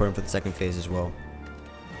probably pretty important for the second phase as well.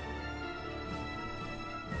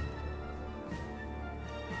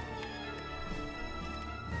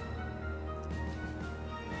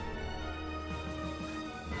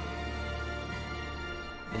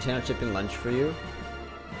 Channel chicken lunch for you.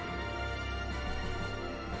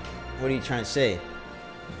 What are you trying to say?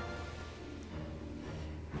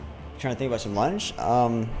 Trying to think about some lunch?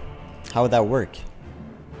 How would that work?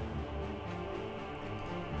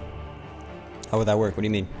 How would that work? What do you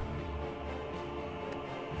mean?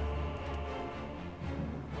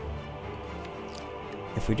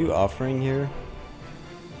 If we do Offering here,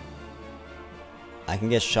 I can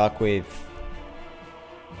get Shockwave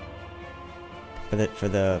for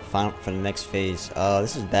the next phase. Oh,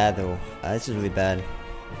 this is bad though. This is really bad.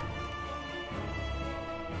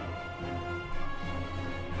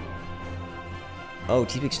 Oh,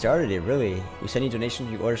 TPIC started it, really? We send you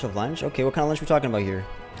donations, you order yourself lunch? Okay, what kind of lunch are we talking about here?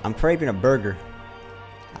 I'm craving a burger.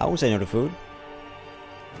 I won't say no to food.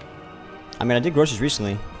 I mean, I did groceries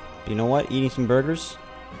recently. But you know what? Eating some burgers?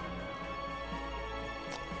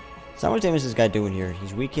 So how much damage is this guy doing here?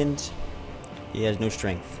 He's weakened. He has no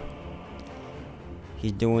strength.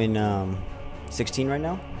 He's doing 16 right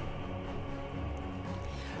now.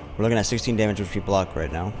 We're looking at 16 damage, which we block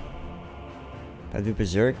right now. If I do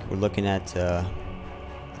Berserk, we're looking at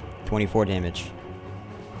 24 damage.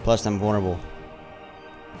 Plus, I'm vulnerable.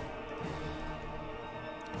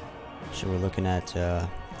 So we're looking at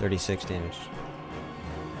 36 damage.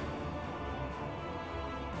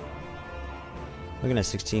 Looking at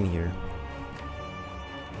 16 here.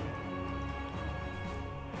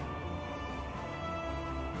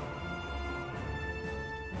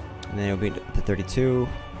 And then it'll be to 32.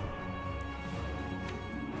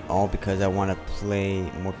 All because I want to play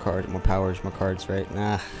more powers, more cards, right?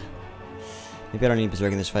 Nah. Maybe I don't need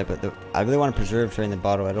Berserk in this fight, but I really want to preserve during the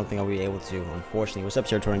battle. I don't think I'll be able to, unfortunately. What's up,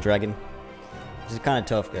 Territorial Dragon? This is kind of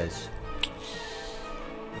tough, guys.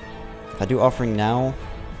 If I do offering now...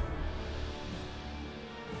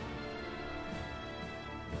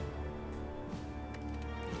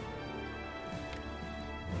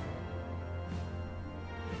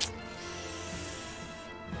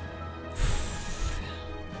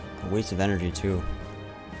 A waste of energy, too.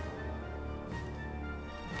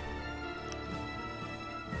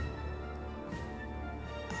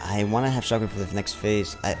 I want to have Shockwave for the next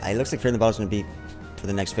phase. It looks like Fear in the Battle is going to be for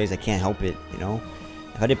the next phase. I can't help it, you know?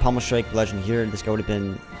 If I did Pommel Strike Legend here, this guy would have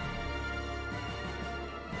been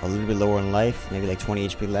a little bit lower in life. Maybe like 20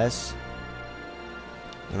 HP less.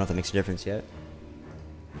 I don't know if that makes a difference yet.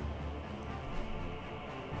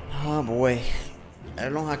 Oh boy. I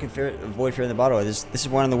don't know how I can avoid Fear in the Battle. This is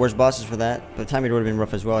one of the worst bosses for that. But the Time Eater would have been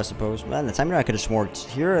rough as well, I suppose. Man, the Time Eater I could have smoked.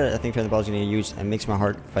 Here, I think Fear in the Battle is going to get used and makes my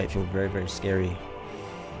heart fight feel very, very scary.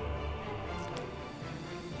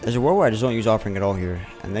 There's a world where I just don't use offering at all here.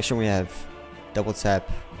 And next turn we have double tap.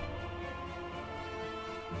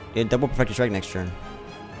 Yeah, double perfected strike next turn.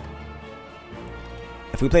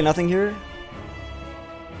 If we play nothing here,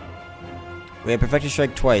 we have perfected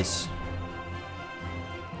strike twice.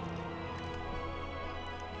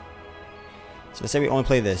 So let's say we only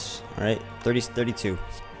play this, alright? 32.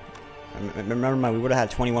 Remember, we would have had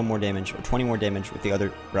 21 more damage, or 20 more damage with the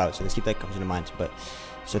other route, so let's keep that comes into mind. But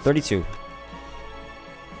so 32.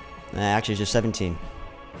 Actually, it's just 17.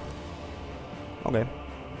 Okay.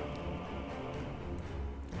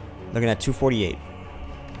 Looking at 248.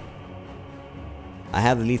 I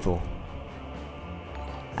have the lethal.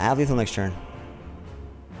 I have lethal next turn.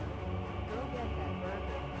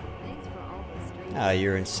 Ah,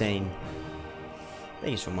 you're insane.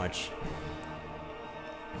 Thank you so much.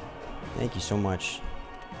 Thank you so much.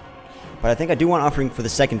 But I think I do want offering for the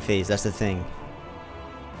second phase. That's the thing.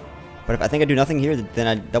 But if I think I do nothing here, then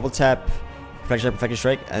I double tap, perfected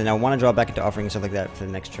strike, and I want to draw back into offering and stuff like that for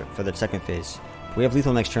the next for the second phase. We have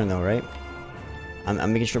lethal next turn though, right?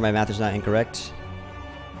 I'm making sure my math is not incorrect.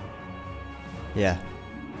 Yeah.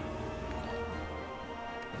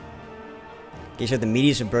 You should have the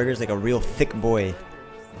meatiest of burgers, like a real thick boy.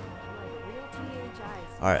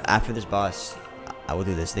 All right, after this boss, I will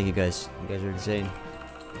do this. Thank you guys. You guys are insane.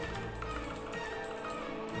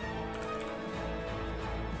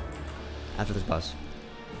 After this boss.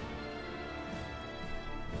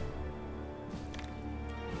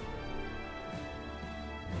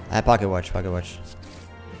 I have pocket watch.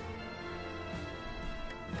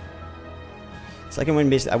 Second win,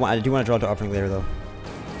 basically. I do want to draw to offering later though.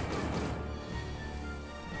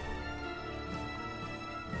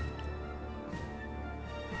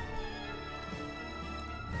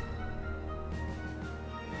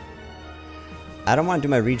 I don't want to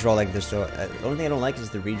do my redraw like this though. The only thing I don't like is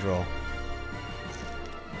the redraw.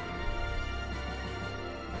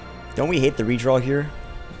 Don't we hate the redraw here?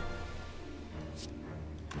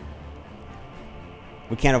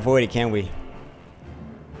 We can't avoid it, can we?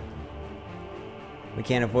 We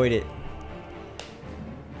can't avoid it.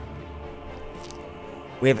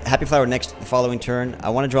 We have Happy Flower next the following turn. I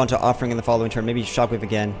want to draw into offering in the following turn. Maybe Shockwave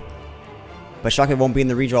again. But Shockwave won't be in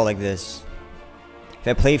the redraw like this. If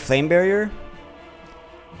I play Flame Barrier...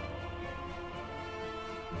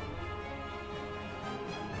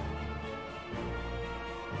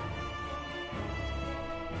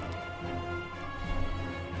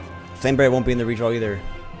 Flame Barrier won't be in the redraw either.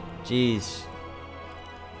 Jeez.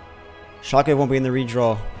 Shockwave won't be in the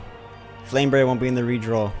redraw. Flame Barrier won't be in the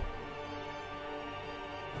redraw.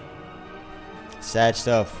 Sad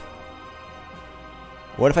stuff.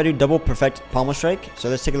 What if I do double perfect Pommel Strike? So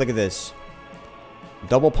let's take a look at this.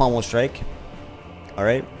 Double Pommel Strike.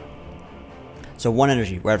 Alright. So 1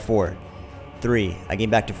 energy. We're at 4. 3. I gain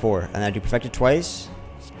back to 4. And I do perfected twice.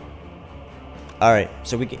 Alright.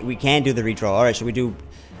 So we can do the redraw. Alright. So we do...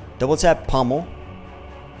 Double tap Pommel.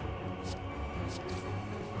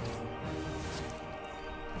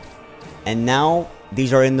 And now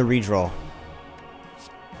these are in the redraw.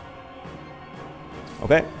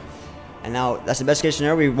 Okay. And now that's the best case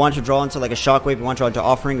scenario. We want to draw into like a Shockwave. We want to draw into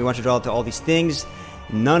offering. We want to draw into all these things.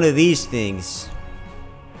 None of these things.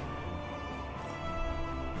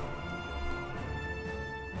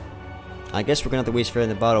 I guess we're gonna have to waste Fairy in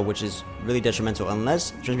the Bottle, which is really detrimental,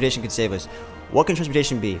 unless Transmutation could save us. What can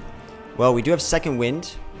Transmutation be? Well, we do have Second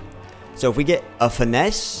Wind. So if we get a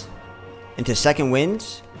Finesse into Second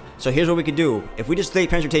Wind, so here's what we could do. If we just play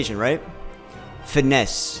Transmutation, right?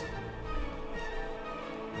 Finesse.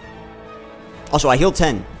 Also, I heal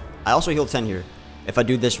 10. I also heal 10 here if I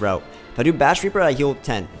do this route. If I do Bash Reaper, I heal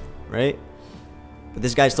 10, right? But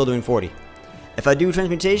this guy's still doing 40. If I do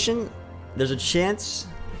Transmutation, there's a chance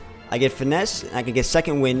I get Finesse, and I can get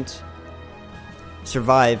Second Wind,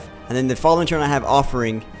 survive, and then the following turn I have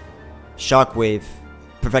Offering, Shockwave,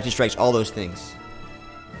 Perfected Strikes, all those things.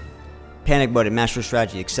 Panic Button, Master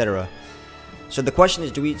Strategy, etc. So the question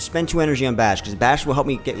is, do we spend 2 energy on Bash? Because Bash will help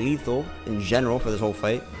me get lethal in general for this whole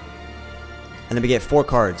fight. And then we get 4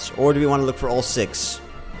 cards. Or do we want to look for all 6?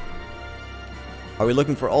 Are we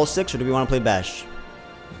looking for all 6, or do we want to play Bash?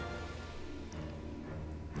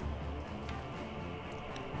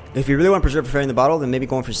 If you really want to preserve Fairy in the Bottle, then maybe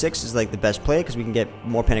going for 6 is like the best play, because we can get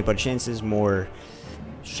more Panic Button chances, more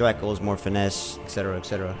Shackles, more Finesse, etc.,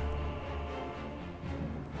 etc.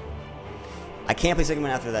 I can't play Second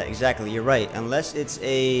Wind after that. Exactly, you're right. Unless it's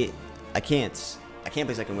a... I can't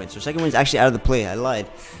play Second Wind. So Second Wind's actually out of the play. I lied.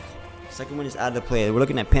 Second Wind is out of the play. We're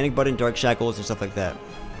looking at Panic Button, Dark Shackles, and stuff like that.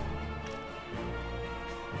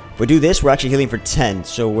 If we do this, we're actually healing for 10.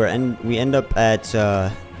 So we end up at...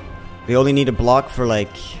 we only need a block for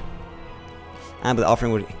like... but the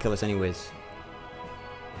Offering would kill us anyways.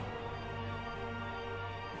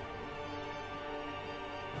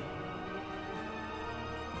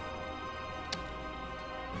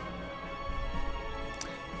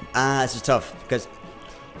 This is tough because...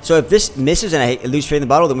 So if this misses and I lose Fairy in the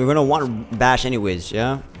Bottle, then we're going to want to Bash anyways,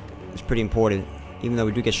 yeah? It's pretty important, even though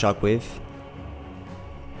we do get Shockwave.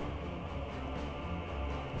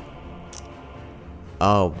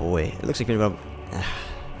 Oh boy, it looks like we're about...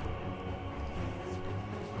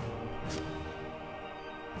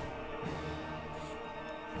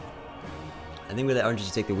 I think we're the oranges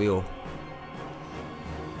to take the wheel.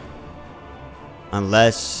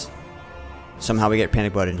 Unless somehow we get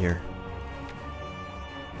Panic Button here.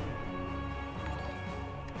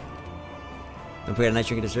 Don't forget a nice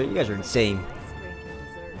drink and dessert. You guys are insane.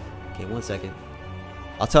 Okay, 1 second.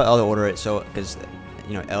 I'll tell L to order it, so because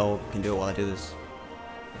you know L can do it while I do this.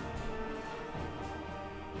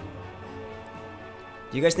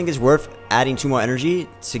 Do you guys think it's worth adding 2 more energy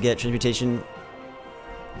to get Transmutation?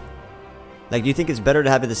 Like, do you think it's better to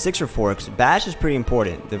have it the 6 or 4? Because Bash is pretty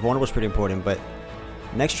important. The Vulnerable is pretty important, but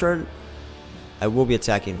next turn, I will be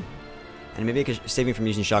attacking. And maybe it could save me from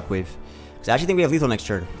using Shockwave. Because I actually think we have lethal next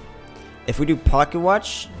turn. If we do Pocket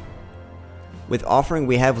Watch with Offering,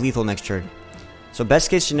 we have lethal next turn. So best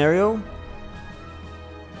case scenario,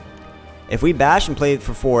 if we Bash and play it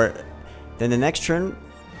for 4, then the next turn,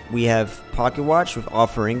 we have Pocket Watch with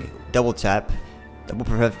Offering, double tap,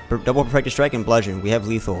 double Perfected Strike, and Bludgeon. We have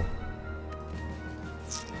lethal.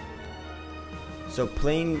 So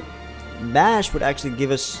playing Bash would actually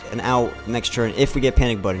give us an out next turn if we get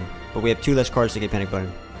Panic Button. But we have 2 less cards to get Panic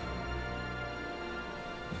Button.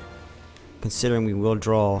 Considering we will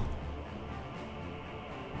draw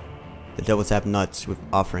the double tap nuts with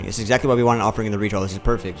Offering. It's exactly what we want an Offering in the redraw. This is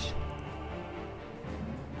perfect.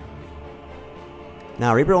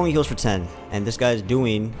 Now, Reaper only heals for 10, and this guy's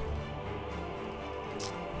doing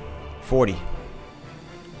 40.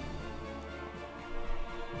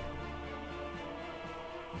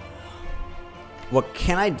 What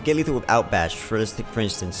can I get lethal without Bash? For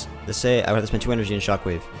instance, let's say I would have to spend 2 energy in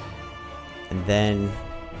Shockwave, and then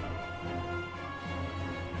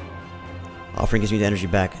Offering gives me the energy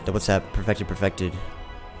back. Double tap, perfected.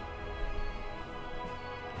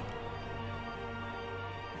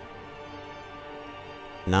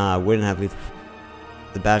 Nah, I wouldn't have lethal.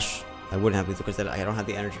 The Bash, I wouldn't have lethal because I don't have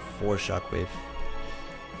the energy for Shockwave.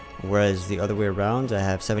 Whereas the other way around, I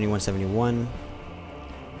have 71.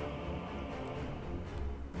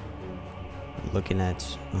 Looking at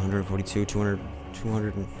 142, 200,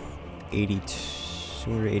 280,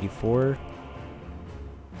 284,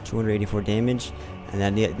 284 damage, and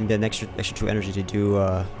then the extra 2 energy to do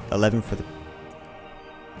 11 for the.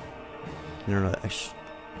 No,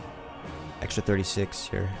 extra 36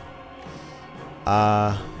 here.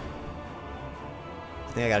 I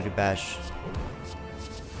think I gotta do Bash.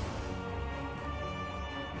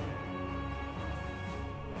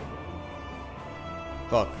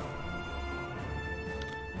 Fuck.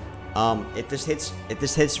 If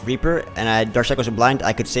this hits Reaper and I Dark Shackles are blind,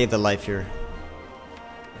 I could save the life here.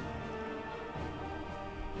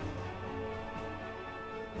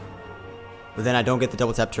 But then I don't get the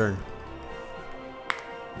double tap turn.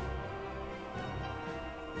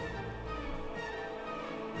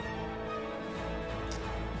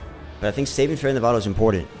 But I think saving fair in the bottle is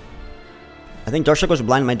important. I think Dark Shackles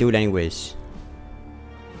Blind might do it anyways.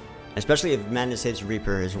 Especially if Madness hits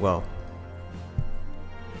Reaper as well.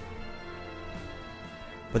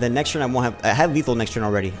 But then next turn I won't have... I have lethal next turn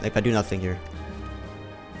already. Like, I do nothing here.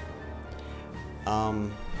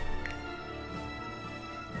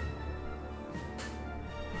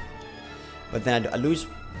 But then I lose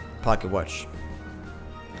Pocket Watch.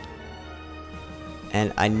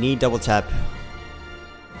 And I need double tap.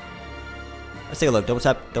 Let's take a look. Double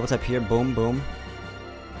tap here. Boom, boom.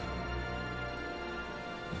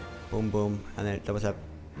 Boom, boom. And then double tap.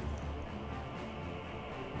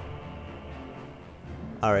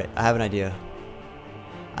 Alright, I have an idea.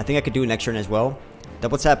 I think I could do it next turn as well.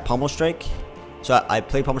 Double tap Pummel Strike. So I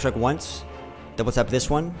play Pummel Strike once. Double tap this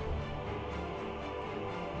one.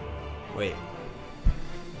 Wait.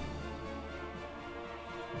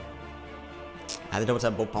 I had to double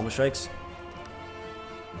tap both Pummel Strikes.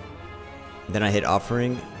 Then I hit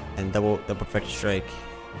Offering and double Perfect Strike.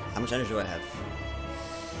 How much energy do I have?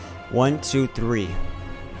 1, 2, 3.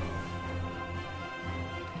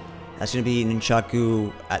 That's gonna be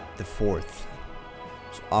Nunchaku at the 4th.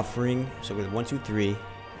 So Offering. So with 1, 2, 3. Then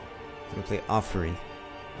we play Offering.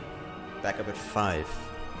 Back up at 5.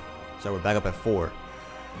 So we're back up at 4.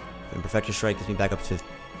 Then Perfect Strike gets me back up to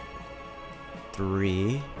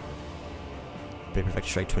 3. Perfect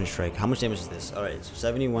Strike, Twin Strike. How much damage is this? Alright, so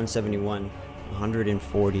 71, 71,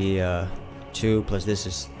 142, plus this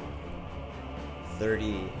is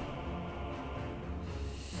 30.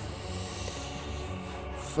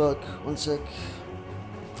 Fuck, 1 sec.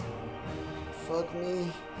 Fuck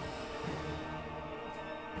me.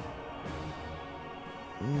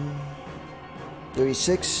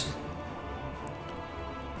 36.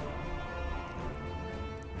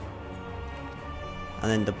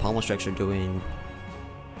 And then the Pummel Strikes are doing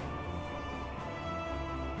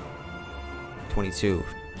 22.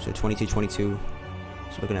 So 22, 22.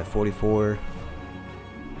 So looking at 44,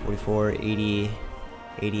 44, 80,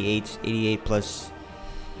 88, 88 plus.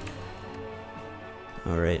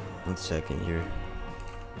 Alright, 1 second here.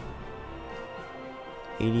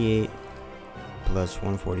 88 plus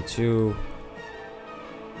 142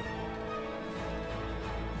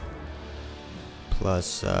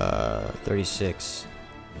 plus 36.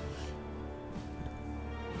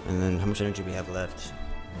 And then how much energy we have left?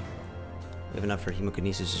 We have enough for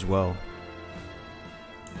Hemokinesis as well.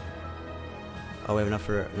 Oh, we have enough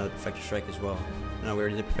for another Perfected Strike as well. No, we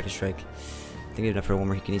already did Perfected Strike. I think we have enough for one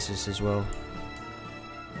more Hemokinesis as well.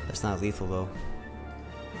 That's not lethal though.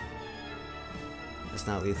 That's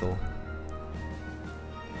not lethal.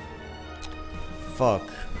 Fuck.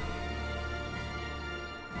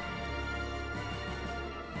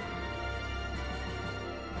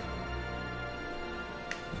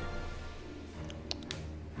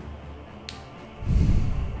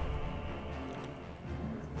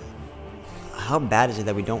 How bad is it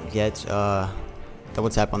that we don't get double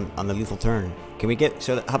tap on the lethal turn? Can we get,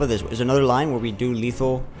 so how about this? Is there another line where we do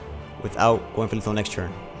lethal without going for lethal next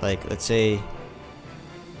turn? Like, let's say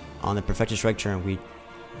on the Perfected Strike turn, we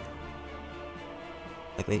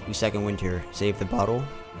second wind here, save the bottle,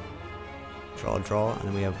 draw, and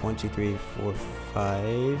then we have 1, 2, 3, 4,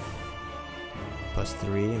 5, plus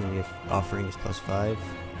 3, and then we have Offering is plus 5.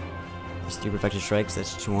 That's 3 Perfected Strikes,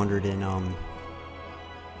 that's 200 and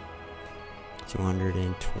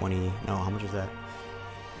 220, no, how much is that?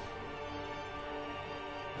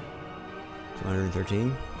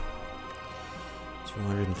 213?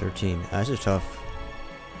 213, this is tough.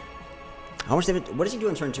 How much damage, what does he do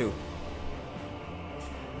in turn 2?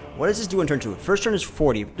 What does this do in turn 2? First turn is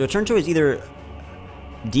 40, the turn 2 is either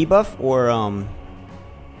debuff or,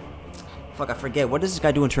 fuck, I forget, what does this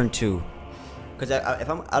guy do in turn 2? Because I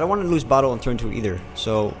don't want to lose bottle in turn 2 either,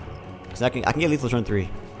 so, because I can get lethal turn 3.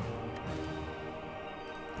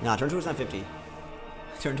 Nah, turn 2 is not 50.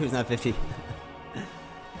 Turn 2 is not 50.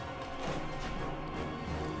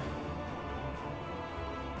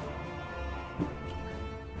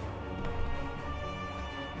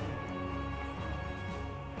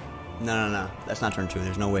 No. That's not turn 2.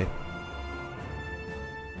 There's no way.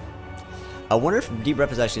 I wonder if deep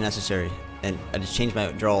rep is actually necessary. And I just changed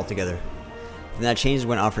my draw altogether. And that changes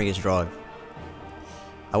when Offering is drawn.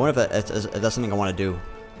 I wonder if that's something I want to do.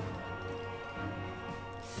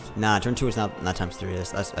 Nah, turn 2 is not times 3.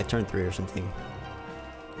 That's like turn 3 or something.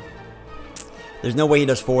 There's no way he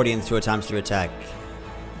does 40 into a times 3 attack.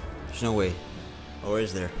 There's no way. Or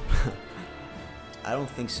is there? I don't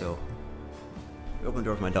think so. Open the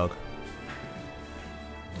door for my dog.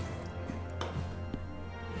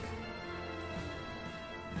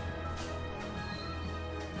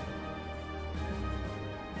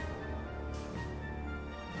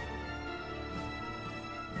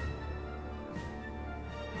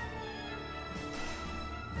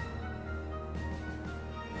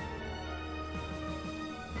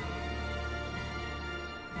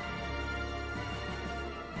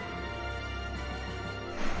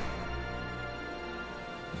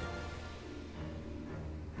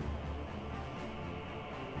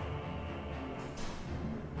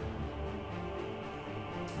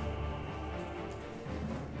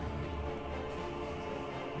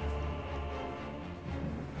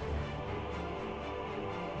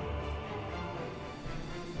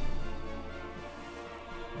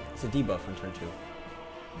 It's a debuff on turn 2.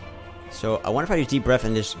 So I wonder if I use deep breath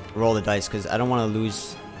and just roll the dice, because I don't want to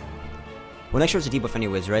lose. Well, next turn it's a debuff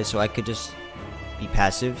anyways, right? So I could just be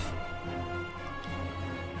passive.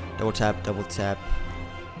 Double tap, double tap.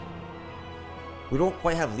 We don't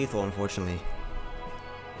quite have lethal, unfortunately.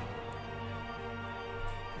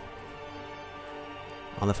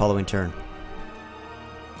 On the following turn.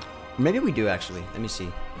 Maybe we do, actually. Let me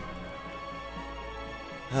see.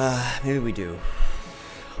 Maybe we do.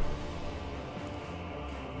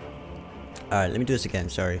 Alright, let me do this again.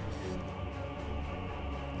 Sorry.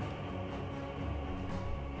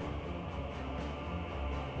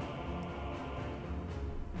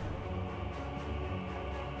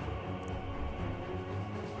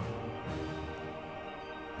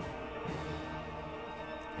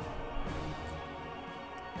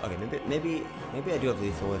 Okay, maybe I do have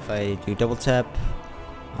lethal if I do double tap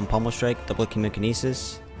on Pommel Strike, double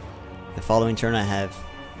Chemokinesis. The following turn I have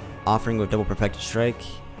Offering with double Perfected Strike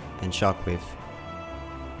and Shockwave.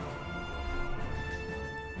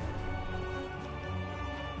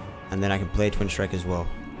 And then I can play Twin Strike as well.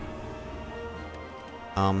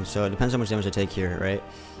 So it depends how much damage I take here, right?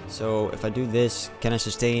 So if I do this, can I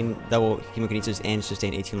sustain double Chemokinesis and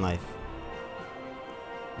sustain 18 life?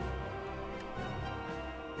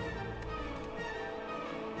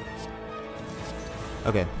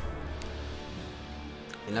 Okay.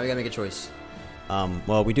 And now we gotta make a choice.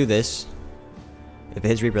 Well, we do this. If it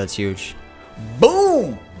hits Reaper, that's huge.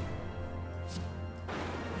 Boom!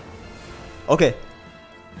 Okay.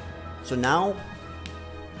 So now,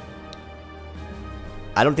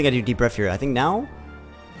 I don't think I do deep breath here. I think now,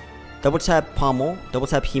 double tap Pommel, double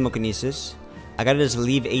tap Chemokinesis. I gotta just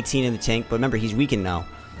leave 18 in the tank, but remember, he's weakened now.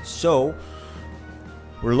 So,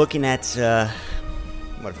 we're looking at,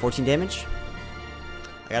 what, 14 damage?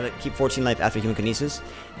 I gotta keep 14 life after Chemokinesis.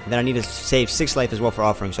 And then I need to save 6 life as well for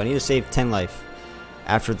Offering. So I need to save 10 life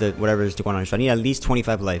after the whatever is going on. So I need at least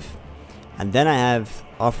 25 life. And then I have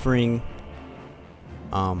Offering,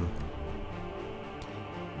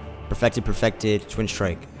 Perfected, Twin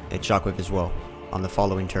Strike, and Shockwave as well on the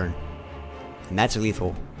following turn. And that's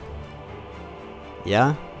lethal.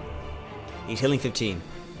 Yeah? He's healing 15.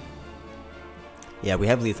 Yeah, we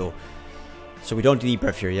have lethal. So we don't do deep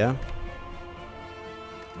breath here, yeah?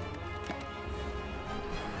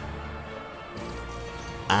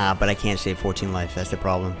 Ah, but I can't save 14 life. That's the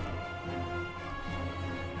problem.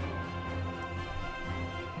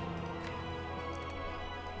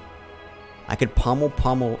 I could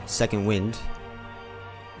Pommel Second Wind.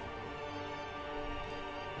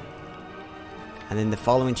 And then the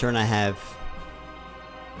following turn I have...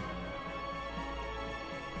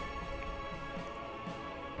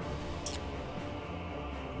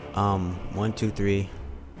 1, 2, 3,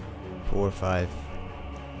 4, 5,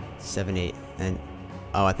 7, 8, and...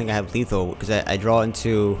 Oh, I think I have lethal, because I draw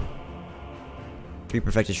into 3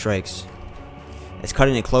 Perfected Strikes. It's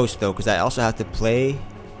cutting it close, though, because I also have to play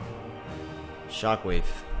Shockwave.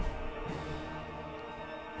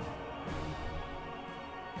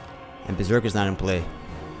 And Berserker's not in play.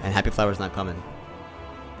 And Happy Flower's not coming.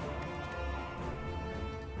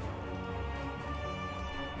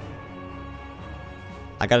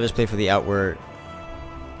 I gotta just play for the outward.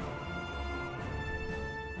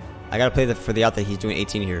 I gotta play for the out that he's doing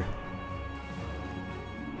 18 here.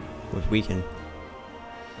 With Weaken.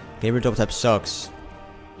 Gamer double tap sucks.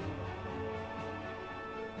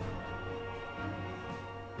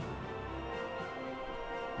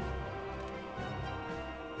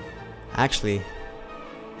 Actually,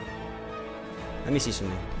 let me see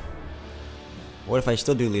something. What if I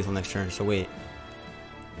still do lethal next turn? So wait.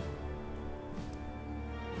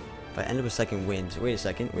 If I end up with second wind. Wait a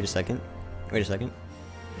second.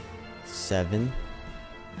 7.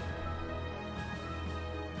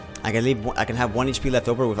 I can have 1 HP left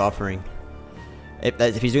over with Offering.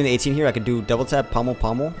 If he's doing the 18 here, I could do double tap Pommel.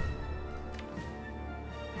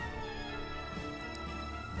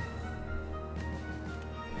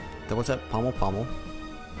 Double tap Pommel.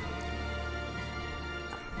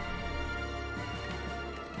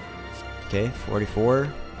 Okay,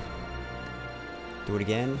 44. Do it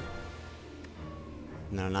again.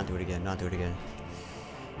 No, not do it again.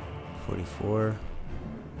 44.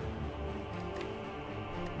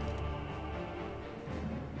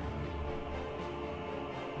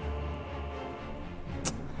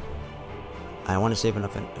 I want to save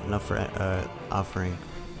enough for Offering.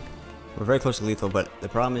 We're very close to lethal, but the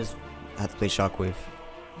problem is I have to play Shockwave,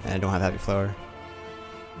 and I don't have Happy Flower.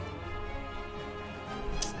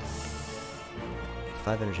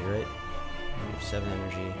 5 energy, right? 7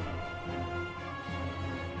 energy.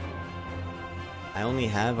 I only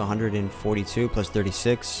have 142 plus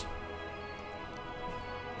 36.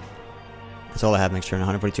 That's all I have next turn.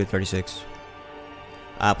 142, 36.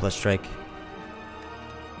 Plus strike.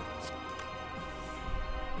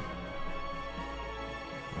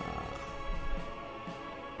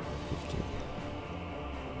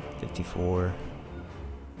 54.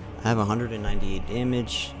 I have 198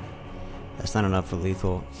 damage. That's not enough for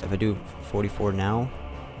lethal. If I do 44 now,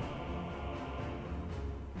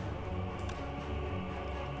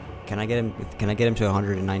 can I get him? Can I get him to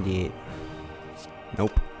 198?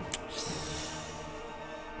 Nope.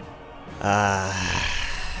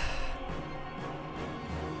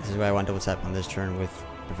 This is why I want double tap on this turn with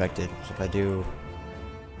perfected. So if I do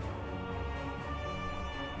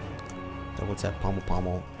double tap pommel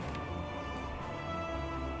pommel.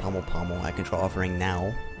 Pommel pommel, I control offering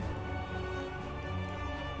now.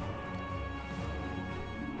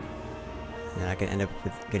 And then I can end up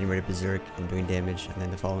with getting rid of Berserk and doing damage, and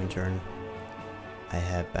then the following turn I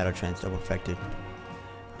have Battle Trance double affected.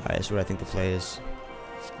 Alright, that's what I think the play is.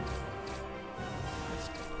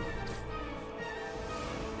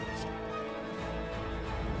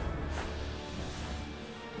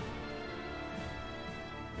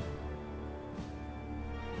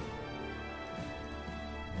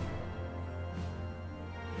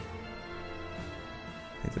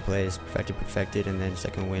 I think the play is perfected, and then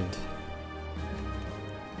second wind.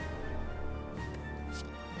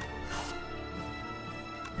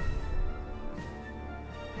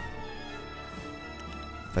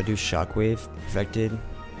 If I do shockwave, perfected.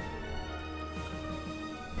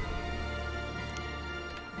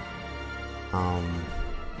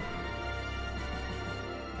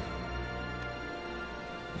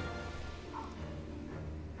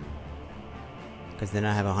 Because then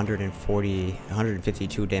I have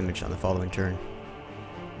 152 damage on the following turn.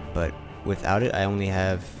 But without it, I only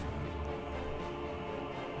have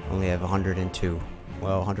 102.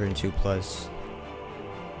 Well, 102 plus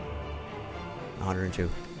 102.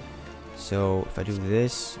 So if I do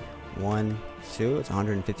this, 1, 2, it's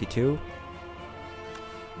 152.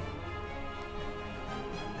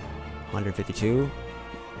 152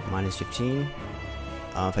 minus 15.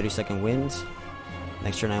 If I do second wind,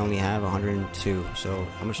 next turn I only have 102. So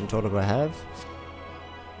how much in total do I have?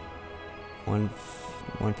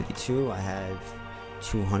 152. I have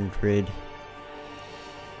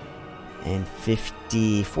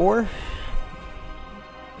 254.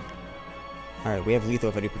 Alright, we have lethal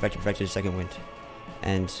if I do perfected second wind.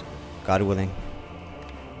 And God willing.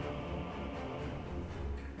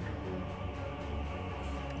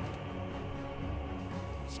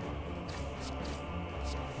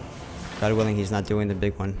 God willing, he's not doing the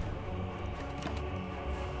big one.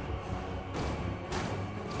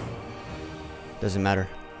 Doesn't matter.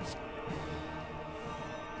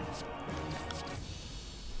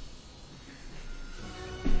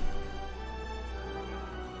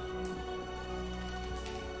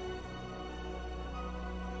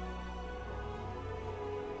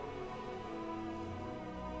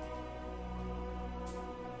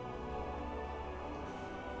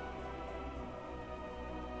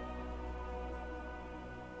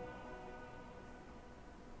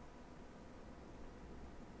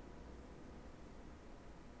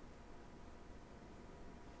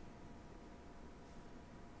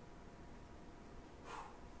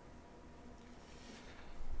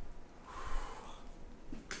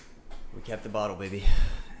 We kept the bottle, baby.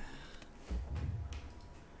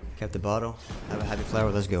 Kept the bottle. Have a happy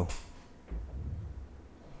flower. Let's go.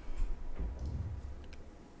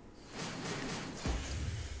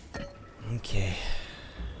 Okay.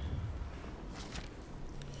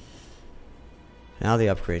 Now the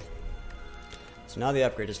upgrade. So now the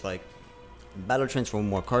upgrade is like battle transform,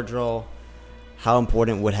 more card draw. How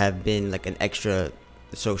important would have been like an extra,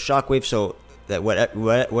 so shockwave, so that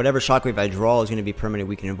whatever shockwave I draw is going to be permanent,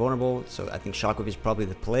 weak, and invulnerable. So I think shockwave is probably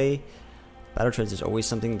the play. Battle trance is always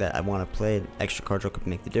something that I want to play. Extra card draw could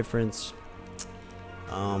make the difference.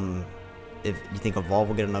 If you think evolve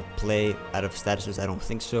will get enough play out of statuses, I don't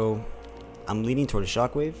think so. I'm leaning toward a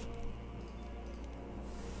shockwave.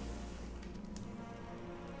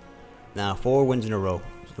 Now 4 wins in a row.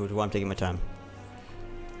 So why I'm taking my time.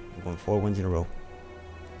 I'm going 4 wins in a row.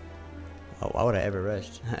 Oh, why would I ever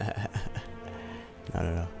rest?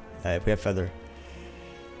 No. Alright, we have feather.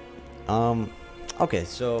 Okay,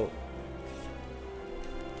 so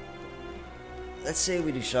let's say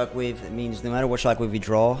we do shockwave. It means no matter what shockwave we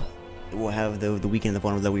draw, it will have the weaken and the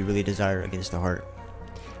vulnerable that we really desire against the heart.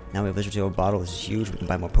 Now we have Lizard Tail Bottle. This is huge. We can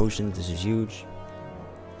buy more potions. This is huge.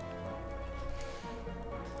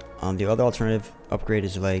 The other alternative upgrade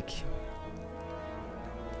is like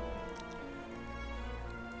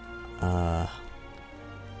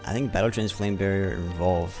I think Battle Trance, Flame Barrier, and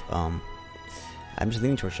Evolve. I'm just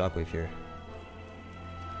leaning towards Shockwave here.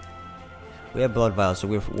 We have Blood Vial, so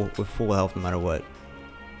we're full health no matter what.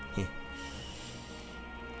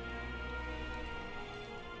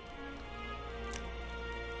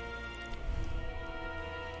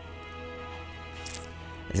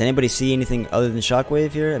 Does anybody see anything other than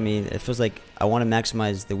Shockwave here? I mean, it feels like I want to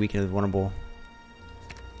maximize the weaken of the vulnerable.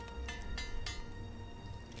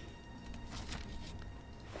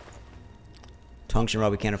 Tungsten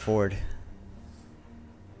Rod we can't afford.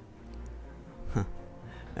 Huh.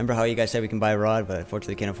 Remember how you guys said we can buy a rod, but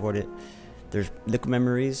unfortunately can't afford it. There's liquid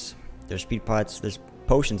memories, there's speed pots, there's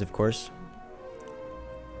potions of course.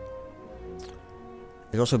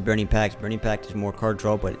 There's also Burning Pact. Burning Pact is more card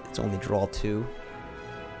draw, but it's only draw 2.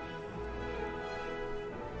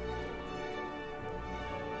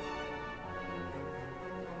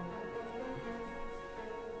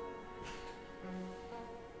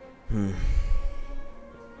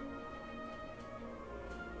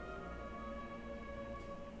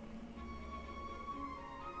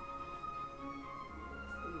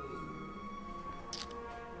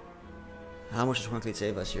 How much does Ironclad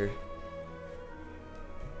save us here?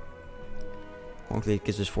 Ironclad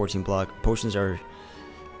gives us 14 block. Potions are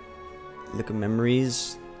liquid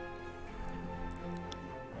memories.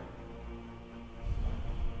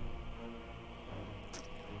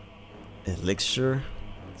 Elixir.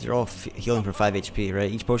 These are all healing for 5 HP,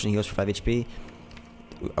 right? Each potion heals for 5 HP.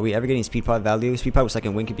 Are we ever getting speed pot value? Speed pot with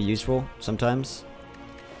second wind could be useful sometimes.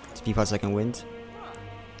 Speed pot second wind.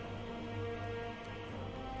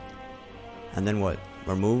 And then what?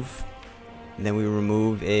 Remove. And then we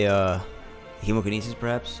remove a hemokinesis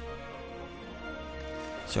perhaps.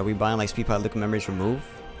 So are we buying like speed pot liquid memories remove?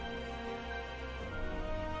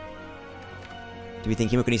 Do we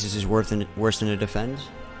think hemokinesis is worse than a defend?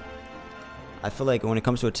 I feel like when it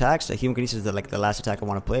comes to attacks, a hemokinesis is like the last attack I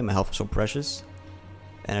want to play. My health is so precious.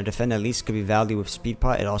 And a defend at least could be value with speed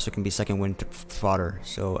pot. It also can be second wind fodder.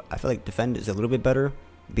 So I feel like defend is a little bit better.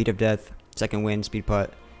 Beat of death, second wind, speed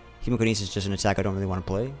pot. Hemokinesis is just an attack I don't really want to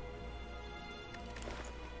play.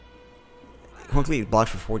 Ironclad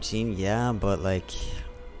blocks for 14, yeah, but like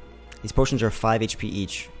these potions are 5 HP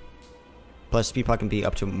each. Plus speed pot can be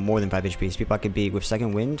up to more than 5 HP. Speed pot could be with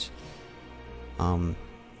second wind. You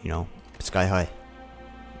know, sky high.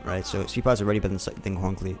 Right? So speed pot's already better than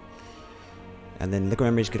Ironclad. And then liquid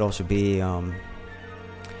memories could also be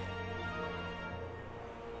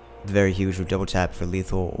very huge with double tap for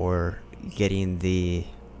lethal or getting the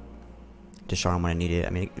disarm when I need it. I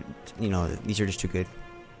mean, you know, these are just too good.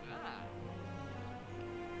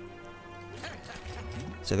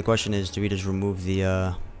 So the question is, do we just remove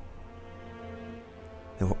the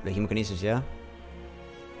hemokinesis? Yeah.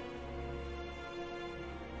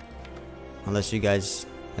 Unless you guys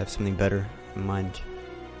have something better in mind.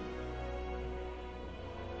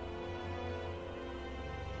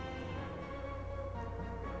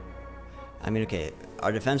 I mean, okay,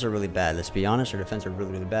 our defense are really bad. Let's be honest, our defense are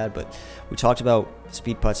really, really bad. But we talked about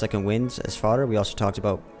speed pot second winds as fodder. We also talked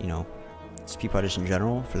about, you know, speed pot just in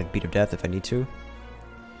general for like beat of death if I need to.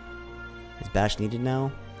 Is Bash needed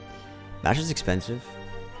now? Bash is expensive,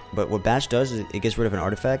 but what Bash does is it gets rid of an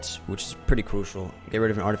artifact, which is pretty crucial. Get rid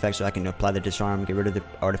of an artifact so I can apply the disarm. Get rid of the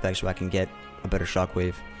artifact so I can get a better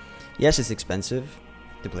shockwave. Yes, it's expensive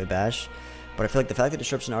to play Bash. But I feel like the fact that it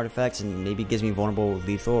disrupts an artifacts and maybe gives me vulnerable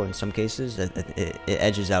lethal in some cases, it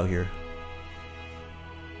edges out here.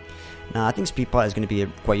 Now, I think Speed Pot is going to be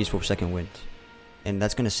quite useful for second wind. And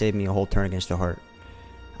that's going to save me a whole turn against the heart.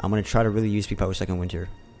 I'm going to try to really use Speed Pot with second wind here.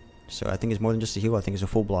 So I think it's more than just a heal, I think it's a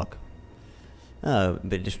full block. But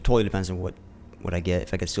it just totally depends on what I get.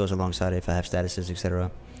 If I get steals alongside it, if I have statuses,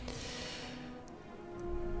 etc.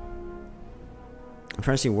 I'm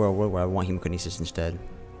trying to see where I want hemokinesis instead.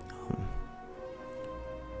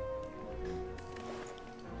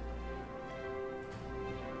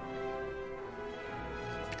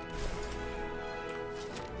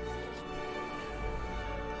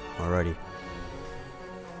 Alrighty.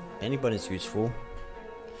 Anybody's useful.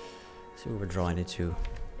 Let's see what we're drawing into.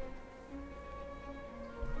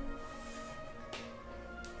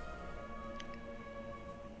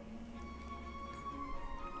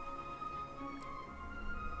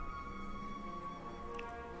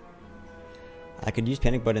 I could use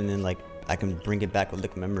Panic Button and then like I can bring it back with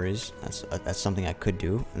Liquid Memories. That's something I could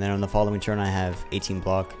do. And then on the following turn I have 18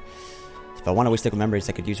 block. If I want to waste Liquid Memories,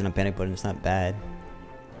 I could use it on Panic Button. It's not bad.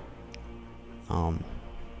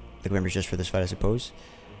 Liquid Memories just for this fight, I suppose.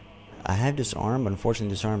 I have Disarm, but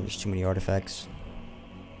unfortunately Disarm, there's too many artifacts.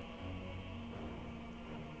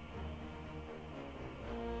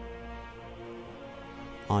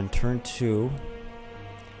 On turn 2,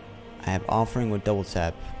 I have offering with double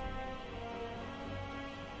tap.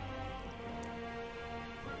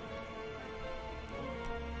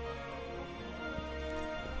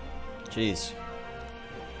 Jeez.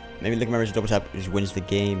 Maybe Liquid Memories double tap just wins the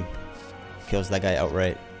game. Kills that guy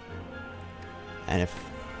outright. And if...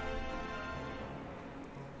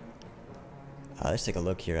 let's take a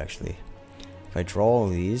look here actually. If I draw all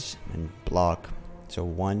these and block. So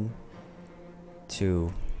 1,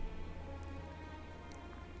 2,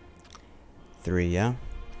 3, yeah?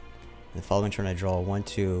 The following turn I draw 1,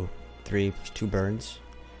 2, 3 plus 2 burns.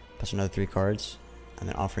 Plus another 3 cards. And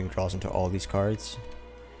then offering draws into all these cards.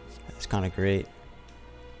 That's kind of great.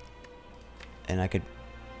 And I could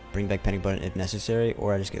bring back Panic Button if necessary,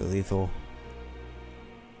 or I just get lethal.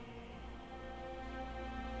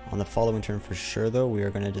 On the following turn for sure though, we are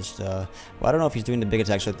going to just, well, I don't know if he's doing the big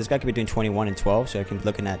attack, so this guy could be doing 21 and 12, so I can be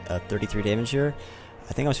looking at 33 damage here.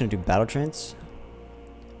 I think I was going to do Battle Trance,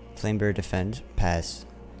 Flame Barrier Defend, pass,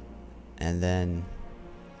 and then,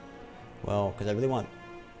 well, because I really want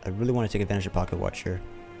to take advantage of Pocket Watch here.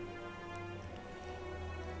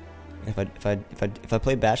 If I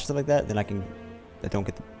play bash stuff like that, then I don't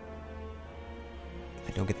get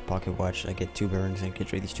the Pocket Watch. I get 2 burns and I can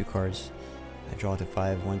trade these 2 cards. I draw to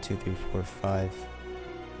 5. 1, 2, 3, 4, 5.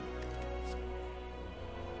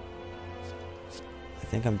 I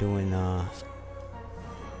think I'm doing I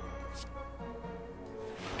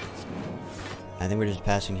think we're just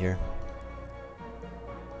passing here.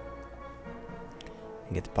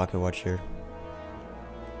 And get the Pocket Watch here.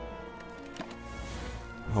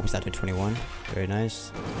 I hope it's not doing 21. Very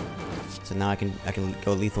nice. So now I can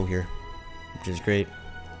go lethal here, which is great.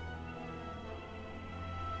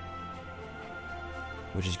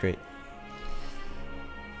 Which is great.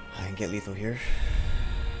 I can get lethal here.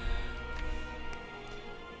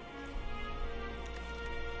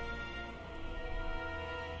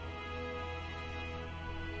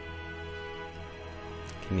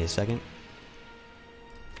 Give me a second.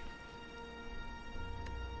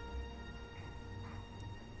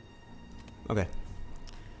 Okay.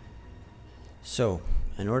 So,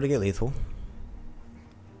 in order to get lethal,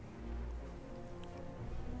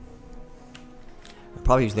 I'll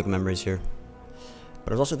probably use Liquid Memories here.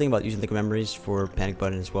 But I was also thinking about using Liquid Memories for Panic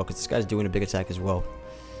Button as well, because this guy's doing a big attack as well.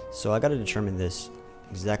 So I gotta determine this,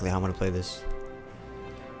 exactly how I'm gonna play this.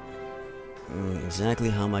 Exactly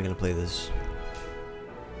how am I gonna play this?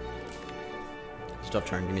 Stop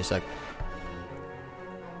turn, give me a sec.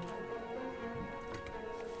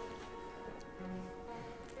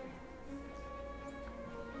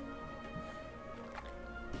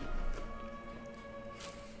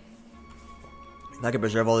 If I could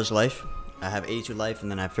preserve all this life, I have 82 life,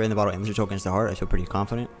 and then I have Fairy in the Bottle, Amateur Token against the Heart. I feel pretty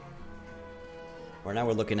confident. Right now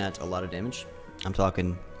we're looking at a lot of damage. I'm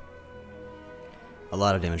talking a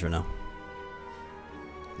lot of damage right now.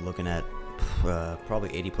 Looking at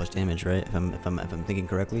probably 80 plus damage, right? If I'm thinking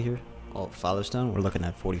correctly here. All Father's Stone, we're looking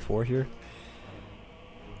at 44 here.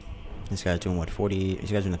 This guy's doing what, 40?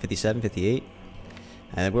 These guys doing 57, 58.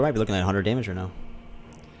 And we might be looking at 100 damage right now.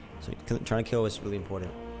 So trying to kill is really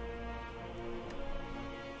important.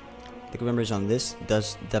 Liquid Memories on this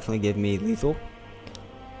does definitely give me lethal.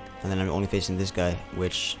 And then I'm only facing this guy,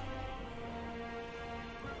 which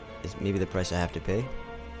is maybe the price I have to pay.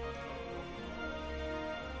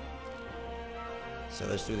 So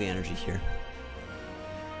let's do the energy here.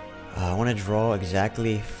 I want to draw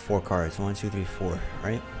exactly 4 cards. 1, 2, 3, 4,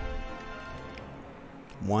 right?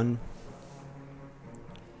 1,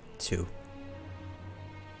 2.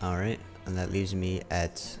 Alright, and that leaves me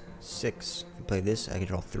at 6. If I play this, I can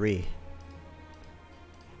draw 3.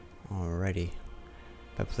 Alrighty.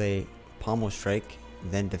 If I play Pommel Strike,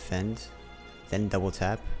 then defend, then double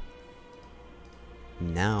tap.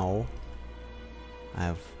 Now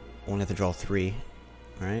I only have to draw 3,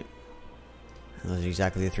 right? And those are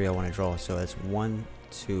exactly the 3 I want to draw. So that's 1,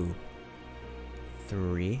 2,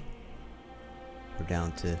 3. We're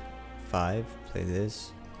down to 5. Play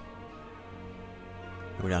this.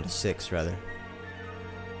 We're down to 6 rather.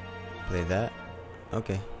 Play that.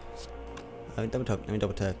 Okay. Let me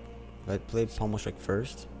double tap. If I play Pommel Strike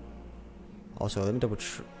first. Also, let me double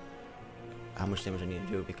how much damage I need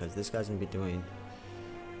to do, because this guy's gonna be doing.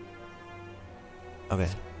 Okay,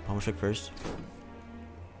 Pommel Strike first.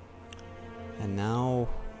 And now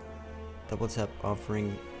double tap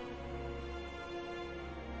offering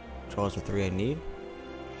draws the 3 I need.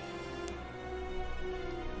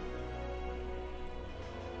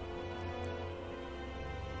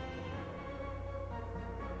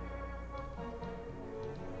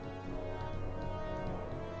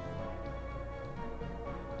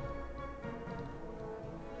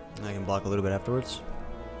 I can block a little bit afterwards.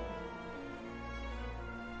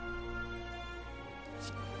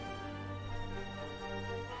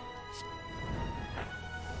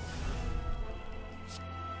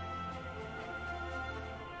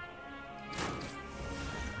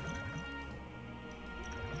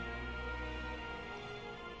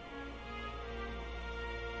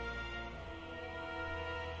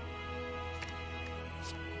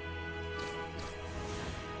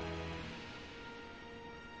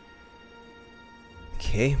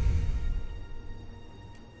 Okay.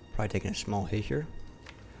 Probably taking a small hit here.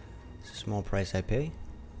 It's a small price I pay.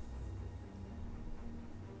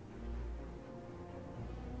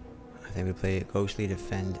 I think we play Ghostly,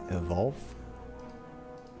 Defend, Evolve.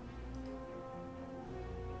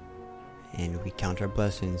 And we count our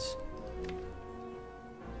blessings.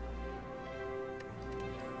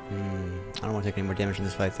 I don't want to take any more damage in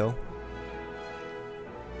this fight though.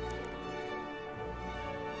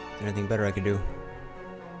 Anything better I could do?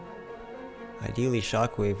 Ideally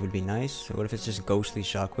Shockwave would be nice. So what if it's just Ghostly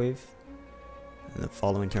Shockwave? And the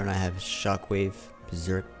following turn I have Shockwave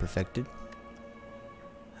Berserk perfected.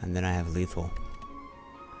 And then I have Lethal.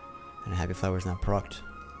 And Happy Flower's not procced.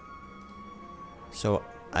 So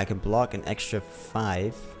I could block an extra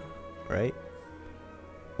 5, right?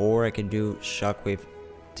 Or I could do Shockwave,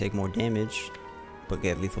 take more damage, but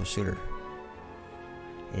get Lethal sooner.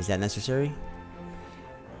 Is that necessary?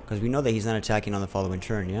 Because we know that he's not attacking on the following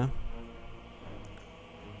turn, yeah?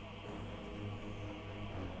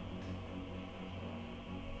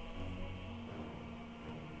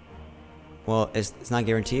 Well, it's not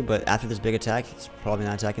guaranteed, but after this big attack, he's probably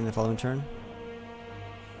not attacking the following turn.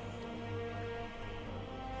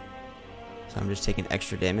 So I'm just taking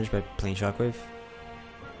extra damage by playing Shockwave.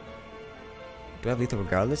 Do I have Lethal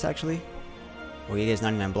regardless, actually? Well, he gets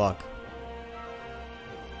 99 block.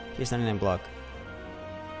 He gets 99 block.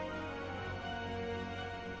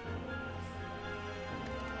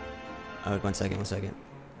 One second.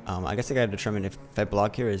 I guess I gotta determine if I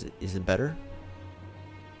block here, is it better?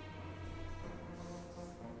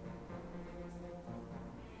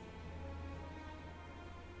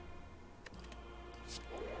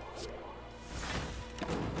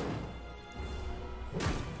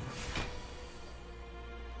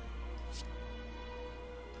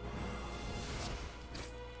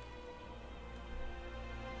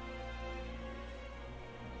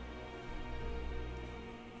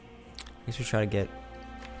 I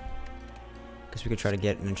guess we could try to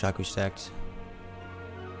get an Nunchaku stacked.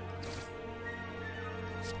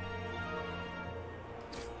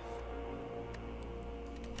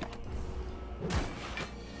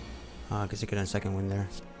 I guess I could have a second win there.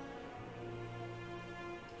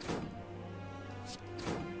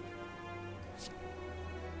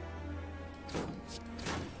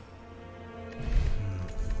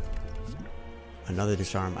 Another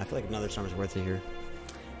disarm. I feel like another disarm is worth it here.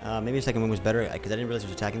 Maybe a second win was better because I didn't realize he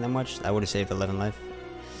was attacking that much. I would have saved 11 life.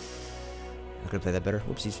 I could have played that better.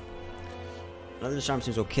 Whoopsies. Another disarm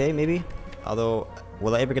seems okay, maybe. Although,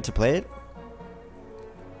 will I ever get to play it?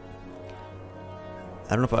 I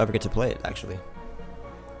don't know if I'll ever get to play it, actually.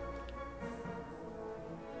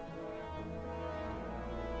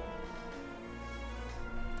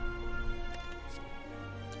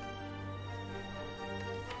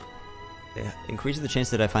 It increases the chance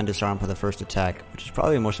that I find disarm for the first attack, which is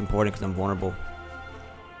probably the most important because I'm vulnerable.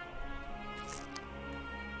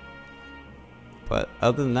 But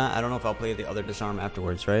other than that, I don't know if I'll play the other disarm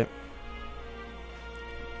afterwards, right?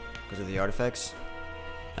 Because of the artifacts.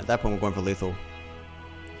 At that point, we're going for lethal.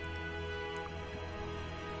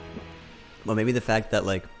 Well, maybe the fact that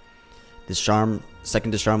like disarm,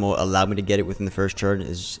 second disarm will allow me to get it within the first turn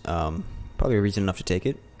is probably a reason enough to take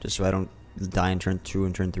it, just so I don't die in turn 2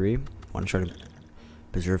 and turn 3. I want to try to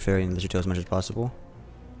preserve Fairy and Lizard Tail as much as possible.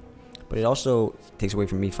 But it also takes away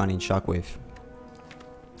from me finding Shockwave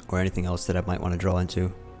or anything else that I might want to draw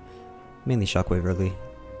into. Mainly Shockwave early.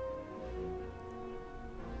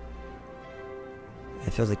 It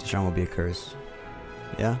feels like disarm will be a curse.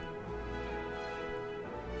 Yeah.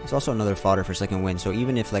 It's also another fodder for second win, so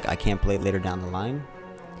even if like I can't play it later down the line,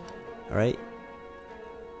 alright,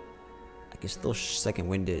 I can still second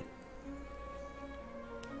wind it.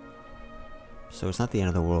 So it's not the end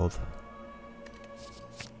of the world.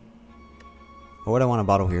 Or would I want to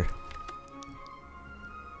bottle here?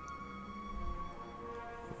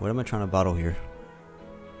 What am I trying to bottle here?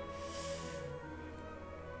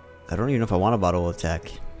 I don't even know if I want to bottle attack.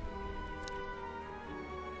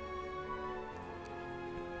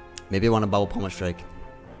 Maybe I want to bubble Palma Strike.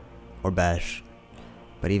 Or Bash.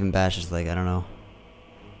 But even Bash is like, I don't know.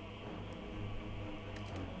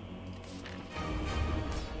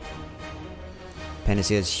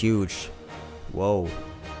 Panacea is huge. Whoa.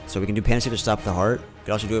 So we can do Panacea to stop the heart. We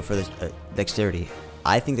can also do it for the dexterity.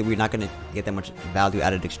 I think that we're not going to get that much value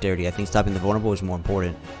out of dexterity. I think stopping the vulnerable is more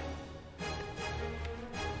important.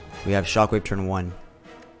 We have Shockwave turn 1.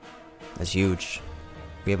 That's huge.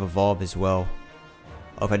 We have Evolve as well.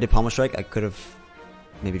 Oh, if I did Palma Strike, I could have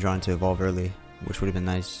maybe drawn to Evolve early, which would have been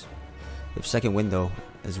nice. We have second wind though,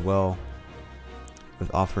 as well,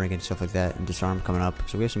 with Offering and stuff like that, and Disarm coming up.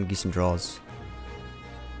 So we have some decent draws.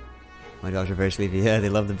 My dogs are very sleepy. Yeah, they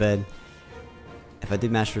love the bed. If I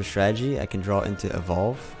did Master of Strategy, I can draw into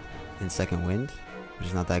Evolve in Second Wind, which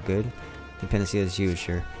is not that good. The Panacea is huge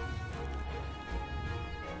here.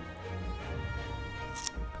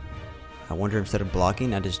 I wonder instead of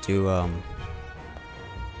blocking, I just do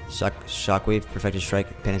Shockwave, Perfected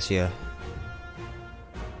Strike, Panacea.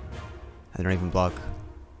 I don't even block.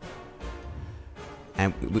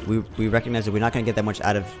 And we recognize that we're not going to get that much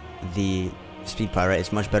out of the Speed Pie, right?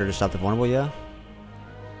 It's much better to stop the vulnerable, yeah?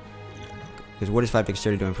 Because what is 5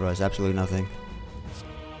 Dexterity doing for us? Absolutely nothing.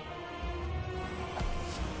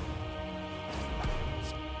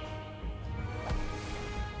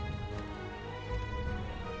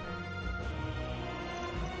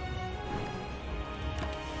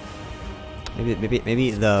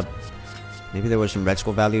 Maybe there was some red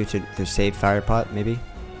skull value to save Fire Pot, maybe.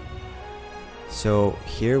 So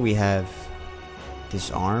here we have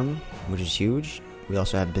Disarm, which is huge. We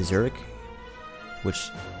also have Berserk, which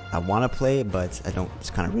I want to play, but I don't. It's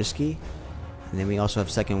kind of risky. And then we also have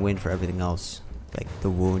Second Wind for everything else, like the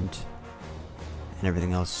wound and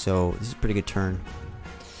everything else. So this is a pretty good turn.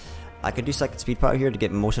 I could do Second Speed Pot here to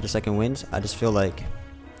get most of the Second Winds. I just feel like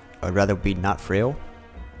I'd rather be not frail.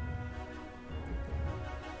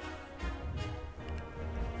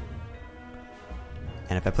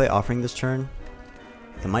 And if I play Offering this turn,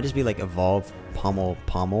 it might just be like Evolve,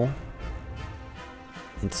 Pommel,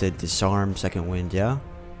 into Disarm, Second Wind, yeah?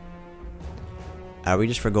 Are we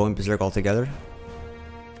just forgoing Berserk altogether?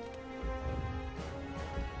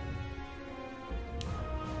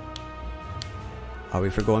 Are we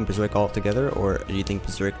forgoing Berserk altogether, or do you think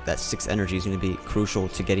Berserk, that 6 energy, is going to be crucial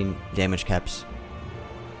to getting damage caps?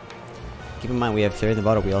 Keep in mind, we have Fairy in the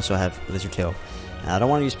bottle, we also have Lizard Tail. Now, I don't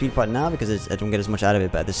want to use Speed Pot now because I don't get as much out of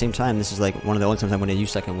it, but at the same time, this is like one of the only times I'm going to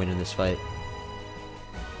use Second Wind in this fight.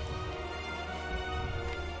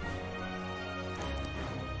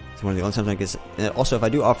 It's one of the only times I guess. Also, if I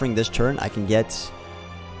do Offering this turn, I can get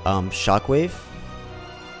Shockwave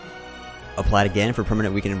applied again for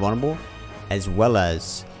permanent weakened and vulnerable, as well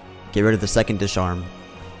as get rid of the second Disarm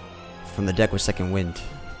from the deck with Second Wind.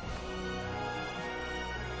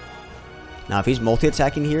 Now, if he's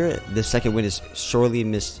multi-attacking here, the Second Wind is sorely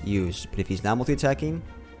misused. But if he's not multi-attacking,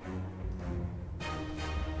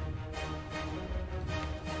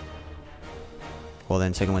 well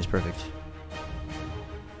then Second Wind's perfect.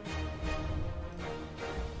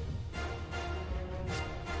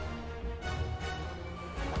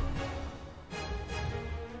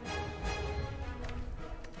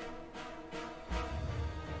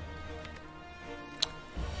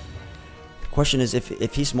 Question is,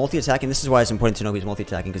 if he's multi-attacking, this is why it's important to know he's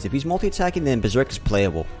multi-attacking, because if he's multi-attacking, then Berserk is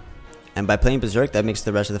playable, and by playing Berserk, that makes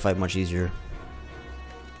the rest of the fight much easier,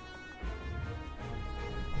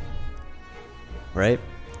 right?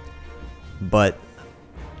 But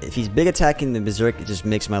if he's big attacking, then Berserk, it just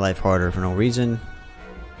makes my life harder for no reason.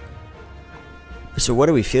 So what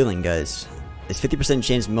are we feeling, guys? It's 50%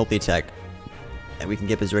 chance multi-attack, and we can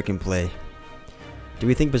get Berserk in play. Do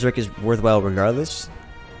we think Berserk is worthwhile regardless?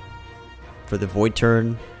 For the void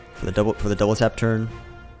turn, for the double tap turn.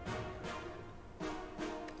 I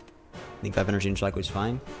think 5 energy and Shockwave is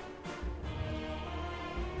fine.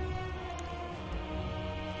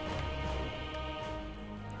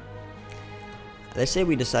 Let's say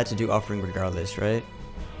we decide to do Offering regardless, right?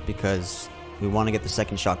 Because we want to get the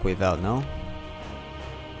second Shockwave out, no?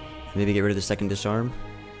 Maybe get rid of the second Disarm.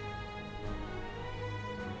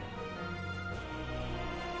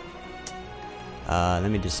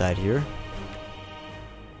 Let me decide here.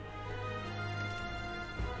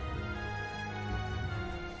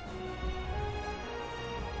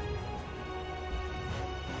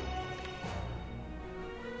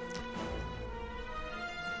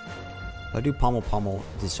 I'll do Pommel,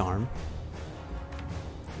 Disarm.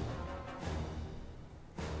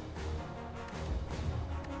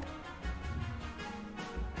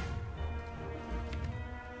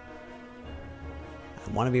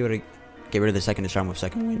 I want to be able to get rid of the second Disarm with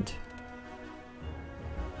Second Wind.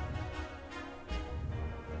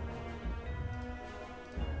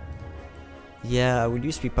 Yeah, I would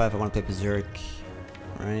use Speed Pie if I want to play Berserk,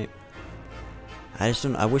 right? I just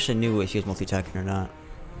don't. I wish I knew if he was multi-attacking or not.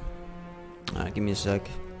 Give me a sec.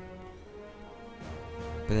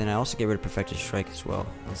 But then I also get rid of Perfected Strike as well.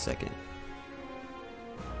 1 second.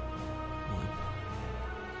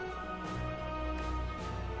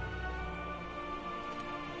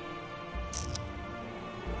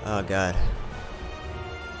 Oh god.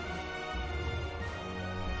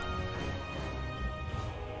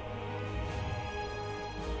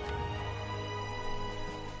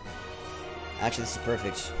 Actually, this is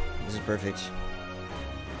perfect. This is perfect.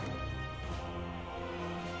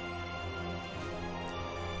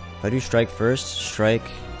 If I do strike first, strike,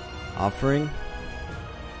 offering.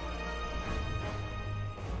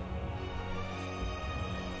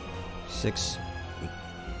 Six.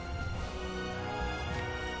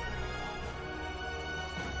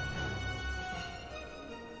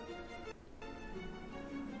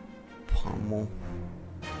 Pommel.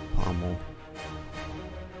 Pommel.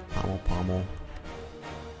 Pommel, pommel.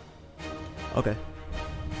 Okay.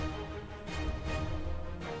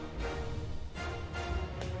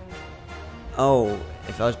 Oh,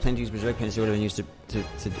 if I was planning to use Berserk Pants, it would have been used to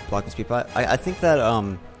block the speed pot. I think that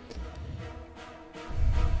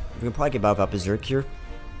we can probably get by without Berserk here.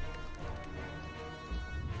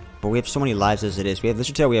 But we have so many lives as it is. We have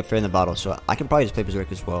Lister Tail, we have Fair in the Bottle, so I can probably just play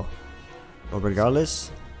Berserk as well. But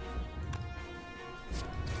regardless,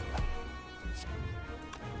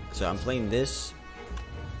 so I'm playing this.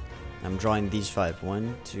 I'm drawing these 5.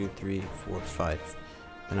 1, 2, 3, 4, 5.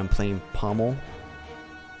 Then I'm playing Pommel,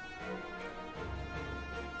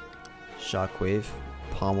 Shockwave,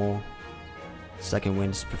 Pommel, Second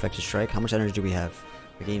Wind's Perfected Strike. How much energy do we have?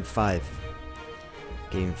 We gain 5.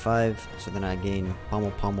 Gain 5. So then I gain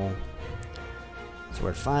Pommel, Pommel. So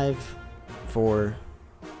we're at 5, 4,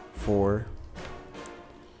 4.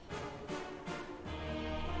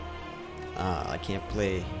 I can't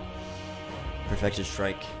play Perfected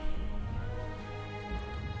Strike.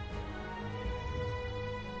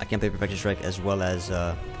 I can't play Perfected Strike as well as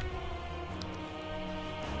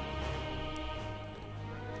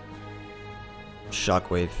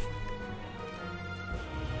Shockwave.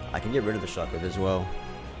 I can get rid of the Shockwave as well.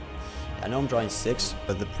 I know I'm drawing 6,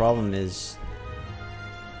 but the problem is,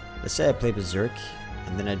 let's say I play Berserk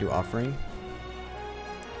and then I do Offering.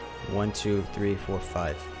 1, 2, 3, 4,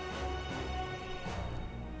 5.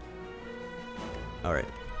 Alright.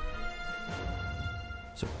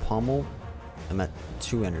 So Pommel, I'm at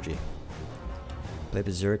 2 energy. Play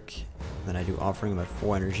Berserk, then I do Offering, I'm at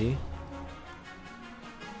 4 energy.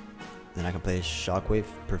 Then I can play Shockwave,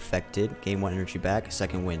 Perfected, gain 1 energy back,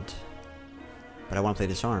 Second Wind. But I want to play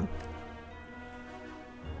Disarm.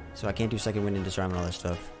 So I can't do Second Wind and Disarm and all that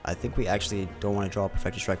stuff. I think we actually don't want to draw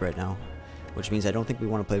Perfected Strike right now. Which means I don't think we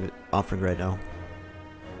want to play Offering right now.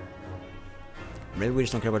 Maybe we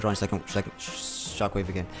just don't care about drawing second Shockwave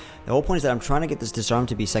again. The whole point is that I'm trying to get this Disarm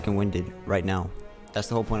to be Second Winded right now. That's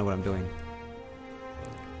the whole point of what I'm doing.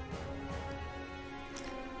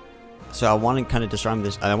 So I want to kind of disarm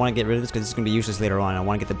this. I want to get rid of this because it's going to be useless later on. I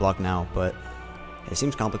want to get the block now, but it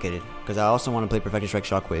seems complicated. Because I also want to play Perfected Strike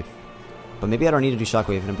Shockwave. But maybe I don't need to do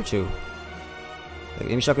Shockwave number 2. Like,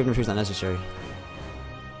 maybe Shockwave number 2 is not necessary.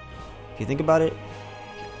 If you think about it,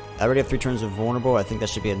 I already have 3 turns of Vulnerable. I think that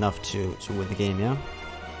should be enough to win the game, yeah?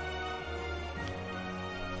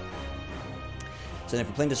 So then if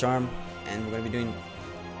we're playing Disarm, and we're going to be doing...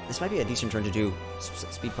 This might be a decent turn to do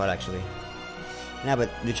Speed Pot, actually. Nah,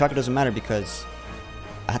 but the Chakra doesn't matter because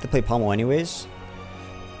I have to play Pommel anyways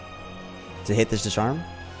to hit this Disarm.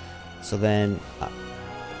 So then,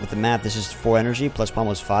 with the math, this is 4 energy plus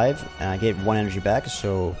Pommel is 5, and I get 1 energy back,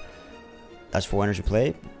 so that's 4 energy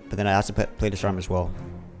play. But then I have to play Disarm as well.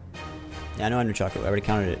 Yeah, I know I knew Chakra. I already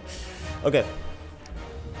counted it. Okay.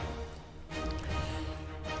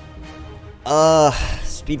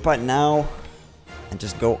 Speed Pot now, and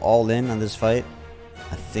just go all in on this fight.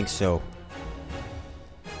 I think so.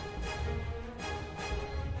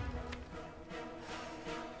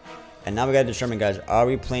 And now we gotta determine, guys, are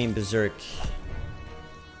we playing Berserk?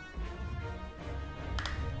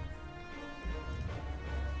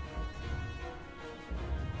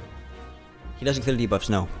 He doesn't clear debuffs,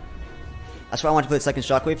 no. That's why I want to play the second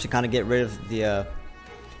Shockwave to kind of get rid of the,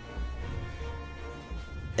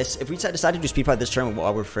 if we decide to do Speed Pot this turn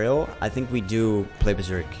while we're frail, I think we do play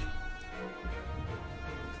Berserk.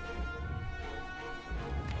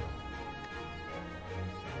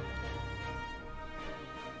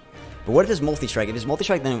 But what if it's multi-strike? If it's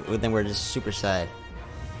multi-strike, then we're just super sad.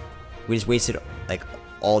 We just wasted, like,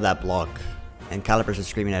 all that block. And Calipers are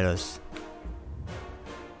screaming at us.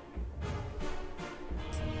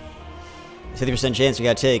 50% chance we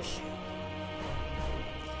gotta take.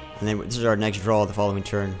 And then this is our next draw the following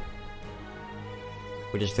turn.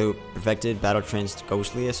 We just do Perfected, Battle Trance,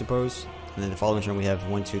 Ghostly, I suppose. And then the following turn we have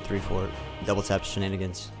 1, 2, 3, 4 double tap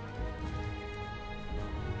Shenanigans.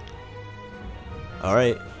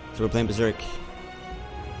 Alright. So we're playing Berserk.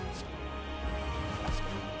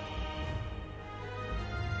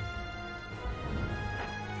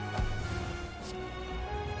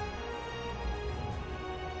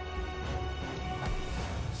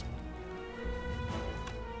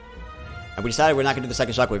 And we decided we're not going to do the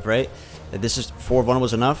second Shockwave, right? That this is 4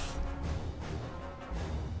 vulnerables enough.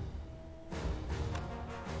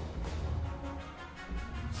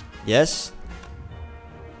 Yes.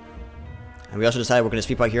 And we also decided we're going to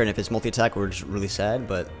speed part here, and if it's multi-attack, we're just really sad,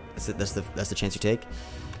 but that's the chance you take.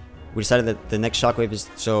 We decided that the next shockwave is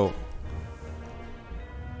so.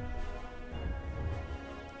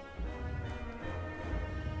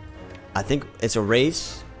 I think it's a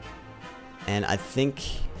race, and I think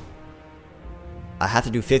I have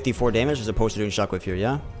to do 54 damage as opposed to doing shockwave here.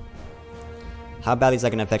 Yeah. How badly is that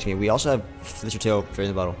going to affect me? We also have Flitter Tail during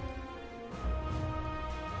the battle,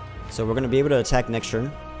 so we're going to be able to attack next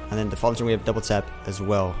turn. And then the following turn we have double tap as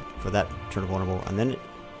well for that turn of vulnerable. And then,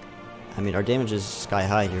 I mean, our damage is sky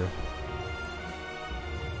high here.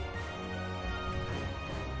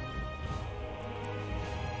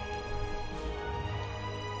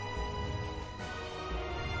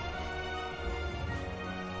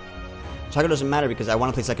 Chakra doesn't matter because I want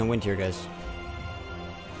to play second wind here, guys.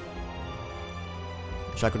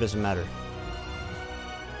 Chakra doesn't matter.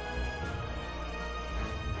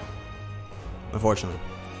 Unfortunately.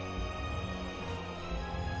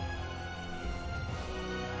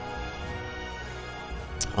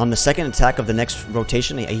 On the second attack of the next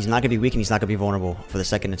rotation, he's not going to be weak and he's not going to be vulnerable for the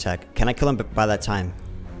second attack. Can I kill him by that time?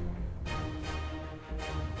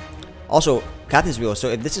 Also, Captain's Wheel. So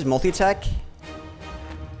if this is multi-attack,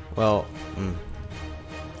 well,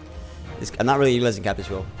 I'm not really utilizing Captain's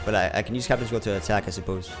Wheel, but I can use Captain's Wheel to attack, I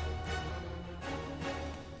suppose.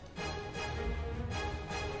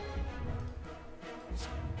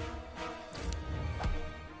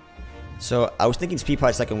 So I was thinking speed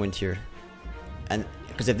part second wind here, and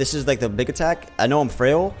because if this is like the big attack, I know I'm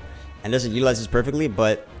frail and doesn't utilize this perfectly,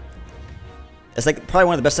 but it's like probably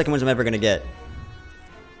one of the best second winds I'm ever gonna get.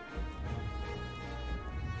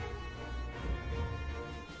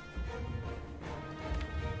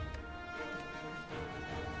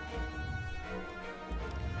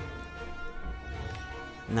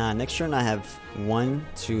 Nah, next turn I have 1,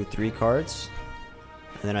 2, 3 cards.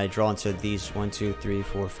 And then I draw into these 1, 2, 3,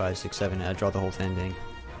 4, 5, 6, 7. And I draw the whole thing.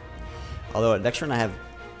 Although next turn I have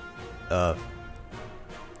well,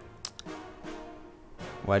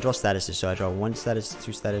 I draw statuses, so I draw 1 status,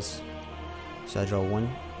 2 status. So I draw 1,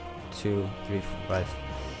 2, 3, 4, 5.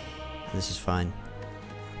 And this is fine.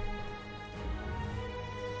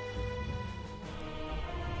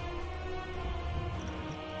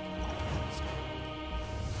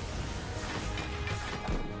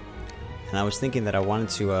 And I was thinking that I wanted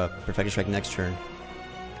to Perfect Strike next turn.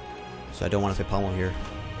 So I don't want to play Pommel here.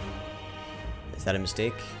 Is that a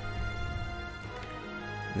mistake?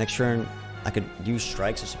 Next turn, I could use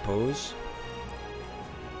strikes, I suppose.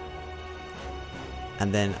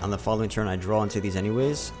 And then on the following turn, I draw into these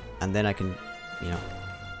anyways. And then I can, you know.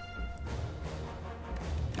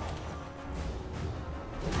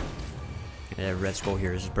 Yeah, red skull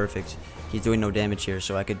here. This is perfect. He's doing no damage here,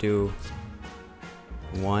 so I could do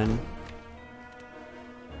 1.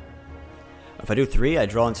 If I do 3, I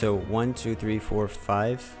draw into 1, 2, 3, 4,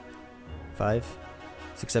 5, 5,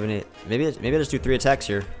 6, 7, 8. Maybe I just do 3 attacks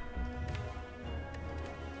here.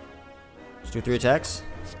 Just do 3 attacks.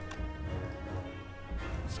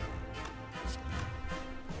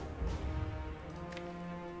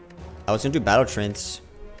 I was gonna do Battle Trance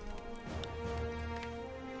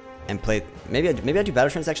and play. Maybe I do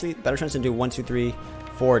Battle Trance actually. Battle Trance and do 1, 2, 3,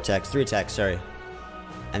 4 attacks. 3 attacks. Sorry,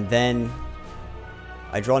 and then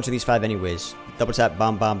I draw into these 5 anyways. Double tap,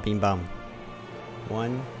 bomb, bomb, beam, bomb.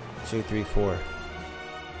 1, 2, 3, 4.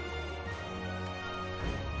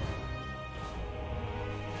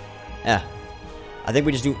 Yeah. I think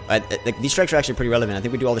we just do... like, these strikes are actually pretty relevant. I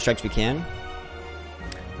think we do all the strikes we can.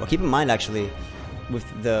 Well, keep in mind, actually, with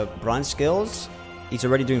the bronze skills, he's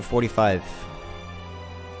already doing 45.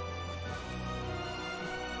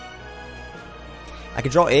 I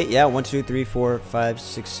could draw 8. Yeah, 1, 2, 3, 4, 5,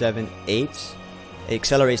 6, 7, 8. It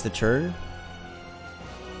accelerates the turn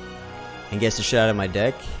and gets the shit out of my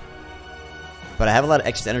deck. But I have a lot of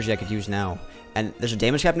excess energy I could use now. And there's a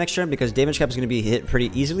damage cap next turn because damage cap is going to be hit pretty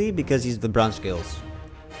easily because he's the bronze skills.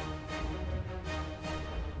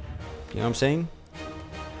 You know what I'm saying?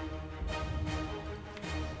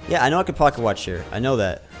 Yeah, I know I could pocket watch here. I know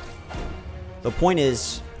that. The point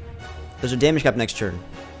is, there's a damage cap next turn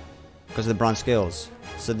because of the bronze skills.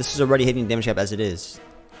 So this is already hitting damage cap as it is.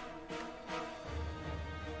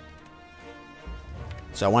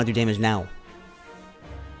 So I want to do damage now.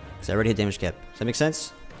 Because I already hit damage cap. Does that make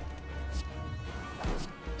sense?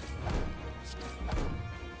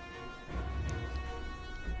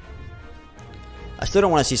 I still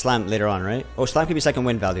don't want to see Slime later on, right? Oh, Slime could be second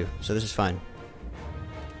wind value. So this is fine.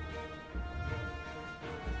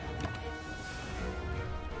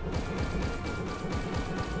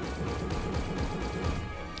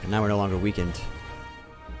 And now we're no longer weakened.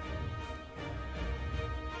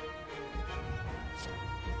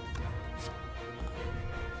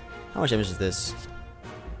 How much damage is this?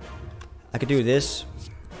 I could do this.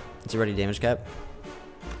 It's already damage cap.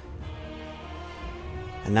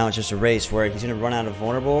 And now it's just a race where he's gonna run out of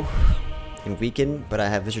vulnerable and weaken, but I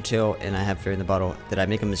have Visor Tail and I have Fairy in the Bottle. Did I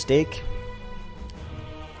make a mistake?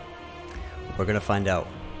 We're gonna find out.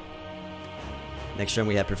 Next turn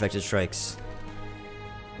we have Perfected Strikes.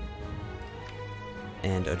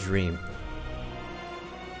 And a Dream.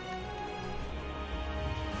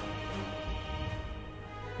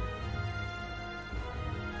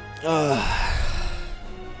 Ugh.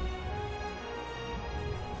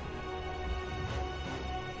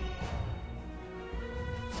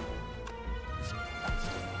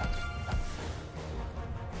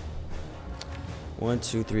 One,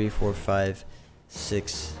 two, three, four, five,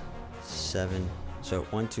 6, 7. So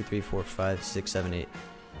 1, 2, 3, 4, 5, 6, 7, 8.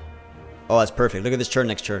 Oh, that's perfect. Look at this turn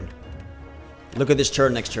next turn. Look at this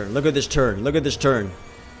turn next turn. Look at this turn. Look at this turn.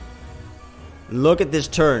 Look at this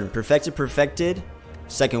turn. Perfected, perfected.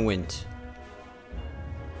 Second wind.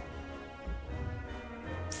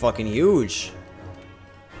 Fucking huge.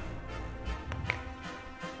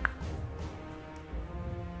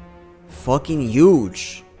 Fucking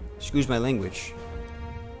huge. Excuse my language.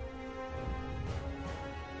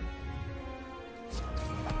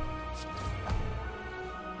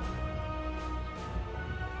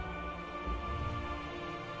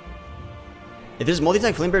 If this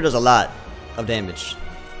multi-attack Flame Bear does a lot of damage,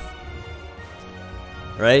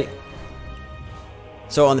 right?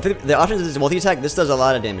 So on the options is multi-attack. This does a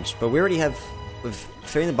lot of damage, but we already have with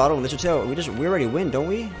Fairy in the Bottle and Visor Tail. We already win, don't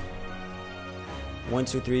we? 1,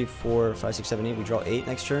 2, 3, 4, 5, 6, 7, 8. We draw 8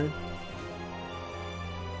 next turn.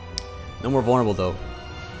 No more vulnerable though,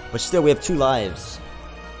 but still we have 2 lives.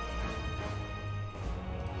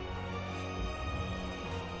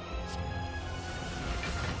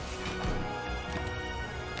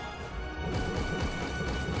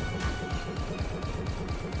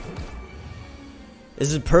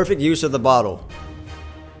 This is perfect use of the bottle.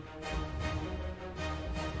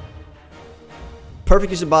 Perfect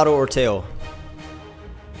use of bottle or tail.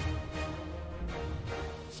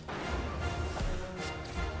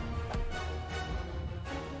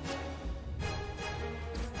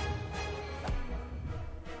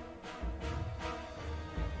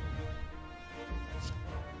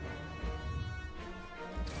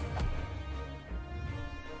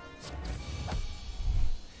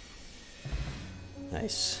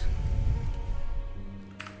 Nice.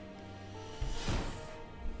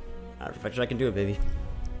 Alright, Perfection, I can do it, baby.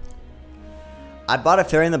 I bought a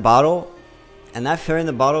Fairy in the Bottle, and that Fairy in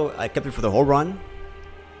the Bottle, I kept it for the whole run.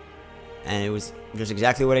 And it was just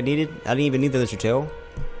exactly what I needed. I didn't even need the Visor Tail.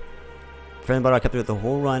 Fairy in the Bottle, I kept it the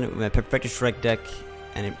whole run with my Perfected Strike deck,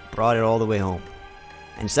 and it brought it all the way home.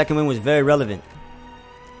 And second win was very relevant.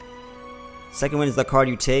 Second win is the card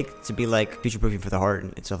you take to be like future proofing for the heart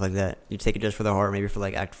and stuff like that. You take it just for the heart, maybe for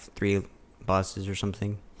like Act 3 bosses or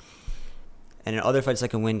something. And in other fights,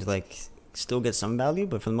 second win to like still get some value,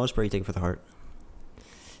 but for the most part, you take it for the heart.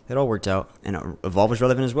 It all worked out, and Evolve was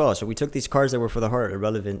relevant as well. So we took these cards that were for the heart,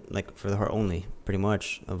 irrelevant, like for the heart only, pretty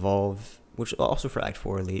much. Evolve, which also for Act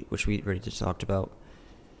 4 Elite, which we already just talked about.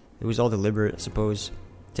 It was all deliberate, I suppose.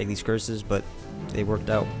 Take these curses, but they worked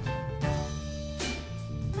out.